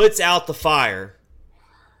 Somehow puts out the fire.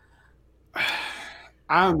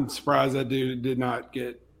 I'm surprised that dude did not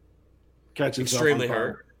catch himself extremely on fire.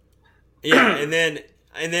 hurt. Yeah,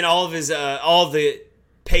 and then all of his all the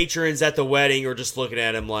patrons at the wedding are just looking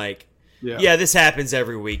at him like, yeah, this happens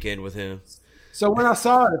every weekend with him. So when I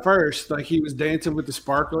saw it at first, like he was dancing with the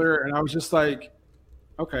sparkler, and I was just like,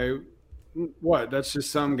 okay, what? That's just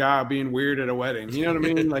some guy being weird at a wedding. You know what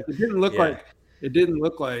I mean? Like it didn't look like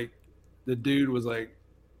the dude was like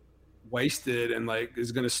wasted and like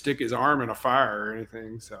is going to stick his arm in a fire or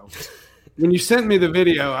anything. So when you sent me the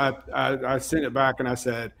video, I sent it back and I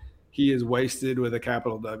said he is wasted with a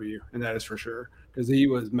capital W, and that is for sure because he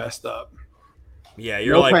was messed up. Yeah,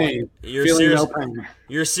 you're no like pain. you're Feeling serious, no pain.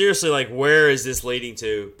 you're seriously like, where is this leading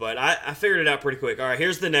to? But I figured it out pretty quick. All right,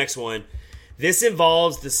 here's the next one. This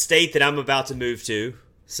involves the state that I'm about to move to,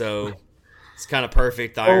 so it's kind of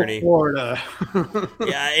perfect. The irony. Florida.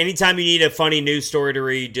 Yeah, anytime you need a funny news story to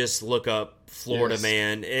read, just look up Florida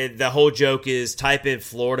Man. The whole joke is type in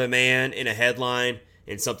Florida Man in a headline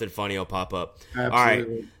and something funny will pop up. Absolutely. All right,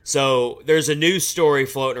 so there's a news story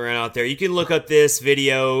floating around out there. You can look up this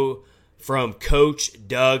video from Coach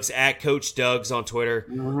Doug's, at Coach Doug's on Twitter,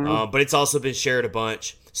 but it's also been shared a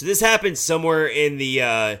bunch. So this happened somewhere in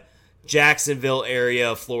the Jacksonville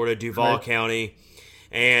area of Florida, Duval County.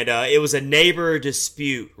 And it was a neighbor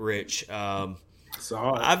dispute, Rich.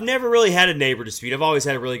 I've never really had a neighbor dispute. I've always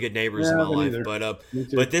had really good neighbors in my life.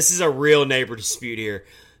 But this is a real neighbor dispute here.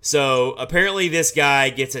 So apparently this guy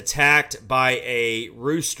gets attacked by a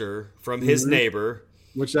rooster from his neighbor.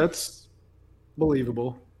 Which that's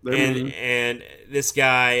believable. And this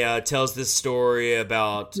guy tells this story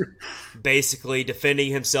about basically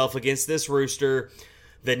defending himself against this rooster.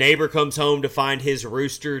 The neighbor comes home to find his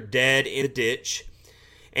rooster dead in a ditch.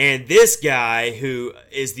 And this guy, who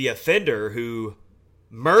is the offender who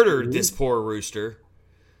murdered this poor rooster,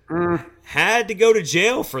 had to go to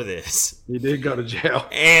jail for this. He did go to jail.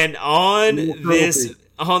 And on this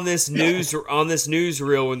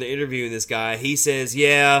newsreel when they're interviewing this guy, he says,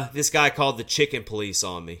 "Yeah, this guy called the chicken police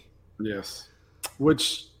on me." Yes,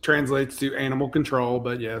 which translates to animal control,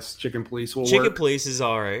 but yes, chicken police will work. Chicken police is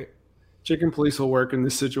all right. Chicken police will work in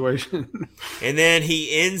this situation. And then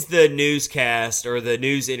he ends the newscast or the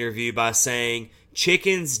news interview by saying,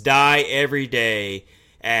 "Chickens die every day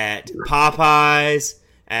at Popeyes,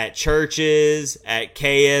 at churches, at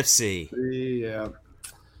KFC."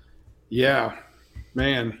 Yeah,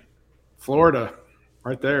 man, Florida,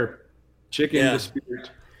 right there. Chicken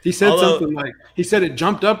dispute. He said something like, he said it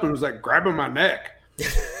jumped up and was like grabbing my neck.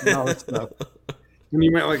 And all that stuff. When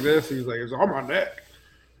he went like this, he was like, "It was on my neck."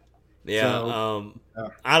 Yeah,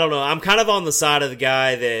 I don't know. I'm kind of on the side of the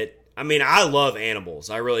guy that, I mean, I love animals.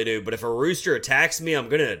 I really do. But if a rooster attacks me, I'm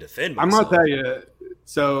going to defend myself. I'm going to tell you.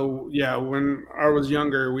 So, yeah, when I was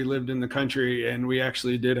younger, we lived in the country, and we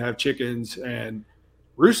actually did have chickens, and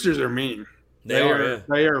roosters are mean. They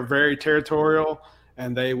are very territorial,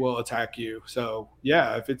 and they will attack you. So,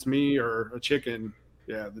 yeah, if it's me or a chicken,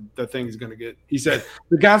 yeah, the thing's going to get – he said –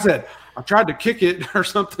 the guy said, "I tried to kick it," or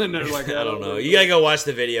something. Or like, I don't know. You got to go watch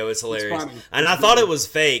the video. It's hilarious. It's and I thought it was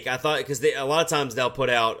fake. I thought – because a lot of times they'll put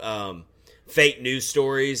out fake news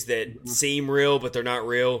stories that seem real, but they're not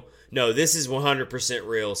real. No, this is 100%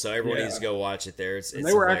 real, so everyone needs to go watch it there. It's they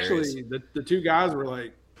were hilarious. Actually – the two guys were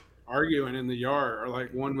like arguing in the yard, or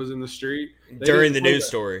like one was in the street. During the news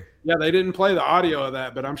story. Yeah, they didn't play the audio of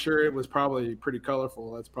that, but I'm sure it was probably pretty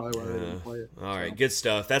colorful. That's probably why they didn't play it. All right, good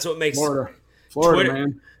stuff. That's what makes Florida, Twitter,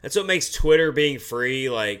 man. That's what makes Twitter being free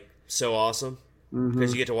like so awesome,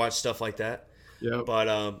 because you get to watch stuff like that. Yeah. But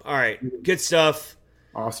all right, good stuff.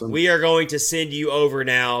 Awesome. We are going to send you over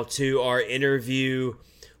now to our interview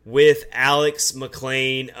with Alex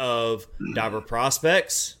McLean of Dauber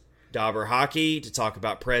Prospects, Dauber Hockey, to talk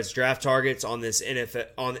about Preds draft targets on this NHL.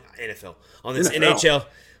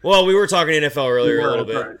 Well, we were talking NFL earlier a little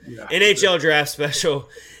bit. Right. Yeah, NHL draft special.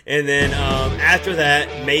 And then after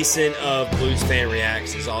that, Mason of Blues Fan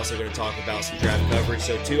Reacts is also going to talk about some draft coverage.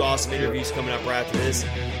 So 2 awesome interviews coming up right after this.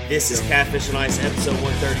 This is Catfish on Ice, episode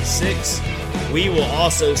 136. We will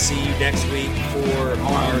also see you next week for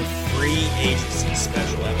our free agency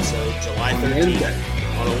special episode, July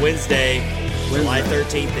 13th. On a Wednesday. July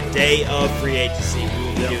 13th, the day of free agency, we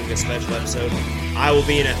will be doing a special episode. I will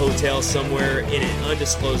be in a hotel somewhere in an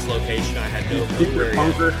undisclosed location. I have no clue where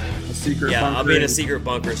yet. A secret bunker. Yeah, I'll be in a secret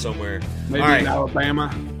bunker somewhere. Maybe in Alabama.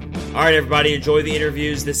 All right, everybody, enjoy the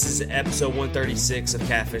interviews. This is episode 136 of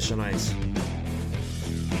Catfish on Ice.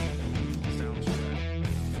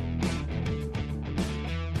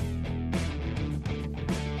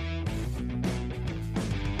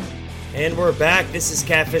 And we're back. This is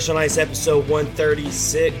Catfish on Ice, episode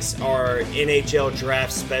 136, our NHL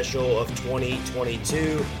draft special of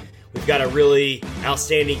 2022. We've got a really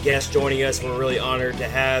outstanding guest joining us. We're really honored to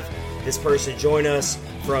have this person join us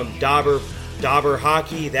from Dauber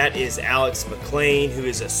Hockey. That is Alex McLean, who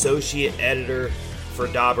is associate editor for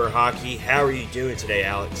Dauber Hockey. How are you doing today,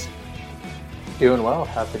 Alex? Doing well.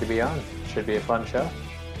 Happy to be on. Should be a fun show.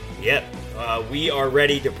 Yep. We are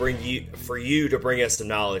ready to bring us some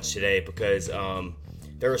knowledge today, because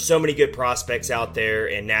there are so many good prospects out there,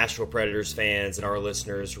 and Nashville Predators fans and our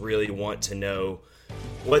listeners really want to know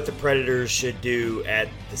what the Predators should do at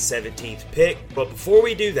the 17th pick. But before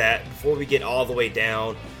we do that, before we get all the way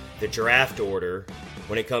down the draft order,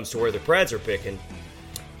 when it comes to where the Preds are picking.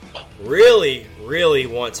 Really, really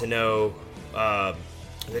want to know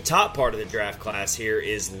the top part of the draft class here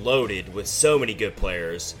is loaded with so many good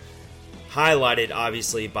players, highlighted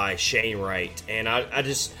obviously by Shane Wright. And I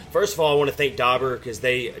just, first of all, I want to thank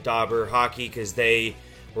Dauber Hockey, because they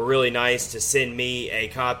were really nice to send me a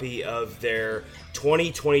copy of their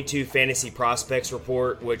 2022 Fantasy Prospects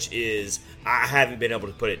Report, which is, I haven't been able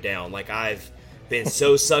to put it down. Like, I've been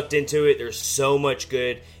so sucked into it. There's so much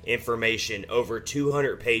good information, over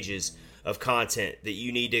 200 pages of content that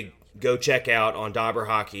you need to go check out on Dauber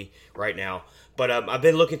Hockey right now. But I've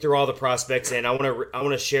been looking through all the prospects, and I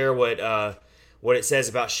want to share what it says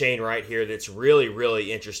about Shane Wright here. That's really,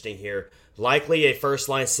 really interesting here. Likely a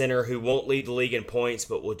first-line center who won't lead the league in points,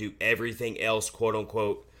 but will do everything else,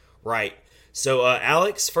 quote-unquote, right. So,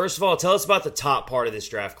 Alex, first of all, tell us about the top part of this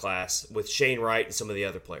draft class with Shane Wright and some of the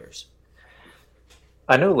other players.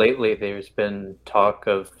 I know lately there's been talk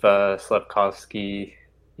of Slafkovsky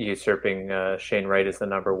usurping Shane Wright as the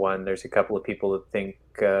number one. There's a couple of people that think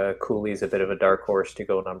Cooley's a bit of a dark horse to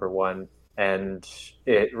go number one. And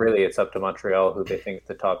it's up to Montreal who they think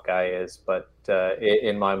the top guy is. But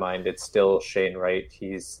in my mind, it's still Shane Wright.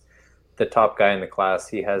 He's the top guy in the class.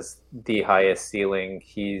 He has the highest ceiling.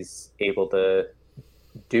 He's able to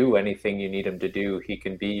do anything you need him to do. He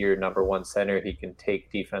can be your number one center. He can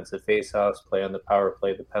take defensive faceoffs, play on the power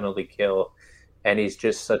play, the penalty kill. And he's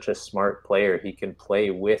just such a smart player. He can play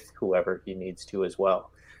with whoever he needs to as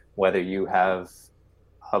well. Whether you have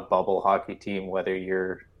a bubble hockey team, whether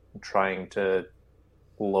you're trying to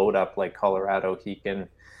load up like Colorado, he can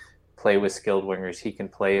play with skilled wingers. He can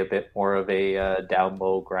play a bit more of a down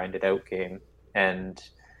low, grinded out game. And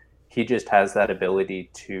he just has that ability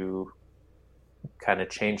to kind of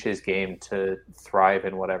change his game to thrive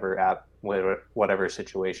in whatever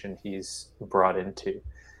situation he's brought into.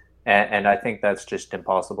 And I think that's just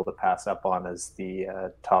impossible to pass up on as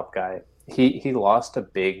the top guy. He lost a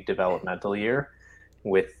big developmental year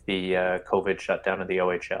with the COVID shutdown of the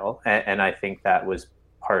OHL. And I think that was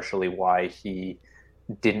partially why he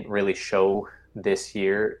didn't really show this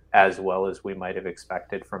year as well as we might have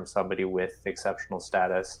expected from somebody with exceptional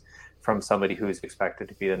status, from somebody who's expected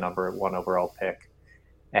to be the number one overall pick.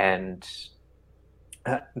 And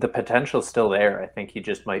the potential's still there. I think he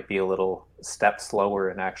just might be a little step slower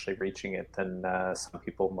in actually reaching it than some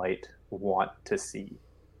people might want to see.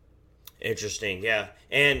 Interesting, yeah.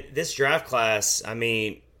 And this draft class, I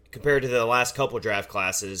mean, compared to the last couple draft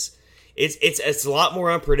classes, it's a lot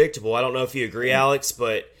more unpredictable. I don't know if you agree, Alex,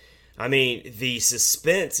 but I mean, the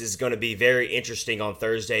suspense is going to be very interesting on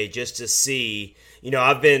Thursday just to see. You know,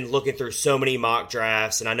 I've been looking through so many mock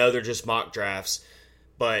drafts, and I know they're just mock drafts,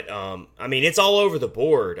 but I mean, it's all over the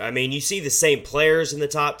board. I mean, you see the same players in the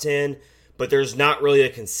top 10, but there's not really a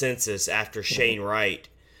consensus after Shane Wright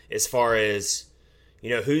as far as,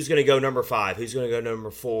 you know, who's going to go number 5, who's going to go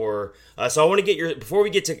number 4. So I want to get your, before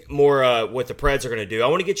we get to more what the Preds are going to do, I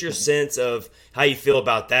want to get your sense of how you feel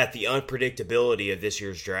about that, the unpredictability of this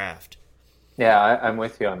year's draft. Yeah, I'm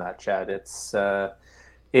with you on that, Chad.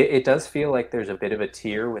 It does feel like there's a bit of a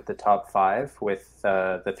tier with the top 5, with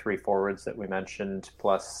the 3 forwards that we mentioned,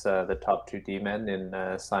 plus the top 2 D-men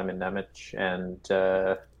in Simon Nemec and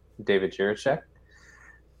David Jiricek.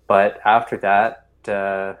 But after that,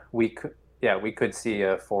 we could see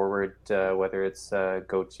a forward, whether it's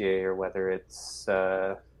Gauthier or whether it's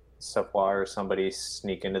Savoie or somebody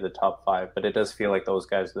sneak into the top 5. But it does feel like those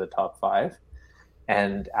guys are the top 5.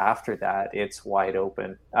 And after that, it's wide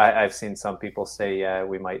open. I've seen some people say,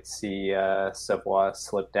 we might see Savoie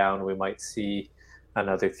slip down. We might see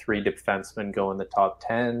another 3 defensemen go in the top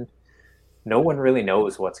 10. No one really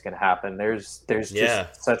knows what's going to happen. There's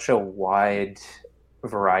just such a wide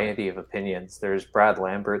variety of opinions. There's Brad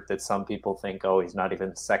Lambert that some people think, oh, he's not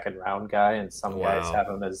even second round guy, and some guys have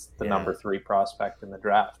him as the number 3 prospect in the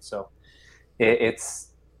draft. So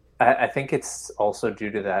I think it's also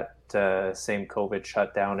due to that same COVID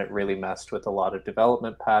shutdown. It really messed with a lot of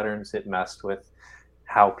development patterns. It messed with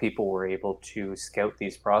how people were able to scout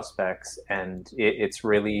these prospects, and it's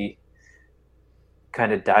really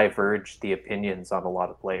kind of diverged the opinions on a lot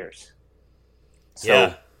of players.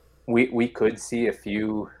 So we could see a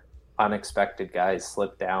few unexpected guys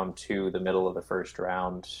slip down to the middle of the first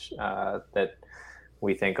round that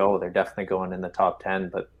we think, oh, they're definitely going in the top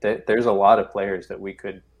 10. But there's a lot of players that we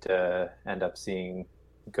could end up seeing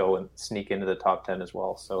go and sneak into the top 10 as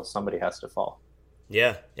well. So somebody has to fall.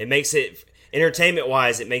 Yeah, it makes it,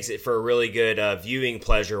 entertainment-wise, it makes it for a really good viewing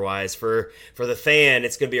pleasure-wise. For the fan,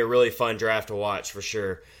 it's going to be a really fun draft to watch for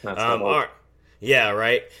sure. That's all right. Yeah,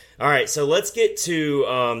 right. All right, so let's get to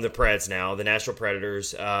the Preds now, the Nashville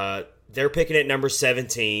Predators. they're picking at number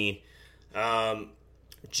 17.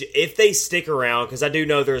 If they stick around, because I do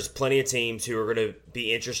know there's plenty of teams who are going to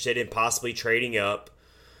be interested in possibly trading up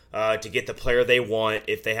to get the player they want.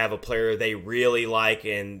 If they have a player they really like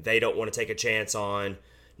and they don't want to take a chance on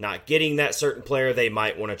not getting that certain player, they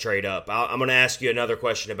might want to trade up. I'm going to ask you another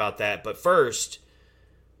question about that. But first,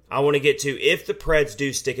 I want to get to if the Preds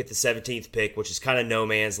do stick at the 17th pick, which is kind of no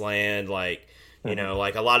man's land. Like, you know,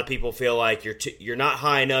 like a lot of people feel like you're not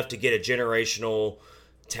high enough to get a generational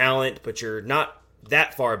talent, but you're not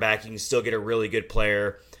that far back. You can still get a really good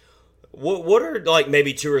player. What are like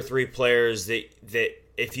maybe 2 or 3 players that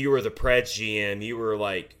if you were the Preds GM,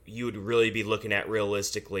 you would really be looking at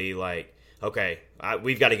realistically, like, okay,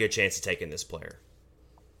 we've got a good chance of taking this player?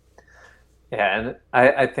 Yeah, and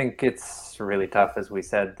I think it's really tough, as we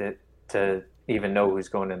said, to even know who's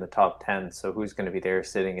going in the top 10. So who's going to be there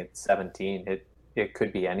sitting at 17? It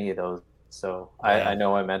could be any of those. So yeah. I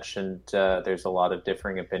know I mentioned there's a lot of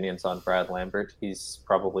differing opinions on Brad Lambert. He's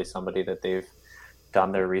probably somebody that they've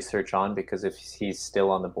done their research on, because if he's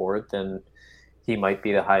still on the board, then he might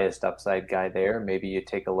be the highest upside guy there. Maybe you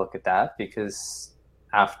take a look at that, because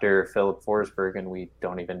after Philip Forsberg, and we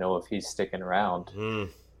don't even know if he's sticking around,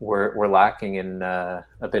 we're lacking in a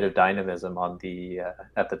bit of dynamism on the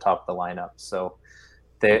at the top of the lineup. So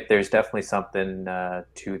there's definitely something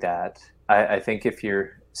to that. I think if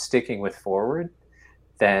you're sticking with forward,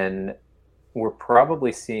 then we're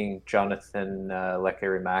probably seeing Jonathan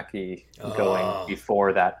Lekkerimäki going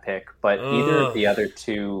before that pick. But either of the other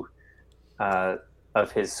two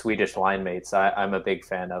of his Swedish line mates, I'm a big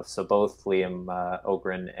fan of. So both Liam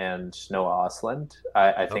Ogren and Noah Ostlund,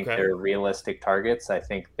 I think they're realistic targets. I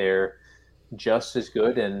think they're just as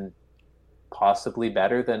good and possibly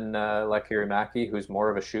better than Lekkerimäki, who's more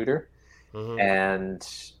of a shooter. And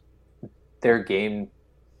their game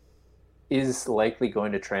is likely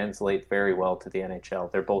going to translate very well to the NHL.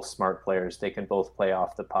 They're both smart players. They can both play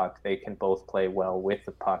off the puck. They can both play well with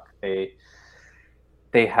the puck. They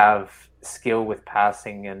have skill with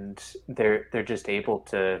passing, and they're just able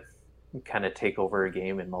to kind of take over a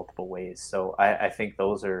game in multiple ways. So I think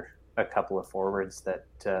those are a couple of forwards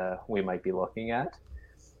that we might be looking at.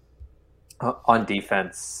 On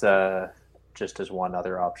defense, just as one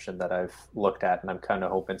other option that I've looked at, and I'm kind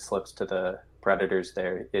of hoping slips to the Predators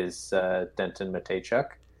there, is Denton Matejchuk.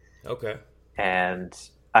 Okay. And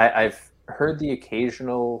I've heard the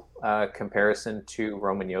occasional comparison to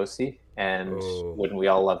Roman Josi, and wouldn't we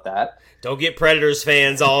all love that? Don't get Predators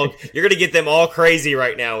fans all... You're going to get them all crazy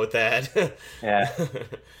right now with that. Yeah.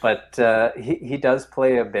 But he does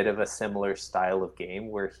play a bit of a similar style of game,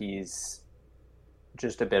 where he's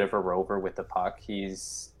just a bit of a rover with the puck.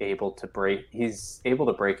 He's able to break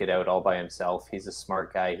it out all by himself. He's a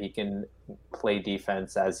smart guy. He can play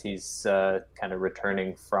defense as he's kind of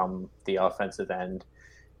returning from the offensive end.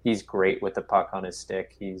 He's great with the puck on his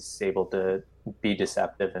stick. He's able to be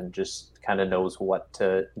deceptive and just kind of knows what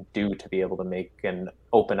to do to be able to make and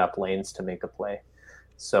open up lanes to make a play.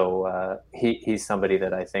 So he's somebody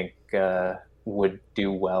that I think would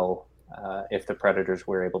do well if the Predators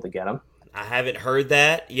were able to get him. I haven't heard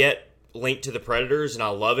that yet linked to the Predators, and I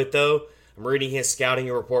love it, though. I'm reading his scouting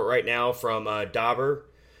report right now from Dauber,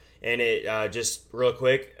 and it just real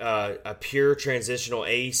quick, a pure transitional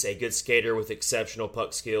ace, a good skater with exceptional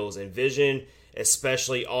puck skills and vision,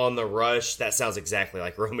 especially on the rush. That sounds exactly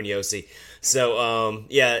like Roman Josi. So,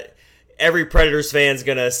 yeah, every Predators fan's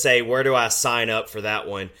going to say, where do I sign up for that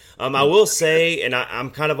one? I will say, and I'm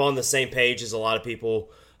kind of on the same page as a lot of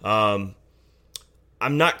people,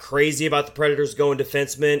 I'm not crazy about the Predators going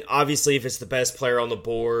defenseman. Obviously, if it's the best player on the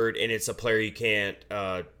board and it's a player you can't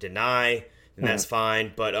deny, then that's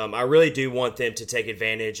fine. But I really do want them to take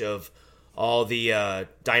advantage of all the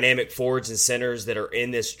dynamic forwards and centers that are in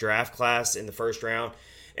this draft class in the first round.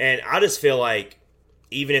 And I just feel like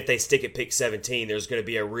even if they stick at pick 17, there's going to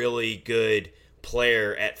be a really good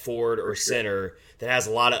player at forward or center that has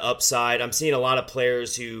a lot of upside. I'm seeing a lot of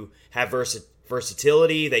players who have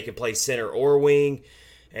versatility. They can play center or wing,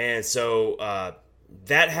 and so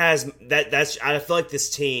that's I feel like this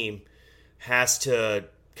team has to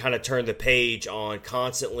kind of turn the page on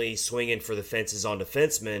constantly swinging for the fences on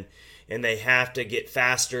defensemen, and they have to get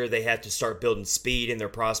faster. They have to start building speed in their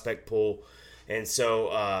prospect pool, and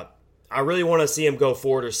so I really want to see them go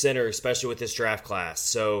forward or center, especially with this draft class.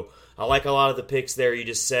 So I like a lot of the picks there you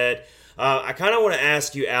just said. I kind of want to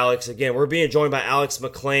ask you, Alex, again, we're being joined by Alex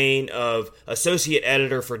McLean, of Associate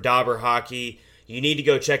Editor for Dauber Hockey. You need to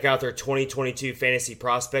go check out their 2022 Fantasy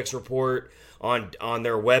Prospects Report on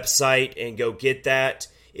their website and go get that.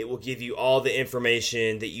 It will give you all the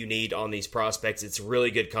information that you need on these prospects. It's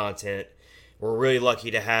really good content. we're really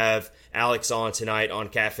lucky to have Alex on tonight on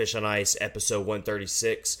Catfish on Ice, episode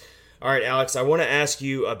 136. All right, Alex, I want to ask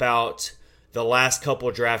you about the last couple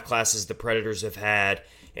of draft classes the Predators have had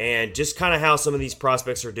and just kind of how some of these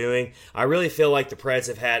prospects are doing. I really feel like the Preds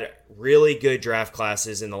have had really good draft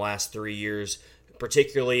classes in the last 3 years,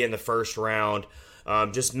 particularly in the first round.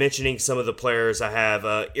 Just mentioning some of the players I have,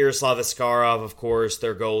 Yaroslav Askarov, of course,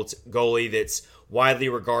 their goalie that's widely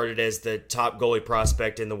regarded as the top goalie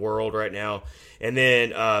prospect in the world right now. And then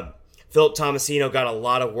Philip Tomasino got a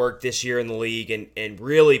lot of work this year in the league and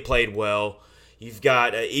really played well. You've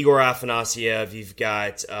got Igor Afanasyev. You've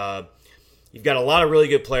got a lot of really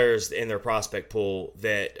good players in their prospect pool.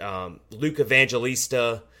 That Luke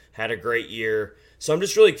Evangelista had a great year. So I'm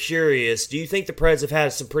just really curious, do you think the Preds have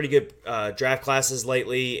had some pretty good draft classes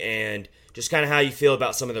lately, and just kind of how you feel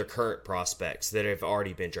about some of their current prospects that have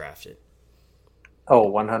already been drafted?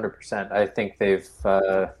 Oh, 100%. I think they've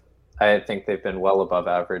been well above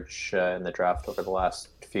average in the draft over the last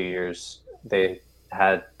few years. They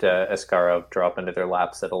had Askarov drop into their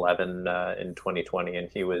laps at 11 in 2020, and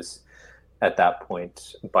he was, at that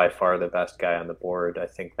point, by far the best guy on the board. I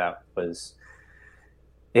think that was...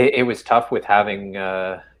 It was tough with having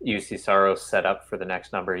UC Saros set up for the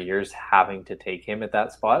next number of years, having to take him at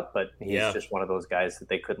that spot, but he's just one of those guys that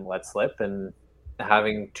they couldn't let slip, and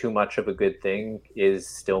having too much of a good thing is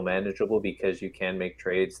still manageable because you can make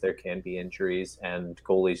trades, there can be injuries, and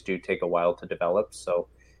goalies do take a while to develop. So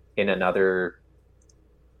in another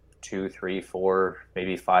 2, 3, 4,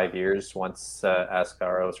 maybe 5 years, once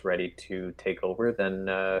Askarov's ready to take over, then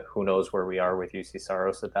who knows where we are with UC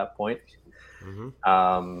Saros at that point.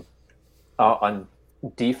 Mm-hmm. On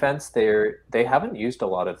defense, they haven't used a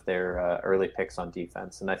lot of their early picks on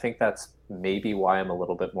defense, and I think that's maybe why I'm a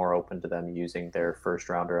little bit more open to them using their first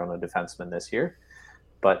rounder on a defenseman this year.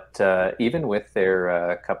 But even with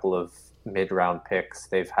their couple of mid-round picks,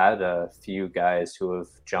 they've had a few guys who have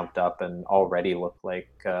jumped up and already look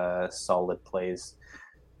like solid plays.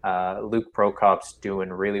 Luke Prokop's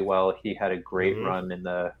doing really well. He had a great run in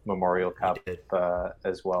the Memorial Cup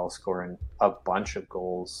as well, scoring a bunch of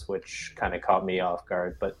goals, which kind of caught me off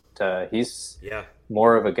guard. But he's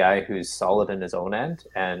more of a guy who's solid in his own end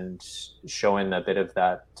and showing a bit of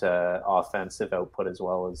that offensive output as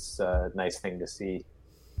well. Is a nice thing to see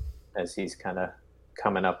as he's kind of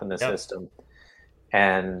coming up in the system.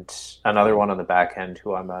 And another one on the back end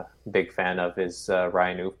who I'm a big fan of is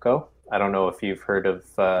Ryan Ufko. I don't know if you've heard of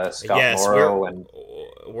Scott Morrow.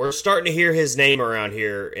 We're starting to hear his name around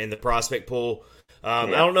here in the prospect pool. I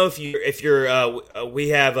don't know if you're. We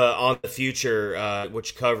have On the Future,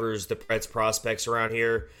 which covers the Preds prospects around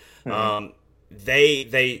here. Mm-hmm.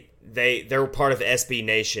 They're part of SB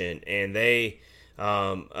Nation, and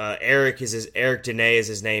Eric Dene is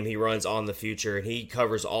his name. He runs On the Future, and he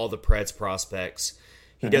covers all the Preds prospects.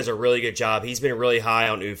 He does a really good job. He's been really high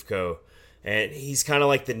on Ufko. And he's kind of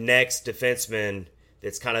like the next defenseman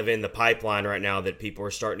that's kind of in the pipeline right now that people are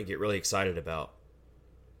starting to get really excited about.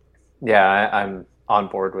 Yeah, I'm on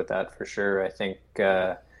board with that for sure. I think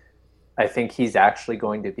he's actually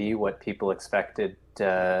going to be what people expected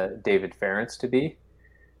David Ferentz to be.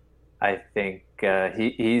 I think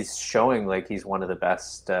he's showing like he's one of the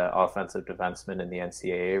best offensive defensemen in the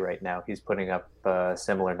NCAA right now. He's putting up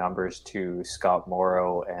similar numbers to Scott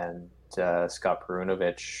Morrow and Scott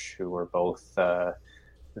Perunovich, who were both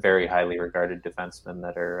very highly regarded defensemen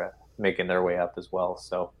that are making their way up as well.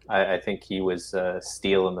 So I think he was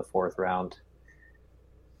steal in the 4th round.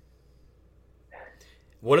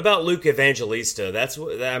 What about Luke Evangelista?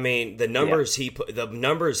 The numbers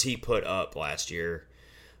he put up last year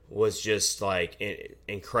was just like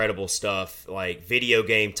incredible stuff, like video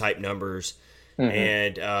game type numbers. Mm-hmm.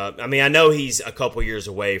 And I know he's a couple years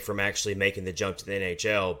away from actually making the jump to the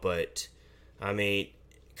NHL, but I mean,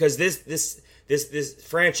 because this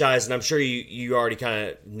franchise, and I'm sure you already kind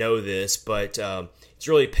of know this, but it's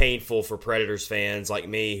really painful for Predators fans like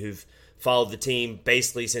me who've followed the team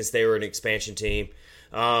basically since they were an expansion team.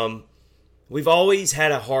 We've always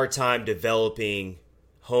had a hard time developing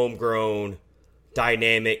homegrown,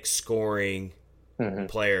 dynamic scoring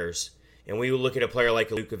players. And we would look at a player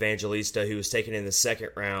like Luke Evangelista, who was taken in the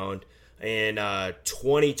 2nd round in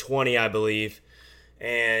 2020, I believe.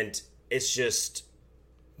 And it's just,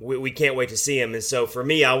 we can't wait to see him. And so for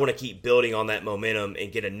me, I want to keep building on that momentum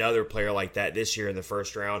and get another player like that this year in the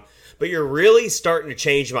 1st round. But you're really starting to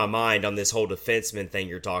change my mind on this whole defenseman thing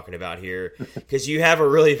you're talking about here. Because you have a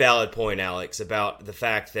really valid point, Alex, about the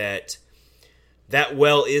fact that that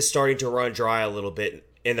well is starting to run dry a little bit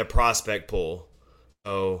in the prospect pool.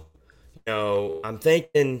 So, I'm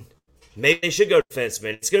thinking maybe they should go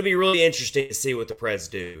defenseman. It's going to be really interesting to see what the Preds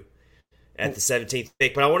do. at the 17th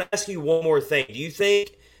pick. But I want to ask you one more thing. Do you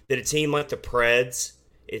think that a team like the Preds,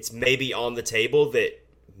 it's maybe on the table that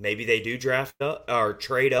maybe they do draft up or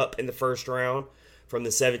trade up in the first round from the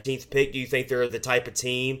 17th pick? Do you think they're the type of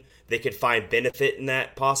team that could find benefit in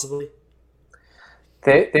that possibly?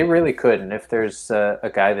 They really could, and if there's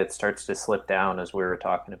a guy that starts to slip down, as we were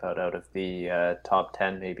talking about, out of the top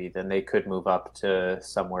 10 maybe, then they could move up to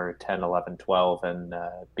somewhere 10, 11, 12 and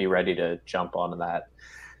be ready to jump onto that.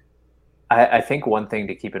 I think one thing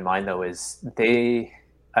to keep in mind, though, is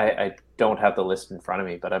I don't have the list in front of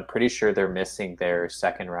me, but I'm pretty sure they're missing their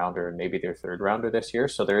second rounder and maybe their third rounder this year.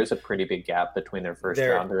 So there is a pretty big gap between their first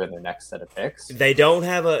rounder and their next set of picks. They don't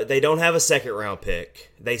have a second round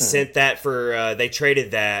pick. They sent that for they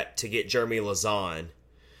traded that to get Jeremy Lazan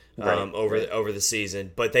over the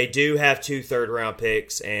season. But they do have 2 third round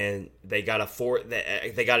picks, and they got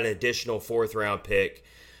an additional 4th round pick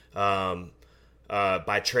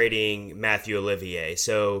by trading Matthew Olivier.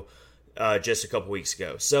 So just a couple weeks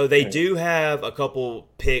ago. So they do have a couple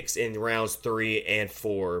picks in rounds 3 and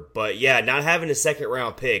 4. But yeah, not having a second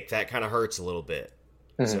round pick, that kind of hurts a little bit.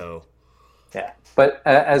 So yeah, but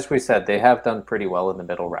as we said, they have done pretty well in the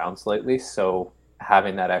middle rounds lately. So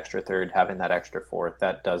having that extra third, having that extra 4th,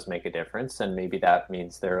 that does make a difference. And maybe that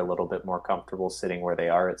means they're a little bit more comfortable sitting where they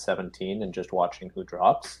are at 17 and just watching who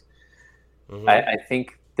drops. I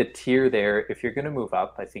think the tier there, if you're going to move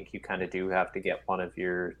up, I think you kind of do have to get one of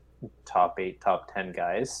your top 8, top 10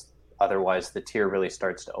 guys. Otherwise, the tier really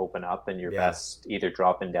starts to open up, and you're best either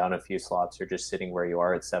dropping down a few slots or just sitting where you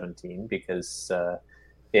are at 17, because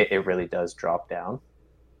it really does drop down.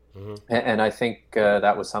 And I think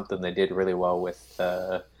that was something they did really well with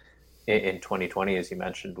in 2020, as you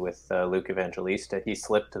mentioned, with Luke Evangelista. He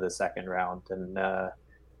slipped to the second round, and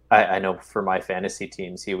I know for my fantasy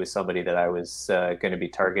teams, he was somebody that I was going to be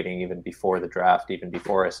targeting even before the draft, even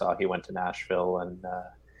before I saw he went to Nashville, and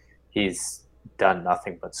he's done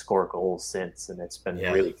nothing but score goals since, and it's been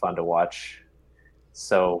really fun to watch.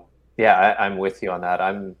 So, yeah, I'm with you on that.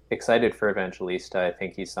 I'm excited for Evangelista. I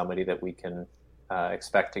think he's somebody that we can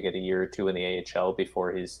expect to get a year or 2 in the AHL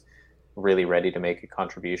before he's really ready to make a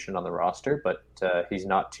contribution on the roster, but he's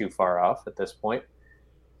not too far off at this point.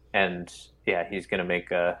 And, yeah, he's going to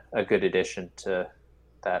make a good addition to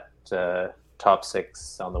that top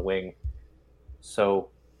 6 on the wing. So,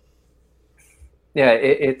 yeah,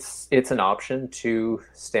 it's an option to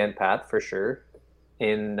stand pat for sure.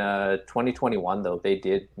 In 2021, though, they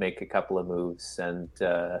did make a couple of moves, and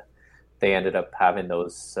they ended up having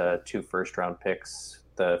those 2 first-round picks.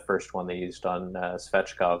 The first one they used on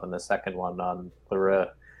Svechkov, and the second one on Lheureux.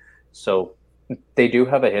 So they do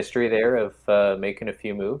have a history there of making a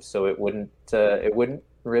few moves. So it wouldn't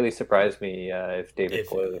really surprise me if David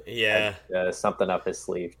Poyle had something up his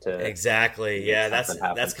sleeve to exactly. Yeah,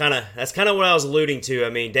 that's kind of what I was alluding to.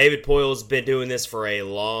 I mean, David Poyle's been doing this for a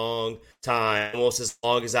long time, almost as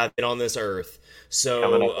long as I've been on this earth. So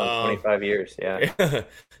coming up on 25 years, yeah.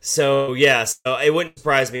 So it wouldn't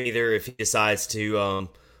surprise me either if he decides to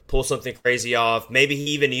pull something crazy off. Maybe he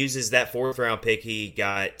even uses that 4th round pick he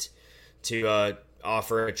got to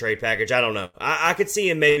offer a trade package. I don't know. I could see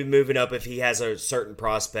him maybe moving up if he has a certain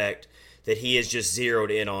prospect that he is just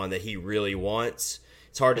zeroed in on that he really wants.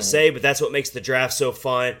 It's hard to say, but that's what makes the draft so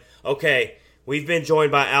fun. Okay, we've been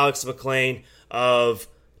joined by Alex McLean of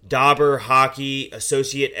Dauber Hockey,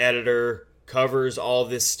 associate editor, covers all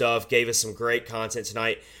this stuff, gave us some great content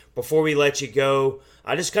tonight. Before we let you go,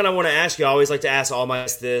 I just kind of want to ask you, I always like to ask all my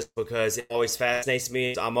guests this because it always fascinates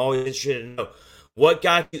me. I'm always interested to know, what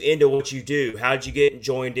got you into what you do? How did you get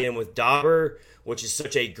joined in with Dauber, which is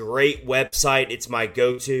such a great website? It's my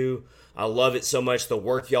go-to. I love it so much. The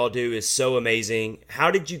work y'all do is so amazing.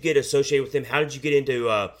 How did you get associated with them? How did you get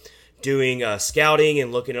into doing scouting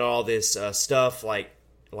and looking at all this stuff? Like,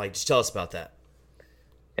 just tell us about that.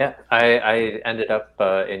 Yeah, I ended up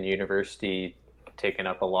in university taking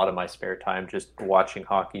up a lot of my spare time just watching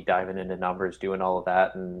hockey, diving into numbers, doing all of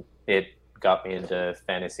that, and it got me into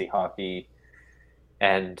fantasy hockey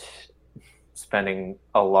and spending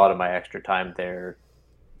a lot of my extra time there.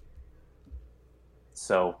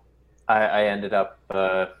 So I ended up,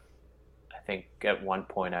 I think at one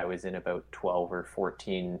point I was in about 12 or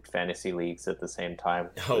 14 fantasy leagues at the same time.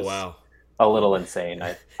 Oh, wow. A little insane.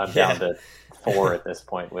 I'm down to 4 at this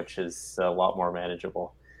point, which is a lot more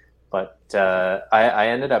manageable. But I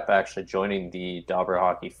ended up actually joining the Dauber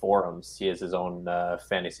Hockey forums. He has his own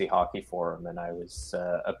fantasy hockey forum, and I was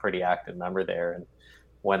a pretty active member there. And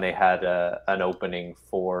when they had an opening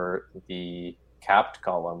for the capped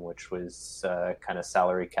column, which was kind of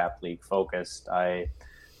salary cap league focused, I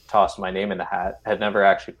tossed my name in the hat. Had never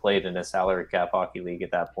actually played in a salary cap hockey league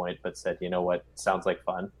at that point, but said, you know what, sounds like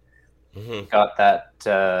fun. Mm-hmm. Got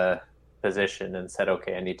that position and said,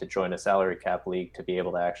 okay, I need to join a salary cap league to be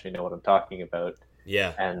able to actually know what I'm talking about.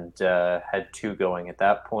 Yeah. And had 2 going at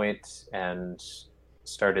that point and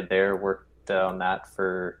started there, worked on that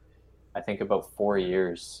for, I think, about 4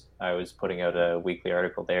 years. I was putting out a weekly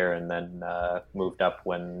article there, and then moved up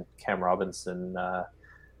when Cam Robinson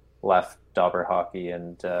left Dauber Hockey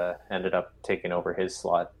and ended up taking over his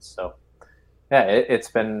slot. So yeah,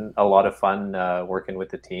 it's been a lot of fun working with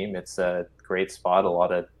the team. It's a great spot, a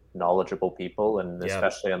lot of knowledgeable people, and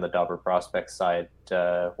especially on the Dauber prospect side,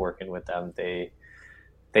 working with them, they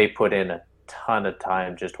put in a ton of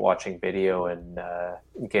time just watching video and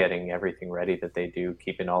getting everything ready that they do,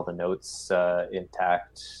 keeping all the notes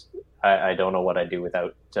intact. I don't know what I'd do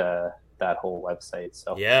without that whole website.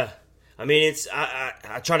 So yeah, I mean, it's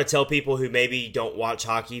I try to tell people who maybe don't watch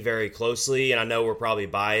hockey very closely, and I know we're probably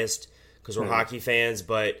biased because we're hockey fans,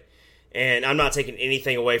 and I'm not taking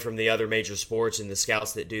anything away from the other major sports and the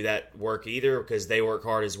scouts that do that work either, because they work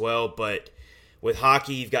hard as well. But with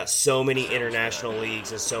hockey, you've got so many international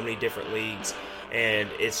leagues and so many different leagues, and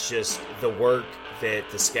it's just the work that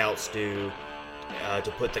the scouts do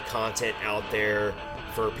to put the content out there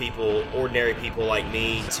for people, ordinary people like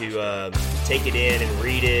me, to take it in and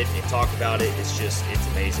read it and talk about it. It's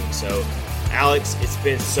amazing. So, Alex, it's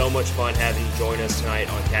been so much fun having you join us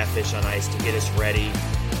tonight on Catfish on Ice to get us ready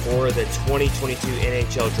for the 2022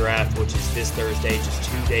 NHL Draft, which is this Thursday, just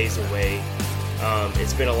 2 days away.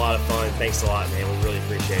 It's been a lot of fun. Thanks a lot, man. We really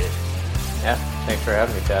appreciate it. Yeah, thanks for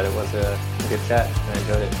having me, Chad. It was a good chat. I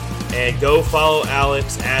enjoyed it. And go follow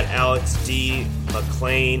Alex at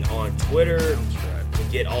AlexDMcLean on Twitter to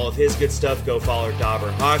get all of his good stuff. Go follow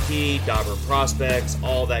Dauber Hockey, Dauber Prospects,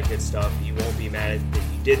 all that good stuff. You won't be mad that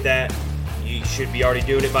you did that. You should be already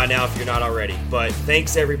doing it by now if you're not already. But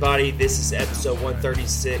thanks, everybody. This is episode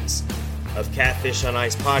 136 of Catfish on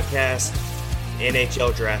Ice podcast,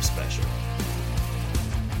 NHL Draft Special.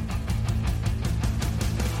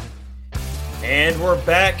 And we're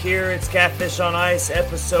back here. It's Catfish on Ice,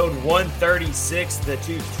 episode 136, the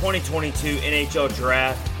 2022 NHL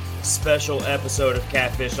Draft special episode of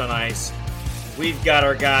Catfish on Ice. We've got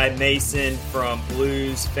our guy Mason from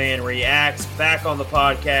Blues Fan Reacts back on the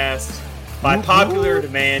podcast. By popular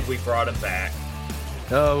demand, we brought him back.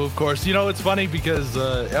 Oh, of course. You know, it's funny because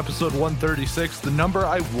episode 136, the number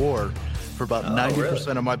I wore for about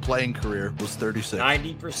 90% of my playing career was 36.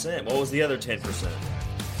 90%? What was the other 10%?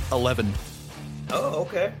 11. Oh,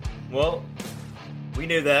 okay. Well, we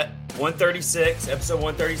knew that. 136, episode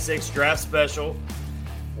 136, draft special.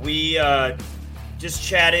 We just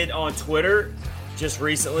chatted on Twitter just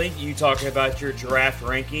recently, you talking about your draft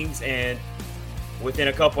rankings, and within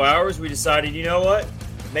a couple hours, we decided, you know what?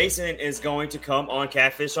 Mason is going to come on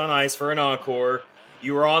Catfish on Ice for an encore.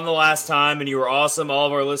 You were on the last time, and you were awesome. All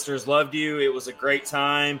of our listeners loved you. It was a great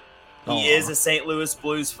time. He is a St. Louis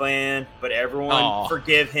Blues fan, but everyone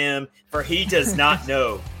forgive him, for he does not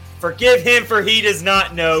know. Forgive him, for he does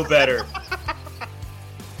not know better.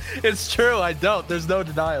 It's true, I don't. There's no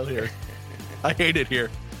denial here. I hate it here.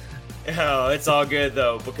 Oh, it's all good,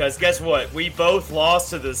 though, because guess what? We both lost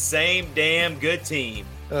to the same damn good team.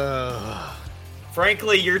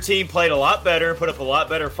 Frankly, your team played a lot better, put up a lot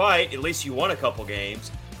better fight. At least you won a couple games,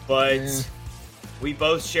 but... we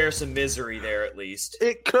both share some misery there, at least.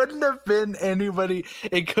 It couldn't have been anybody.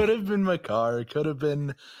 It could have been Makar. It could have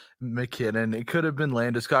been McKinnon. It could have been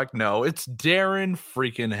Landeskog. No, it's Darren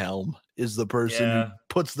freaking Helm is the person who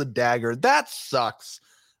puts the dagger. That sucks.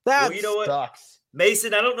 That you know sucks. What?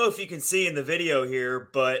 Mason, I don't know if you can see in the video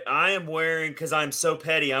here, but I am wearing, because I'm so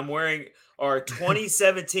petty, I'm wearing our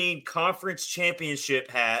 2017 Conference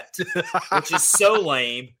Championship hat, which is so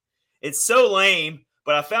lame. It's so lame.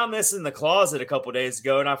 But I found this in the closet a couple days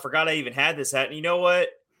ago, and I forgot I even had this hat. And you know what?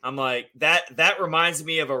 I'm like, that reminds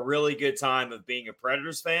me of a really good time of being a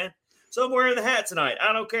Predators fan. So I'm wearing the hat tonight.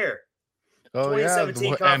 I don't care.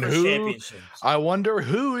 2017 Conference Championships. I wonder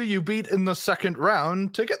who you beat in the second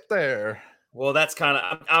round to get there. Well, that's kind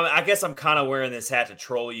of. I guess I'm kind of wearing this hat to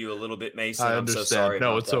troll you a little bit, Mason. I understand. I'm so sorry.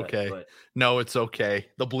 No, it's okay. No, it's okay.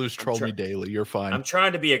 The Blues troll me daily. You're fine. I'm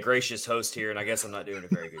trying to be a gracious host here, and I guess I'm not doing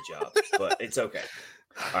a very good job, but it's okay.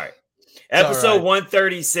 All right. Episode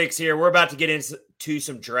 136 here. We're about to get into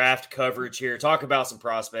some draft coverage here. Talk about some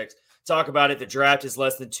prospects. Talk about it. The draft is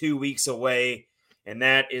less than 2 weeks away, and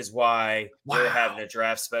that is why we're having a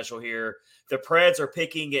draft special here. The Preds are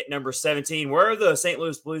picking at number 17. Where are the St.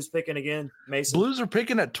 Louis Blues picking again, Mason? Blues are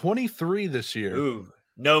picking at 23 this year. Ooh,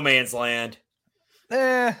 no man's land.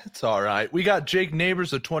 It's all right. We got Jake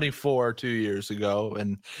Neighbors at 24 2 years ago,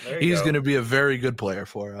 and he's going to be a very good player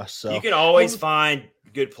for us. So you can always find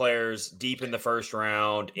good players deep in the first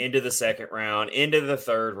round, into the second round, into the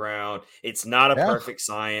third round. It's not a perfect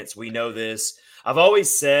science. We know this. I've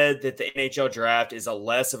always said that the NHL draft is a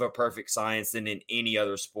less of a perfect science than in any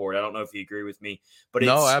other sport. I don't know if you agree with me, but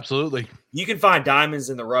no, absolutely. You can find diamonds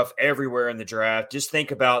in the rough everywhere in the draft. Just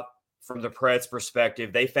think about from the Preds'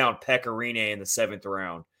 perspective, they found Pecorine in the 7th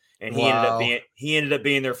round, and he ended up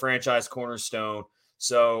being their franchise cornerstone.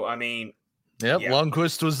 So, I mean,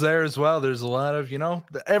 Lundqvist was there as well. There's a lot of,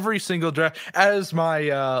 every single draft. As my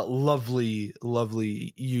lovely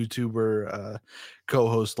YouTuber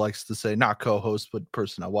co-host likes to say, not co-host, but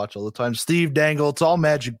person I watch all the time, Steve Dangle, it's all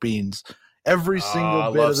magic beans. Every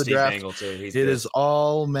single bit of the Steve draft, Dangle too. It is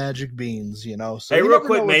all magic beans, So hey, real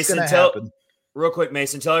quick,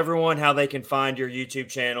 Mason, tell everyone how they can find your YouTube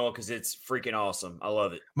channel because it's freaking awesome. I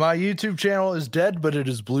love it. My YouTube channel is dead, but it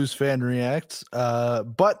is Blues Fan Reacts.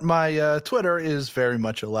 But my Twitter is very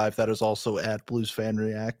much alive. That is also at Blues Fan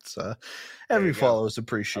Reacts. Every follow is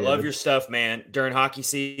appreciated. I love your stuff, man. During hockey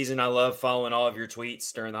season, I love following all of your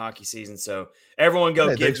tweets during the hockey season. So everyone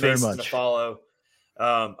go give Mason a follow.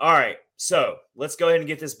 All right. So let's go ahead and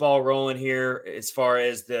get this ball rolling here as far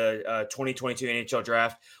as the 2022 NHL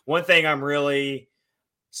draft. One thing I'm really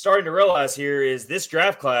starting to realize here is this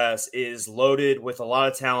draft class is loaded with a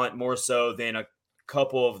lot of talent, more so than a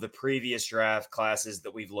couple of the previous draft classes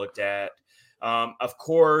that we've looked at. Of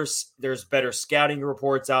course, there's better scouting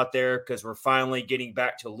reports out there because we're finally getting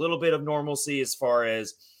back to a little bit of normalcy as far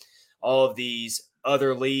as all of these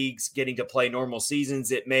other leagues getting to play normal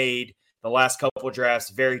seasons. It made the last couple of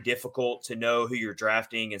drafts very difficult to know who you're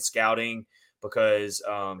drafting and scouting because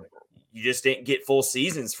you just didn't get full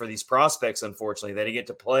seasons for these prospects, unfortunately. They didn't get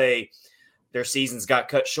to play. Their seasons got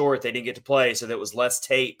cut short. They didn't get to play, so there was less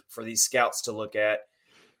tape for these scouts to look at.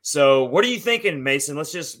 So what are you thinking, Mason?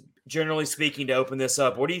 Let's just, generally speaking, to open this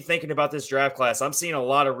up, what are you thinking about this draft class? I'm seeing a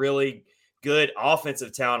lot of really good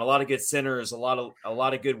offensive talent, a lot of good centers, a lot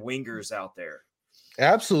of good wingers out there.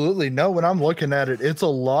 Absolutely. No, when I'm looking at it, it's a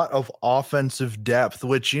lot of offensive depth,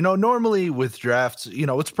 which, normally with drafts,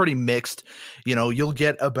 it's pretty mixed. You'll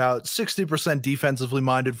get about 60% defensively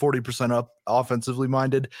minded, 40% up offensively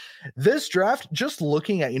minded. This draft, just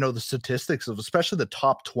looking at, the statistics of especially the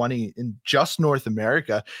top 20 in just North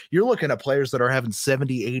America, you're looking at players that are having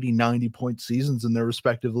 70, 80, 90 point seasons in their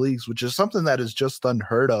respective leagues, which is something that is just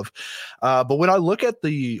unheard of. But when I look at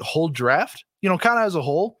the whole draft, kind of as a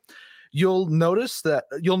whole, you'll notice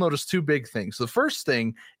two big things. The first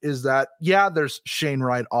thing is that, there's Shane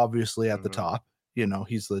Wright, obviously at the top,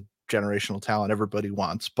 he's the generational talent everybody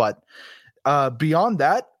wants. But beyond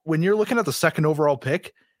that, when you're looking at the second overall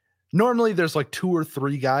pick, normally there's like 2 or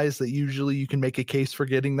 3 guys that usually you can make a case for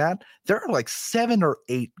getting that. There are like 7 or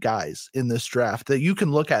 8 guys in this draft that you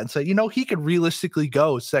can look at and say, he could realistically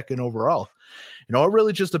go second overall. It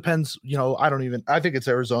really just depends. I think it's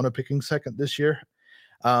Arizona picking second this year.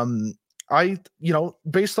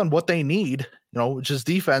 Based on what they need, which is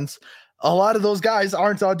defense, a lot of those guys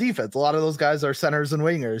aren't on defense. A lot of those guys are centers and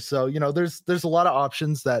wingers. So, there's a lot of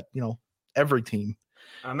options that, every team.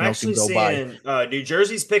 I'm actually seeing New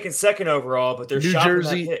Jersey's picking second overall, but they're shopping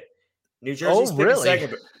that pick. New Jersey's picking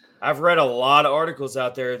second. But I've read a lot of articles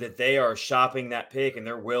out there that they are shopping that pick and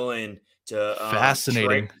they're willing to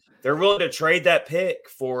fascinating. They're willing to trade that pick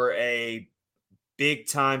for a big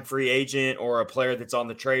time free agent or a player that's on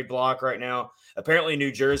the trade block right now. Apparently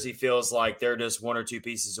New Jersey feels like they're just 1 or 2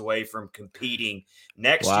 pieces away from competing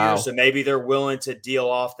next year. So maybe they're willing to deal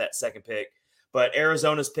off that second pick, but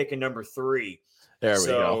Arizona's picking number 3. There we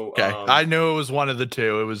go. Okay. I knew it was one of the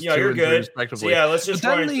two. It was 2 and 3 respectively. So let's just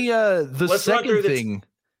run the second thing.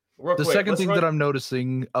 The second thing that I'm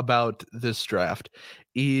noticing about this draft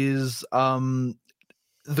is the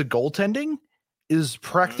goaltending is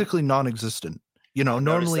practically non-existent.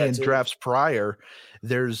 Normally in drafts prior,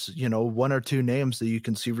 there's, 1 or 2 names that you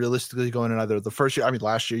can see realistically going in either the first year. I mean,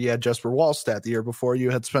 last year you had Jesper Wallstedt. The year before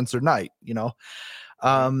you had Spencer Knight,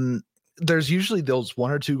 there's usually those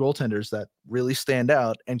 1 or 2 goaltenders that really stand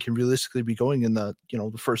out and can realistically be going in the,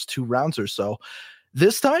 the first 2 rounds or so.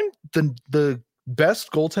 This time, the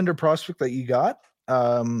best goaltender prospect that you got,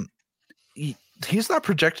 he's not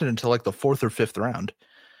projected until like the 4th or 5th round.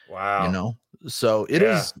 Wow. So it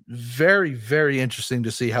is very, very interesting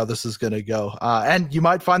to see how this is going to go. And you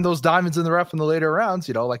might find those diamonds in the rough in the later rounds,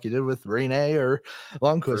 like you did with Rene or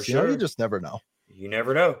Lundqvist. Sure. You just never know. You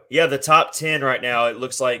never know. Yeah, the top 10 right now, it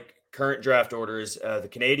looks like current draft orders, the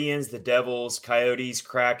Canadiens, the Devils, Coyotes,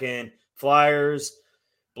 Kraken, Flyers,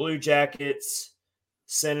 Blue Jackets,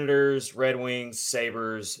 Senators, Red Wings,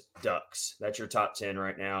 Sabres, Ducks. That's your top 10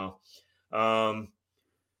 right now.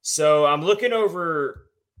 So I'm looking over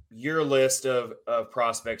your list of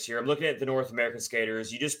prospects here. I'm looking at the North American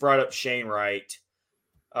skaters. You just brought up Shane Wright.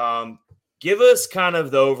 Give us kind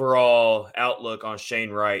of the overall outlook on Shane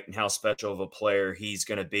Wright and how special of a player he's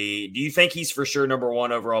going to be. Do you think he's for sure number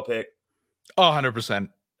 1 overall pick? 100%.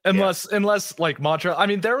 Unless like Montreal, I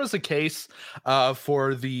mean, there was a case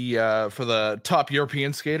for the top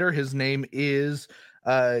European skater. His name is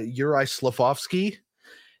Juraj Slavovsky.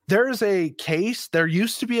 There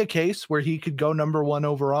used to be a case where he could go number 1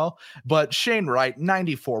 overall, but Shane Wright,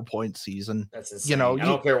 94-point season. That's insane. I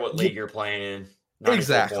don't care what league you're playing in.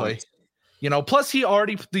 Exactly. Points. Plus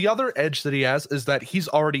the other edge that he has is that he's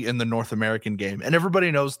already in the North American game, and everybody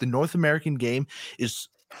knows the North American game is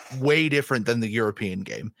way different than the European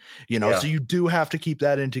game, so you do have to keep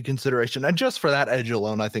that into consideration. And just for that edge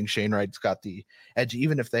alone, I think Shane Wright's got the edge,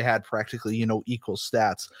 even if they had practically, equal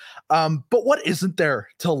stats. But what isn't there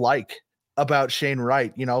to like about Shane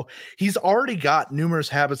Wright? He's already got numerous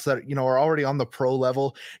habits that, are already on the pro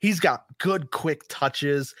level. He's got good, quick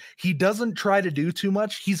touches. He doesn't try to do too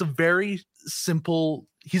much. He's a very simple,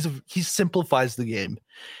 he simplifies the game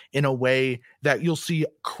in a way that you'll see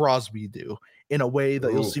Crosby do, in a way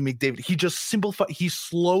that you'll see McDavid. He just he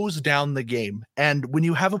slows down the game. And when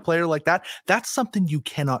you have a player like that, that's something you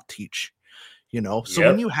cannot teach, So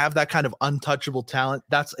when you have that kind of untouchable talent,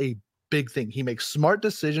 that's a big thing. He makes smart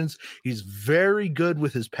decisions. He's very good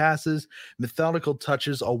with his passes, methodical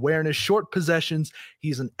touches, awareness, short possessions.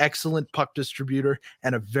 He's an excellent puck distributor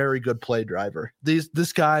and a very good play driver.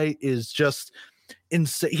 This guy is just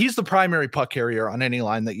insane. He's the primary puck carrier on any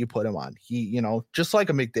line that you put him on. He, just like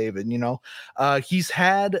a McDavid, he's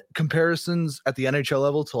had comparisons at the NHL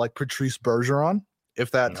level to like Patrice Bergeron,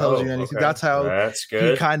 if that tells you anything. Okay. That's how that's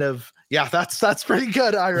good. He kind of, that's pretty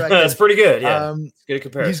good. I reckon that's pretty good. Yeah. Good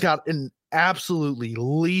comparison. He's got an absolutely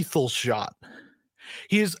lethal shot.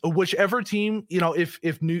 He's whichever team,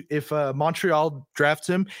 if Montreal drafts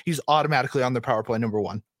him, he's automatically on the power play number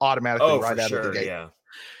 1, automatically right out of the gate. Yeah.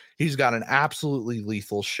 He's got an absolutely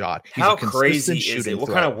lethal shot. He's How crazy is it?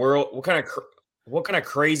 What kind of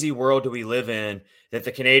crazy world do we live in that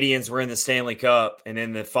the Canadians were in the Stanley Cup and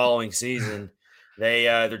in the following season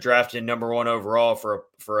they're drafted number 1 overall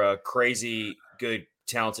for a crazy good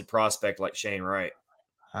talented prospect like Shane Wright?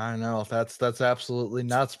 I know that's absolutely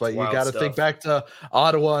nuts, but you got to think stuff. back to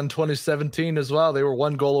Ottawa in 2017 as well. They were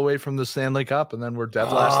 1 goal away from the Stanley Cup, and then we're dead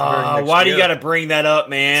last. The very next why do year. you got to bring that up,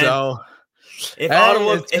 man? So. If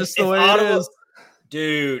Ottawa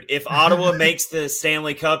makes the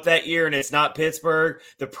Stanley Cup that year and it's not Pittsburgh,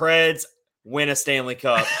 the Preds win a Stanley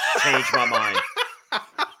Cup. Change my mind.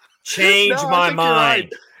 My mind.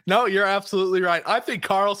 Right. No, you're absolutely right. I think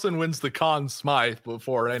Carlson wins the Conn Smythe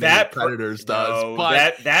before any Predators does. No,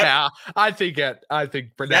 but I think that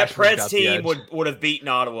Preds team would have beaten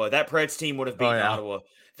Ottawa. That Preds team would have beaten Ottawa.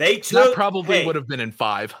 That probably would have been in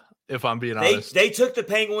 5. If I'm being honest. They took the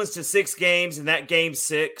Penguins to 6 games, and that game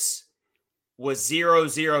 6 was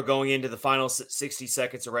 0-0 going into the final 60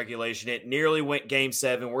 seconds of regulation. It nearly went game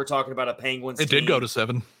 7. We're talking about a Penguins team. It did go to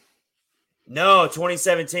 7. No,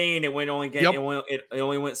 2017, it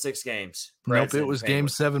only went 6 games. Nope, it was game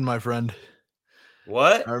 7, my friend.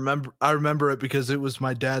 What? I remember it because it was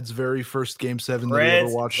my dad's very first game 7 that he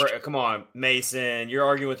ever watched. Come on, Mason. You're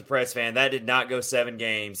arguing with the Preds fan. That did not go 7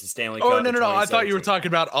 games. The Stanley Cup. Oh, no. I thought you were talking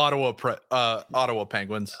about Ottawa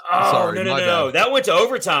Penguins. Oh, sorry, no. That went to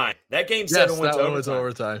overtime. That game 7 went to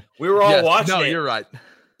overtime. We were all watching it. No, you're right.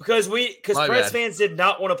 Because Preds fans did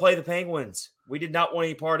not want to play the Penguins. We did not want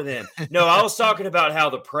any part of them. No, I was talking about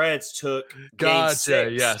how the Preds took game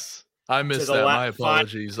 6. Yes. I missed that. My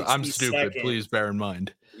apologies. I'm stupid. Seconds. Please bear in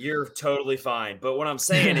mind. You're totally fine. But what I'm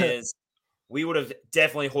saying is we would have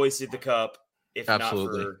definitely hoisted the cup if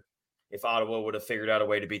Ottawa would have figured out a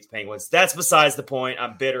way to beat the Penguins. That's besides the point.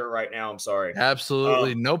 I'm bitter right now. I'm sorry.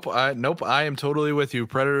 Absolutely. Nope. I am totally with you.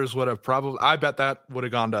 Predators would have I bet that would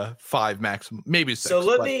have gone to 5 maximum, maybe 6. So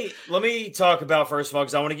let me talk about, first of all,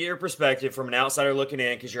 because I want to get your perspective from an outsider looking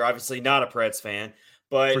in, because you're obviously not a Preds fan.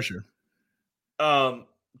 But for sure.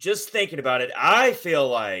 Just thinking about it, I feel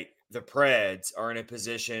like the Preds are in a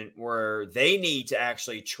position where they need to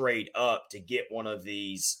actually trade up to get one of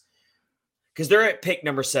these, because they're at pick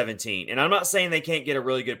number 17. And I'm not saying they can't get a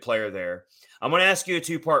really good player there. I'm going to ask you a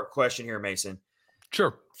 2-part question here, Mason.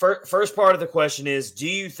 Sure. First part of the question is, do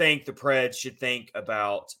you think the Preds should think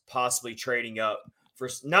about possibly trading up for,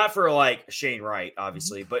 not for like Shane Wright,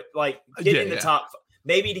 obviously, but like getting in the top,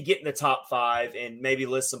 maybe to get in the top 5 and maybe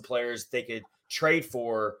list some players they could trade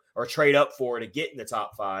for or trade up for to get in the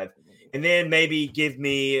top 5? And then maybe give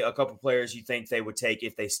me a couple players you think they would take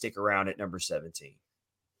if they stick around at number 17.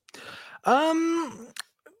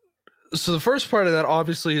 So the first part of that,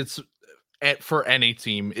 obviously, it's for any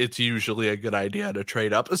team, it's usually a good idea to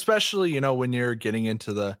trade up, especially, when you're getting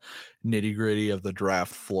into the nitty gritty of the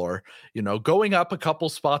draft floor. Going up a couple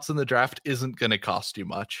spots in the draft isn't going to cost you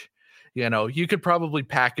much. You could probably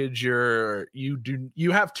package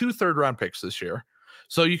you have 2 third-round picks this year.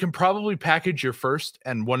 So you can probably package your first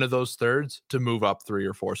and one of those thirds to move up 3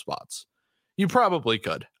 or 4 spots. You probably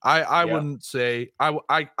could. I wouldn't say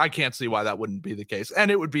I can't see why that wouldn't be the case.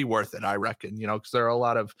 And it would be worth it, I reckon, because there are a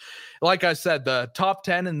lot of, like I said, the top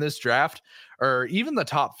 10 in this draft, or even the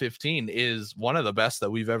top 15, is one of the best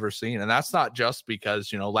that we've ever seen. And that's not just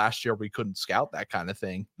because, last year we couldn't scout that kind of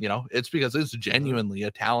thing. It's because it's genuinely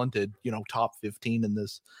a talented, top 15 in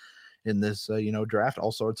this draft,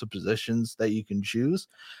 all sorts of positions that you can choose.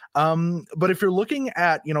 But if you're looking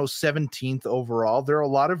at, 17th overall, there are a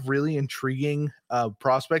lot of really intriguing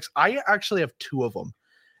prospects. I actually have 2 of them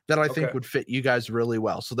that I think would fit you guys really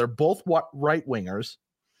well. So they're both right wingers.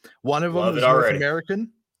 One of them is North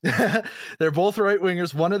American. They're both right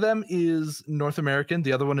wingers. One of them is North American.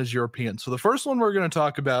 The other one is European. So the first one we're going to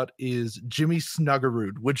talk about is Jimmy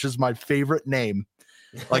Snuggerud, which is my favorite name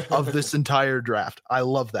of this entire draft. I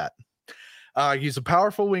love that. He's a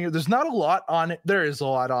powerful winger. There's not a lot on it. There is a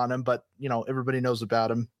lot on him, but everybody knows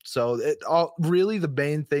about him. So really the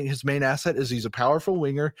main thing, his main asset is he's a powerful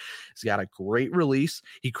winger. He's got a great release.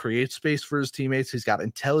 He creates space for his teammates. He's got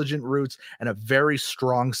intelligent routes and a very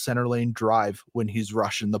strong center lane drive when he's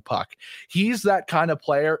rushing the puck. He's that kind of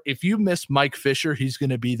player. If you miss Mike Fisher, he's going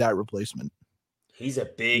to be that replacement. He's a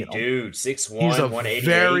big dude, 6'1",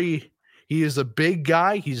 188. He is a big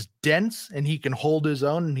guy. He's dense and he can hold his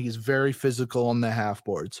own, and he's very physical on the half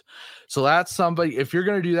boards. So that's somebody, if you're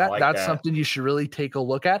going to do that, that's something you should really take a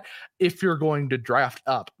look at if you're going to draft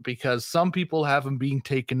up, because some people have him being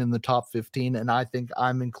taken in the top 15, and I think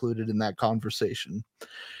I'm included in that conversation.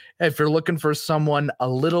 If you're looking for someone a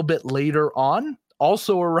little bit later on,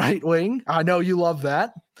 also a right wing, I know you love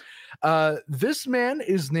that. This man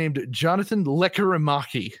is named Jonathan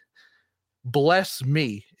Lekkerimäki. Bless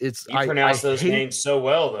me. You pronounce those names so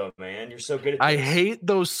well, though, man. You're so good at this. I hate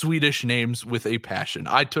those Swedish names with a passion.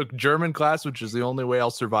 I took German class, which is the only way I'll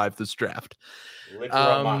survive this draft.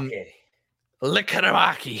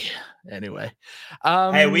 Lekkerimäki. Anyway.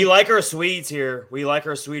 Hey, we like our Swedes here. We like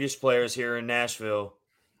our Swedish players here in Nashville.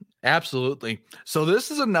 Absolutely. So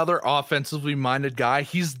this is another offensively minded guy.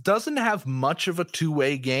 He doesn't have much of a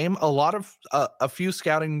two-way game. A few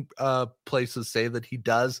scouting places say that he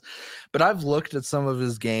does, but I've looked at some of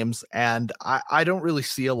his games and I don't really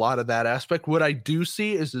see a lot of that aspect. What I do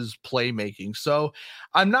see is his playmaking. So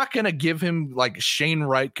I'm not going to give him like Shane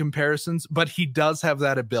Wright comparisons, but he does have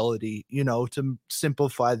that ability, to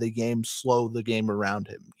simplify the game, slow the game around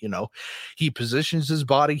him. He positions his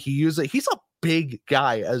body. He uses it. He's a big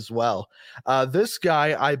guy as well. This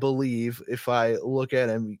guy, I believe, if I look at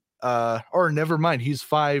him, or never mind, he's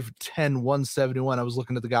 5'10", 171. I was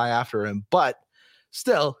looking at the guy after him, but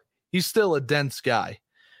still, he's still a dense guy.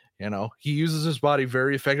 He uses his body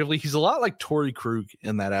very effectively. He's a lot like Torrey Krug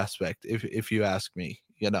in that aspect, if you ask me.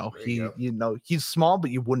 He's small,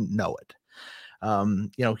 but you wouldn't know it.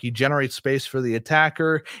 He generates space for the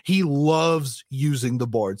attacker. He loves using the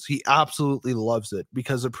boards. He absolutely loves it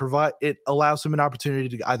because it allows him an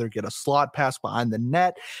opportunity to either get a slot pass behind the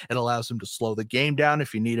net. It allows him to slow the game down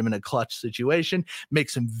if you need him in a clutch situation.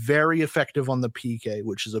 Makes him very effective on the PK,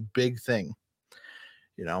 which is a big thing.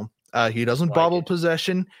 He doesn't bobble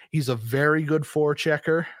possession. He's a very good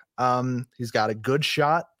forechecker. He's got a good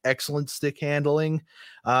shot, excellent stick handling,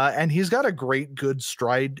 and he's got a good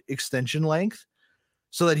stride extension length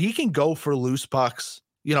so that he can go for loose pucks.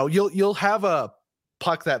 You'll have a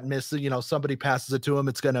puck that misses, somebody passes it to him,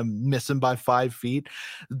 it's going to miss him by 5 feet.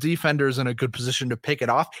 The defender's in a good position to pick it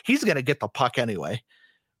off. He's going to get the puck anyway.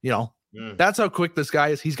 That's how quick this guy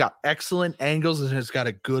is. He's got excellent angles and has got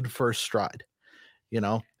a good first stride.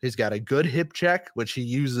 He's got a good hip check, which he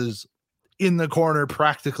uses in the corner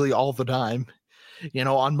practically all the time.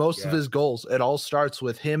 On most of his goals, it all starts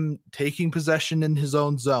with him taking possession in his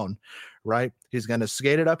own zone, right? He's going to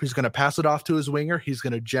skate it up. He's going to pass it off to his winger. He's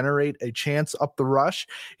going to generate a chance up the rush.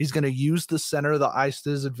 He's going to use the center of the ice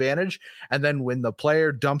to his advantage. And then when the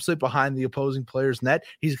player dumps it behind the opposing player's net,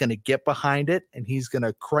 he's going to get behind it and he's going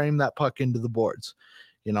to cram that puck into the boards.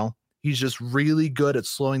 He's just really good at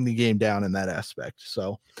slowing the game down in that aspect.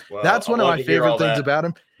 So that's one of my favorite things about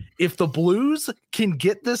him. If the Blues can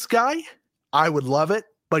get this guy, I would love it,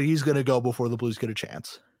 but he's going to go before the Blues get a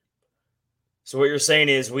chance. So what you're saying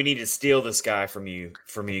is we need to steal this guy from you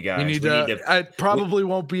guys. It probably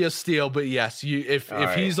won't be a steal, but yes, if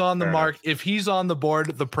he's on the mark, if he's on the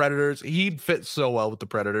board, the Predators, he'd fit so well with the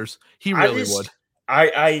Predators. He really would.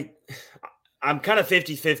 I'm kind of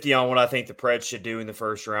 50-50 on what I think the Preds should do in the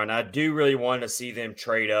first round. I do really want to see them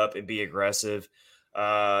trade up and be aggressive.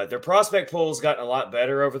 Their prospect pool has gotten a lot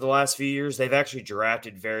better over the last few years. They've actually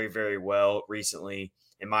drafted very, very well recently,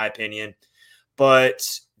 in my opinion. But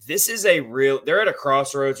this is they're at a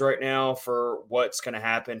crossroads right now for what's going to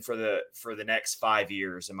happen for the next 5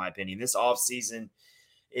 years, in my opinion. This offseason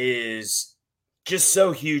is just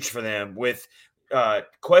so huge for them with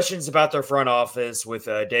questions about their front office with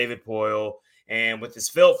David Poyle and with this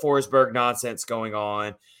Philip Forsberg nonsense going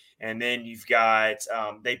on. And then you've got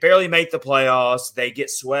they barely make the playoffs. They get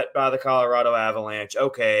swept by the Colorado Avalanche.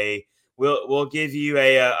 Okay, we'll give you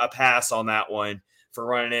a pass on that one for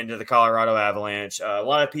running into the Colorado Avalanche. A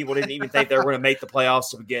lot of people didn't even think they were going to make the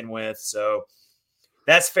playoffs to begin with. So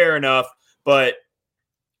that's fair enough. But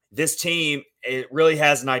this team, it really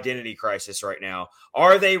has an identity crisis right now.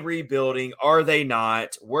 Are they rebuilding? Are they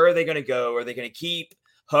not? Where are they going to go? Are they going to keep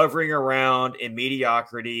hovering around in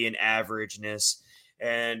mediocrity and averageness?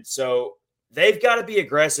 And so they've got to be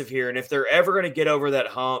aggressive here. And if they're ever going to get over that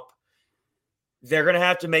hump, they're going to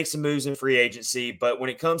have to make some moves in free agency. But when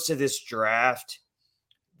it comes to this draft,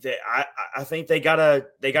 I think they got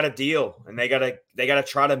a deal, and they got to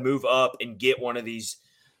try to move up and get one of these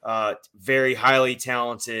very highly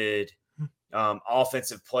talented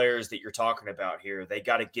offensive players that you're talking about here. They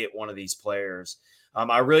got to get one of these players.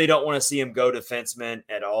 I really don't want to see him go defenseman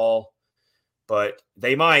at all, but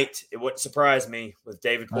they might. It wouldn't surprise me with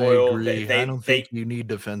David Poyle. I agree. I don't think you need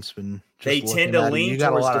defensemen. They tend to lean. You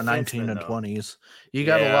got a lot of 19 and 20s. You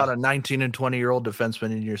got a lot of 19 and 20-year-old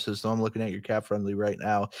defensemen in your system. I'm looking at your cap friendly right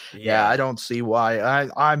now. Yeah, I don't see why.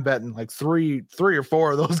 I'm betting like three or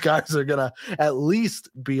four of those guys are gonna at least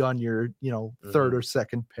be on your third or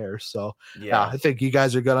second pair. So yeah, I think you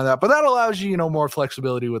guys are good on that. But that allows you more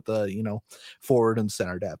flexibility with the forward and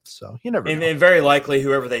center depth. So you never know. And very likely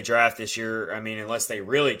whoever they draft this year, I mean, unless they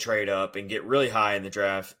really trade up and get really high in the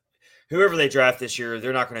draft, whoever they draft this year,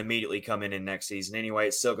 they're not going to immediately come in next season anyway.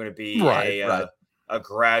 It's still going to be a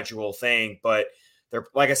gradual thing. But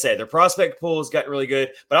like I said, their prospect pool has gotten really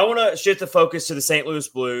good. But I want to shift the focus to the St. Louis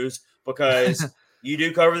Blues because you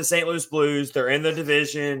do cover the St. Louis Blues. They're in the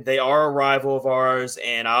division. They are a rival of ours,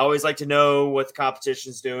 and I always like to know what the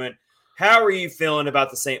competition's doing. How are you feeling about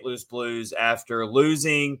the St. Louis Blues after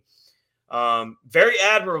losing very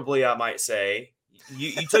admirably, I might say?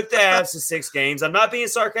 You took the Avs to 6 games. I'm not being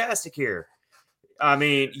sarcastic here. I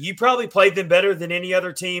mean, you probably played them better than any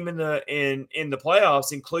other team in the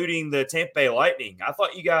playoffs, including the Tampa Bay Lightning. I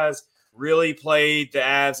thought you guys really played the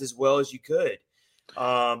Avs as well as you could.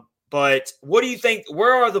 But what do you think?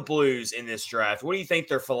 Where are the Blues in this draft? What do you think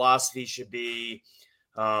their philosophy should be?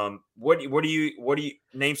 What do you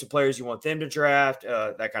name some players you want them to draft?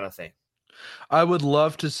 That kind of thing. I would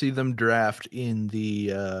love to see them draft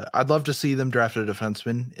I'd love to see them draft a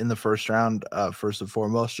defenseman in the first round, first and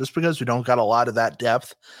foremost, just because we don't got a lot of that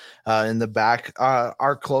depth in the back.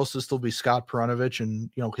 Our closest will be Scott Perunovich, and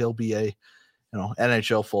he'll be a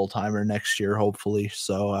NHL full-timer next year, hopefully.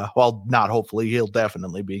 So, well, not hopefully, he'll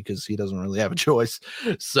definitely be, because he doesn't really have a choice.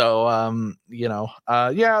 So,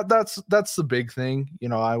 yeah, that's the big thing.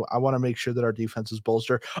 I want to make sure that our defense is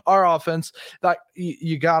bolstered. Our offense, that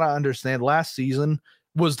you got to understand, last season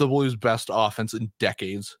was the Blues' best offense in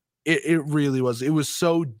decades. It really was. It was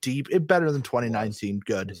so deep. It better than 2019.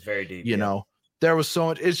 Good. It's very deep. There was so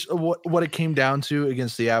much. It's what it came down to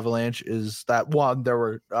against the Avalanche is that one, there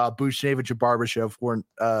were Buchnevich and Barbashev weren't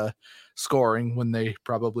scoring when they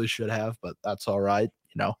probably should have, but that's all right.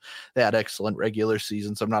 They had excellent regular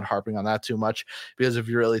seasons. So I'm not harping on that too much, because if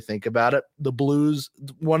you really think about it, the Blues,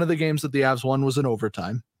 one of the games that the Avs won was in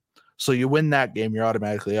overtime. So you win that game, you're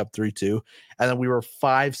automatically up 3-2. And then we were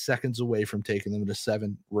 5 seconds away from taking them to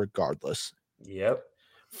 7 regardless. Yep.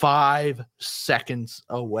 5 seconds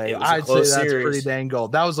away. I'd say that's pretty dang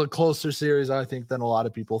gold. That was a closer series, I think, than a lot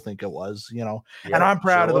of people think it was, and I'm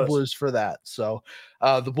proud of the Blues for that. So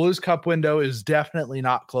the Blues Cup window is definitely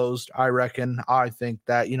not closed, I reckon. I think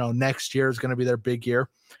that, next year is going to be their big year.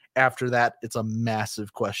 After that, it's a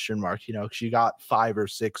massive question mark, because you got 5 or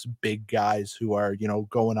 6 big guys who are,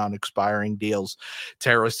 going on expiring deals.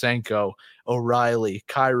 Tarasenko, O'Reilly,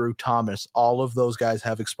 Kyrou Thomas, all of those guys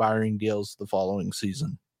have expiring deals the following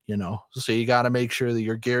season, So you got to make sure that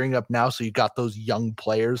you're gearing up now, so you got those young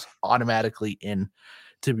players automatically in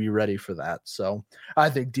to be ready for that. So I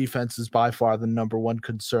think defense is by far the number one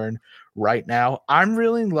concern right now. I'm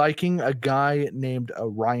really liking a guy named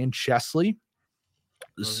Ryan Chesley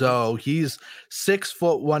So he's 6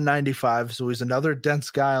 foot 195. So he's another dense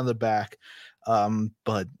guy on the back.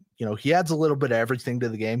 But he adds a little bit of everything to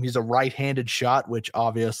the game. He's a right-handed shot, which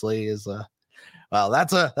obviously is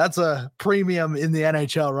that's a premium in the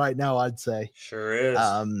NHL right now, I'd say. Sure is.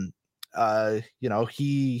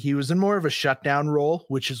 He was in more of a shutdown role,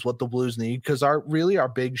 which is what the Blues need, because our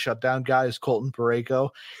big shutdown guy is Colton Parayko.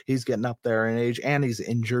 He's getting up there in age, and he's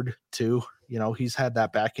injured too. He's had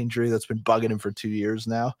that back injury that's been bugging him for 2 years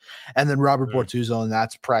now. And then Robert Bortuzzo, and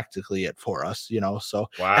that's practically it for us, so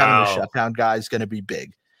having a shutdown guy is going to be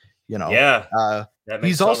big, Yeah. That makes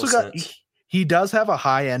he's also got sense. He does have a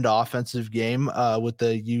high-end offensive game with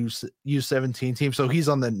the U17 team. So he's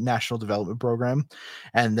on the National Development Program.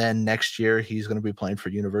 And then next year, he's going to be playing for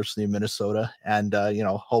University of Minnesota. And,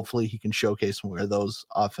 hopefully he can showcase more of those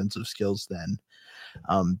offensive skills then.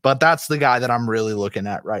 But that's the guy that I'm really looking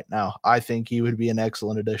at right now. I think he would be an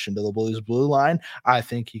excellent addition to the Blues blue line. I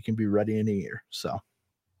think he can be ready in a year. So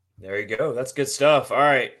there you go. That's good stuff. All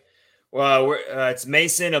right. Well, it's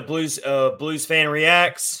Mason of Blues Fan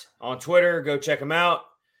Reacts on Twitter. Go check him out.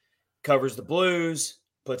 Covers the Blues,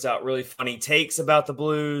 puts out really funny takes about the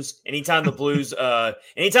Blues. Anytime the Blues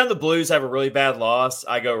have a really bad loss,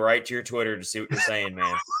 I go right to your Twitter to see what you're saying,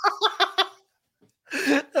 man.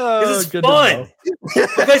 This is fun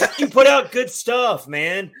because you put out good stuff,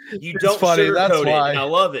 man. You don't sugarcoat it, and I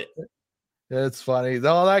love it. It's funny.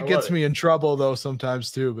 Oh, that gets me in trouble though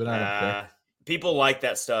sometimes too, but I don't care. People like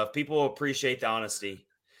that stuff. People appreciate the honesty.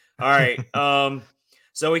 All right.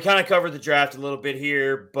 So we kind of covered the draft a little bit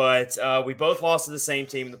here, but we both lost to the same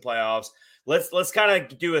team in the playoffs. Let's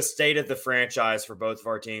kind of do a state of the franchise for both of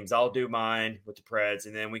our teams. I'll do mine with the Preds,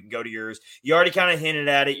 and then we can go to yours. You already kind of hinted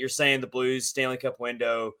at it. You're saying the Blues Stanley Cup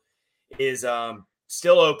window is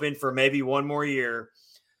still open for maybe one more year.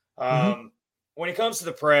 When it comes to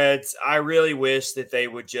the Preds, I really wish that they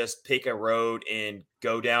would just pick a road and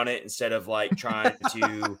go down it instead of like trying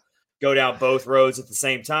to go down both roads at the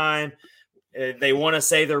same time. They want to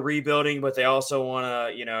say they're rebuilding, but they also want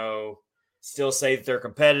to, still say that they're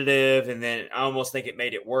competitive. And then I almost think it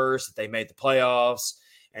made it worse that they made the playoffs.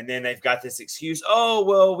 And then they've got this excuse, oh,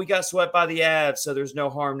 well, we got swept by the Avs, so there's no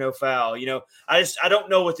harm, no foul. I don't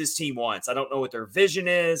know what this team wants. I don't know what their vision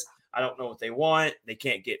is. I don't know what they want. They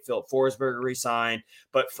can't get Philip Forsberg re-signed.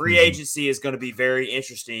 But free agency is going to be very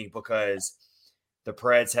interesting because the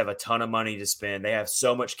Preds have a ton of money to spend. They have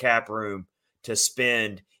so much cap room to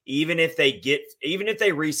spend. Even if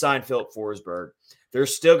they re-sign Philip Forsberg, they're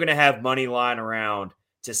still going to have money lying around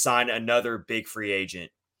to sign another big free agent.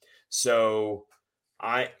 So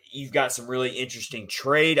you've got some really interesting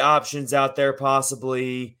trade options out there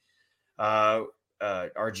possibly. Our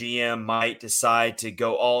GM might decide to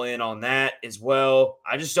go all in on that as well.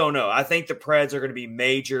 I just don't know. I think the Preds are going to be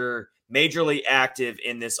majorly active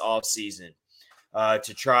in this offseason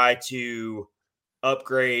to try to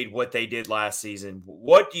upgrade what they did last season.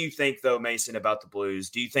 What do you think, though, Mason, about the Blues?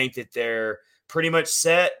 Do you think that they're pretty much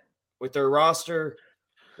set with their roster?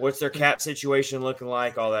 What's their cap situation looking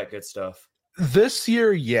like? All that good stuff. This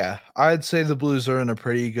year, yeah, I'd say the Blues are in a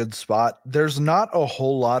pretty good spot. There's not a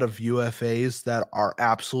whole lot of UFAs that are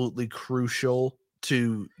absolutely crucial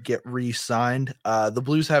to get re-signed. The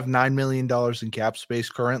Blues have $9 million in cap space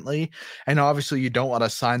currently, and obviously you don't want to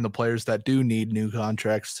sign the players that do need new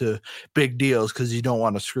contracts to big deals because you don't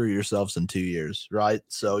want to screw yourselves in 2 years, right?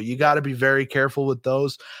 So you got to be very careful with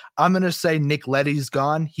those. I'm going to say Nick Leddy's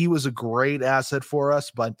gone. He was a great asset for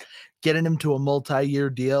us, but getting him to a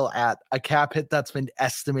multi-year deal at a cap hit that's been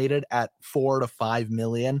estimated at $4 to $5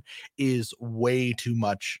 million is way too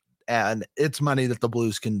much, and it's money that the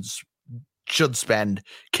Blues should spend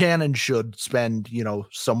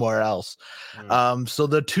somewhere else. So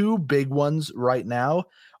the two big ones right now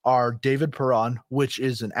are David Perron, which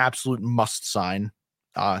is an absolute must sign.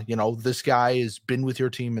 This guy has been with your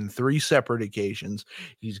team in 3 separate occasions.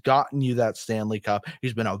 He's gotten you that Stanley Cup.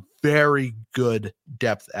 He's been a very good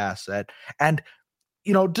depth asset. And,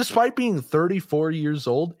 despite being 34 years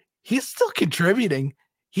old, he's still contributing.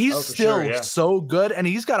 He's so good. And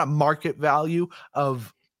he's got a market value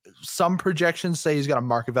of, some projections say he's got a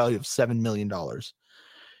market value of $7 million,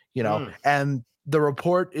 and the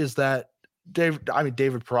report is that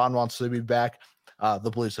David Perron wants to be back.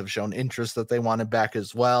 The Blues have shown interest that they want him back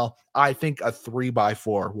as well. I think a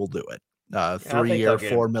 3x4 will do it. 3 year,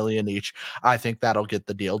 $4 million each. I think that'll get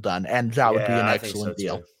the deal done, and that would be an excellent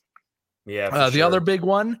deal. Yeah. The other big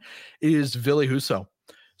one is Ville Husso.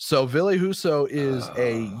 So Ville Husso is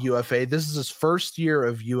a UFA. This is his first year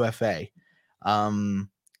of UFA.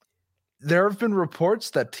 There have been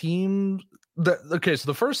reports that Okay, so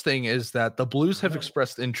the first thing is that the Blues have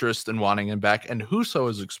expressed interest in wanting him back, and Husso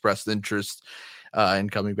has expressed interest in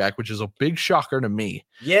coming back, which is a big shocker to me.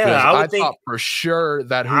 Yeah, I thought for sure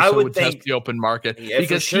that Husso would test the open market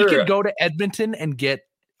because he could go to Edmonton and get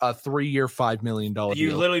a 3-year, $5 million deal.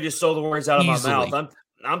 You literally just stole the words out of my mouth.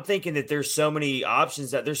 I'm thinking that there's so many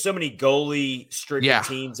options, that there's so many goalie stricken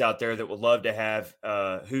teams out there that would love to have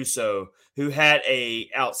Husso, who had a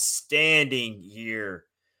outstanding year.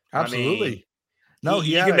 Absolutely. I mean,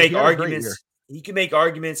 he can make arguments. He can make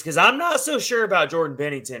arguments because I'm not so sure about Jordan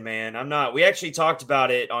Binnington, man. I'm not. We actually talked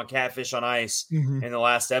about it on Catfish on Ice in the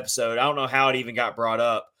last episode. I don't know how it even got brought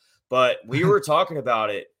up, but we were talking about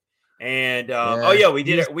it. And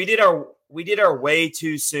we did our way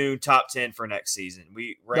too soon top 10 for next season.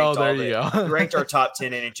 We ranked we ranked our top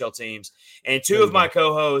 10 NHL teams, and two of my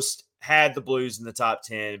co-hosts had the Blues in the top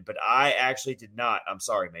 10, but I actually did not. I'm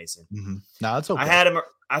sorry, Mason. No, it's okay.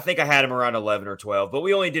 I think I had him around 11 or 12, but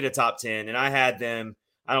we only did a top 10, and I had them.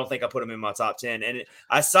 I don't think I put them in my top 10, and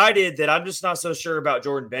I cited that I'm just not so sure about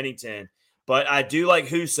Jordan Binnington, but I do like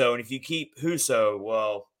Husso, and if you keep Husso,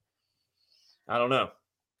 well, I don't know.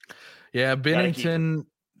 Yeah, Binnington.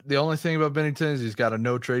 The only thing about Binnington is he's got a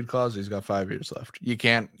no trade clause. He's got 5 years left. You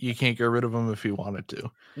can't get rid of him if you wanted to.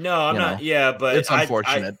 No, I'm not. Yeah, but it's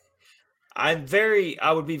unfortunate. I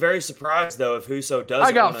would be very surprised though if Husso does.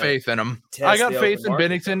 I got faith in him. I got faith in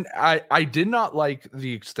Binnington. I did not like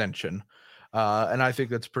the extension, and I think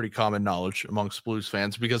that's pretty common knowledge amongst Blues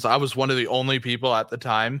fans because I was one of the only people at the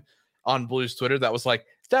time on Blues Twitter that was like,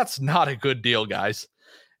 "That's not a good deal, guys,"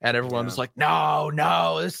 and everyone was like, "No,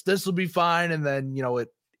 this will be fine," and then it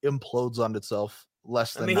implodes on itself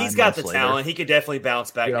less than. He's got the talent. He could definitely bounce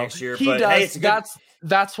back next year. He does. Hey,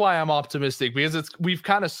 that's why I'm optimistic because we've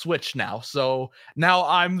kind of switched now. So now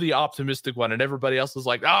I'm the optimistic one, and everybody else is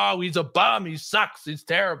like, "Oh, he's a bum. He sucks. He's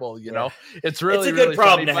terrible." It's really it's a good really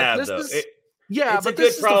problem funny, to have, though. It's a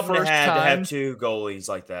good problem to have two goalies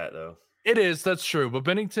like that, though. It is. That's true. But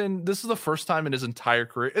Binnington, this is the first time in his entire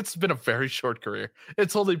career. It's been a very short career.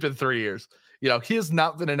 It's only been 3 years. He has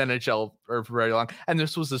not been in NHL for very long, and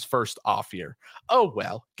this was his first off year. Oh,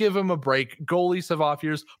 well, give him a break. Goalies have off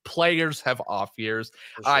years. Players have off years.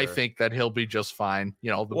 Sure. I think that he'll be just fine.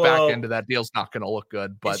 Back end of that deal's not going to look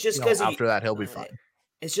good, but after that, he'll be fine.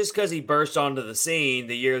 It's just because he burst onto the scene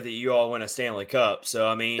the year that you all win a Stanley Cup.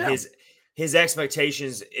 So, his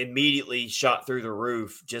expectations immediately shot through the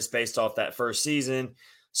roof just based off that first season.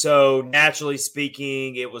 So naturally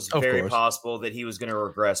speaking, it was very possible that he was going to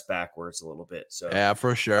regress backwards a little bit. So yeah,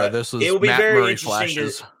 for sure. This was it will be Matt very Murray interesting.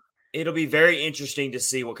 flashes. It'll be very interesting to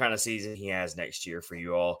see what kind of season he has next year for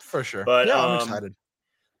you all. For sure. But yeah, I'm excited.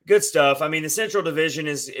 Good stuff. The Central Division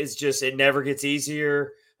is just, it never gets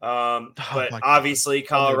easier. But obviously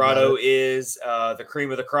Colorado is the cream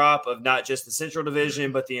of the crop of not just the Central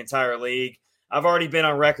Division, but the entire league. I've already been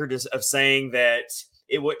on record of saying that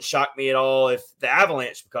it wouldn't shock me at all if the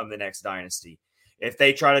Avalanche become the next dynasty. If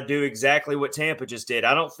they try to do exactly what Tampa just did.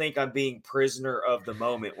 I don't think I'm being prisoner of the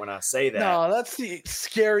moment when I say that. No, that's the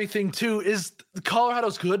scary thing too, is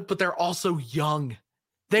Colorado's good, but they're also young.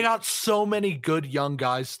 They got so many good young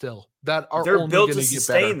guys still that are they're built to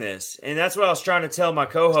sustain this. And that's what I was trying to tell my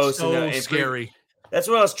co-host. Scary. That's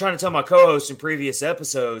what I was trying to tell my co-host in previous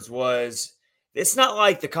episodes was it's not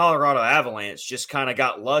like the Colorado Avalanche just kind of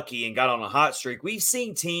got lucky and got on a hot streak. We've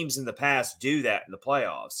seen teams in the past do that in the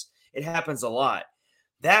playoffs. It happens a lot.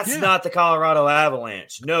 That's not the Colorado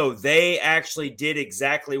Avalanche. No, they actually did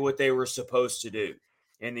exactly what they were supposed to do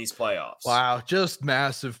in these playoffs. Wow, just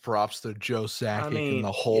massive props to Joe Sakic and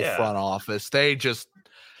the whole front office.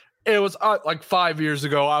 It was like 5 years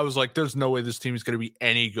ago. I was like, there's no way this team is going to be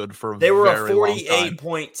any good for a very long time. They were a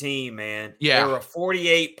 48-point team, man. Yeah. They were a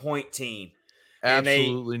 48-point team.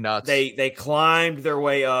 Absolutely nuts. They climbed their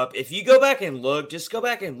way up. If you go back and look, just go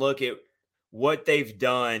back and look at what they've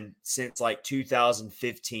done since like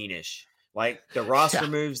 2015-ish. Like the roster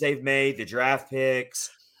moves they've made, the draft picks,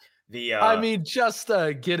 just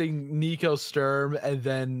getting Nico Sturm and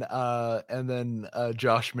then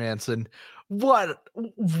Josh Manson. What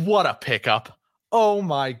a pickup. Oh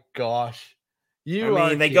my gosh. They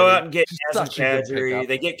go out and get Kadri.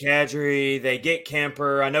 They get Kadri. They get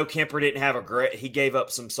Kemper. I know Kemper didn't have he gave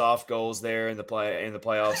up some soft goals there in the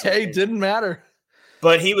playoffs. Hey, didn't matter.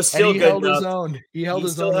 But he was still good enough. His own. He held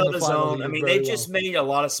his own. They've just made a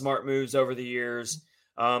lot of smart moves over the years.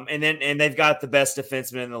 And they've got the best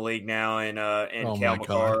defenseman in the league now in Cale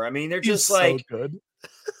Makar. They're just so good.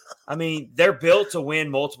 They're built to win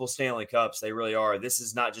multiple Stanley Cups. They really are. This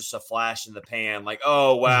is not just a flash in the pan. Like,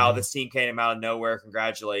 oh, wow, this team came out of nowhere.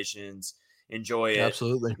 Congratulations. Enjoy it.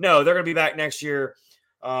 Absolutely. No, they're going to be back next year.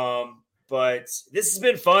 But this has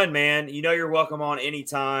been fun, man. You know you're welcome on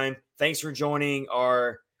anytime. Thanks for joining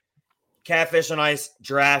our Catfish on Ice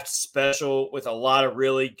draft special with a lot of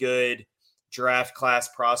really good draft class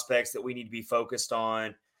prospects that we need to be focused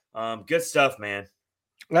on. Good stuff, man.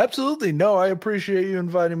 Absolutely. No, I appreciate you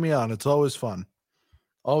inviting me on. It's always fun.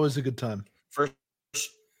 Always a good time. For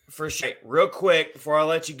sure. Real quick, before I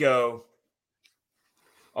let you go,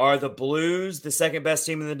 are the Blues the second best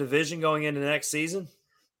team in the division going into the next season?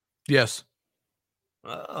 Yes.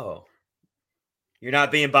 Oh. You're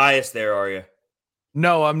not being biased there, are you?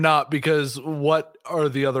 No, I'm not, because what are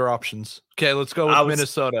the other options? Okay, let's go with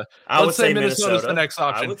Minnesota. Let's say Minnesota's the next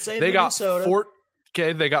option. I would say they Minnesota.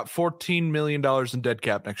 They got $14 million in dead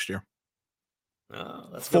cap next year. Oh,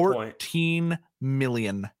 that's a good point. $14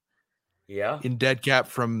 million. Yeah. In dead cap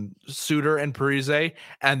from Suter and Parise,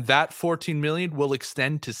 and that $14 million will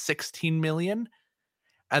extend to $16 million,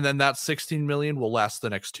 and then that $16 million will last the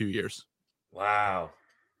next 2 years. Wow.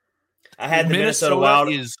 I had the Minnesota Wild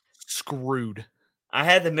is screwed. I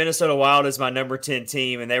had the Minnesota Wild as my number 10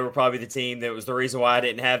 team, and they were probably the team that was the reason why I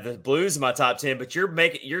didn't have the Blues in my top 10. But you're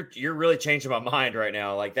really changing my mind right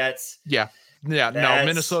now. Like that's No,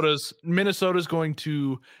 Minnesota's going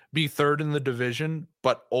to be third in the division,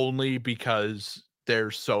 but only because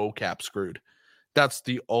they're so cap screwed. That's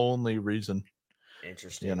the only reason.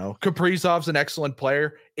 Interesting. You know, Kaprizov's an excellent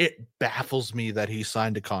player. It baffles me that he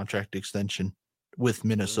signed a contract extension with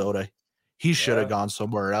Minnesota. He should have gone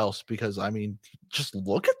somewhere else, because I mean, just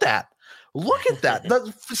look at that. Look at that.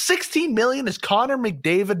 The $16 million is Connor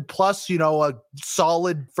McDavid plus, you know, a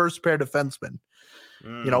solid first pair defenseman.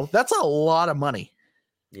 You know, that's a lot of money.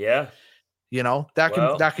 Yeah. You know, that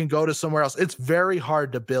can go to somewhere else. It's very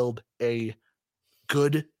hard to build a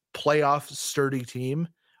good playoff sturdy team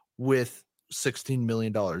with $16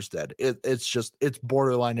 million dead. It's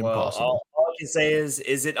borderline impossible. All I can say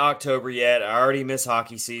is it October yet? I already miss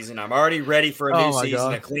hockey season. I'm already ready for a new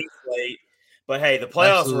season, a clean slate. But hey, the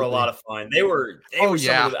playoffs were a lot of fun. They were some of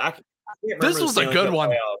the, this was a good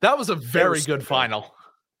one. That was a very good final.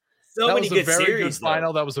 So many good series.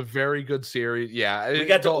 Final. That was a very good series. Yeah, we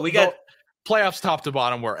got playoffs top to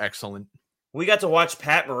bottom were excellent. We got to watch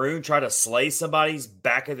Pat Maroon try to slay somebody's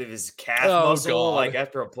back of his calf muscle, like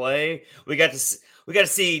after a play. We got to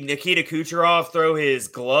see Nikita Kucherov throw his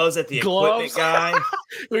gloves at the equipment guy.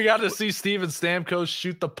 We got to see Steven Stamkos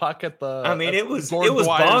shoot the puck at the. I mean, it was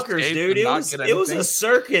bonkers, dude. It was a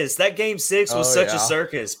circus. That game 6 was such a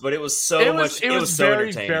circus, but it was so much. It was so very,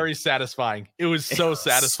 entertaining. very satisfying. It was so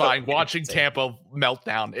satisfying watching Tampa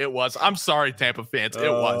meltdown. It was. I'm sorry, Tampa fans. It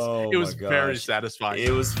was very satisfying.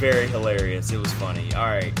 It was very hilarious. It was funny. All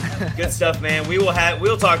right, good stuff, man.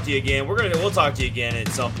 We'll talk to you again. We'll talk to you again at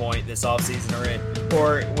some point this offseason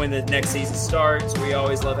or when the next season starts. We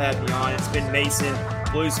always love having you on. It's been Mason,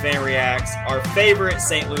 Blues Fan Reacts, our favorite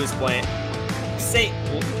St. Louis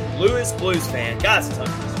Blues fan. Guys,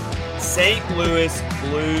 St. Louis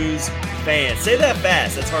Blues fan. Say that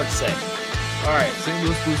fast. That's hard to say. All right. St.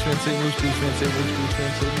 Louis Blues fan, St. Louis Blues fan, St. Louis Blues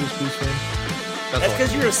fan, St. Louis Blues fan. That's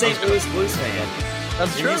because you're a St. Louis Blues fan.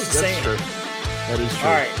 That's true. That's true. That is true.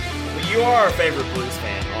 All right. Well, you are our favorite Blues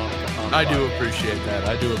fan on the I do appreciate that.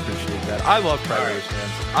 I love Predators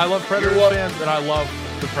fans. I love Predators fans, and I love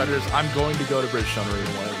the Predators. I'm going to go to British Arena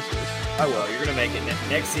one of these days. I will. You're going to make it.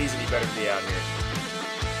 Next season, you better be out here.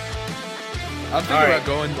 I'm thinking about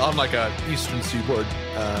going on like a Eastern Seaboard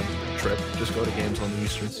trip. Just go to games on the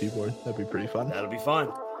Eastern Seaboard. That'd be pretty fun. That'll be fun.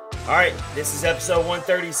 All right. This is episode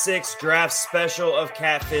 136, draft special of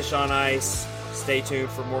Catfish on Ice. Stay tuned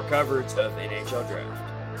for more coverage of NHL Draft.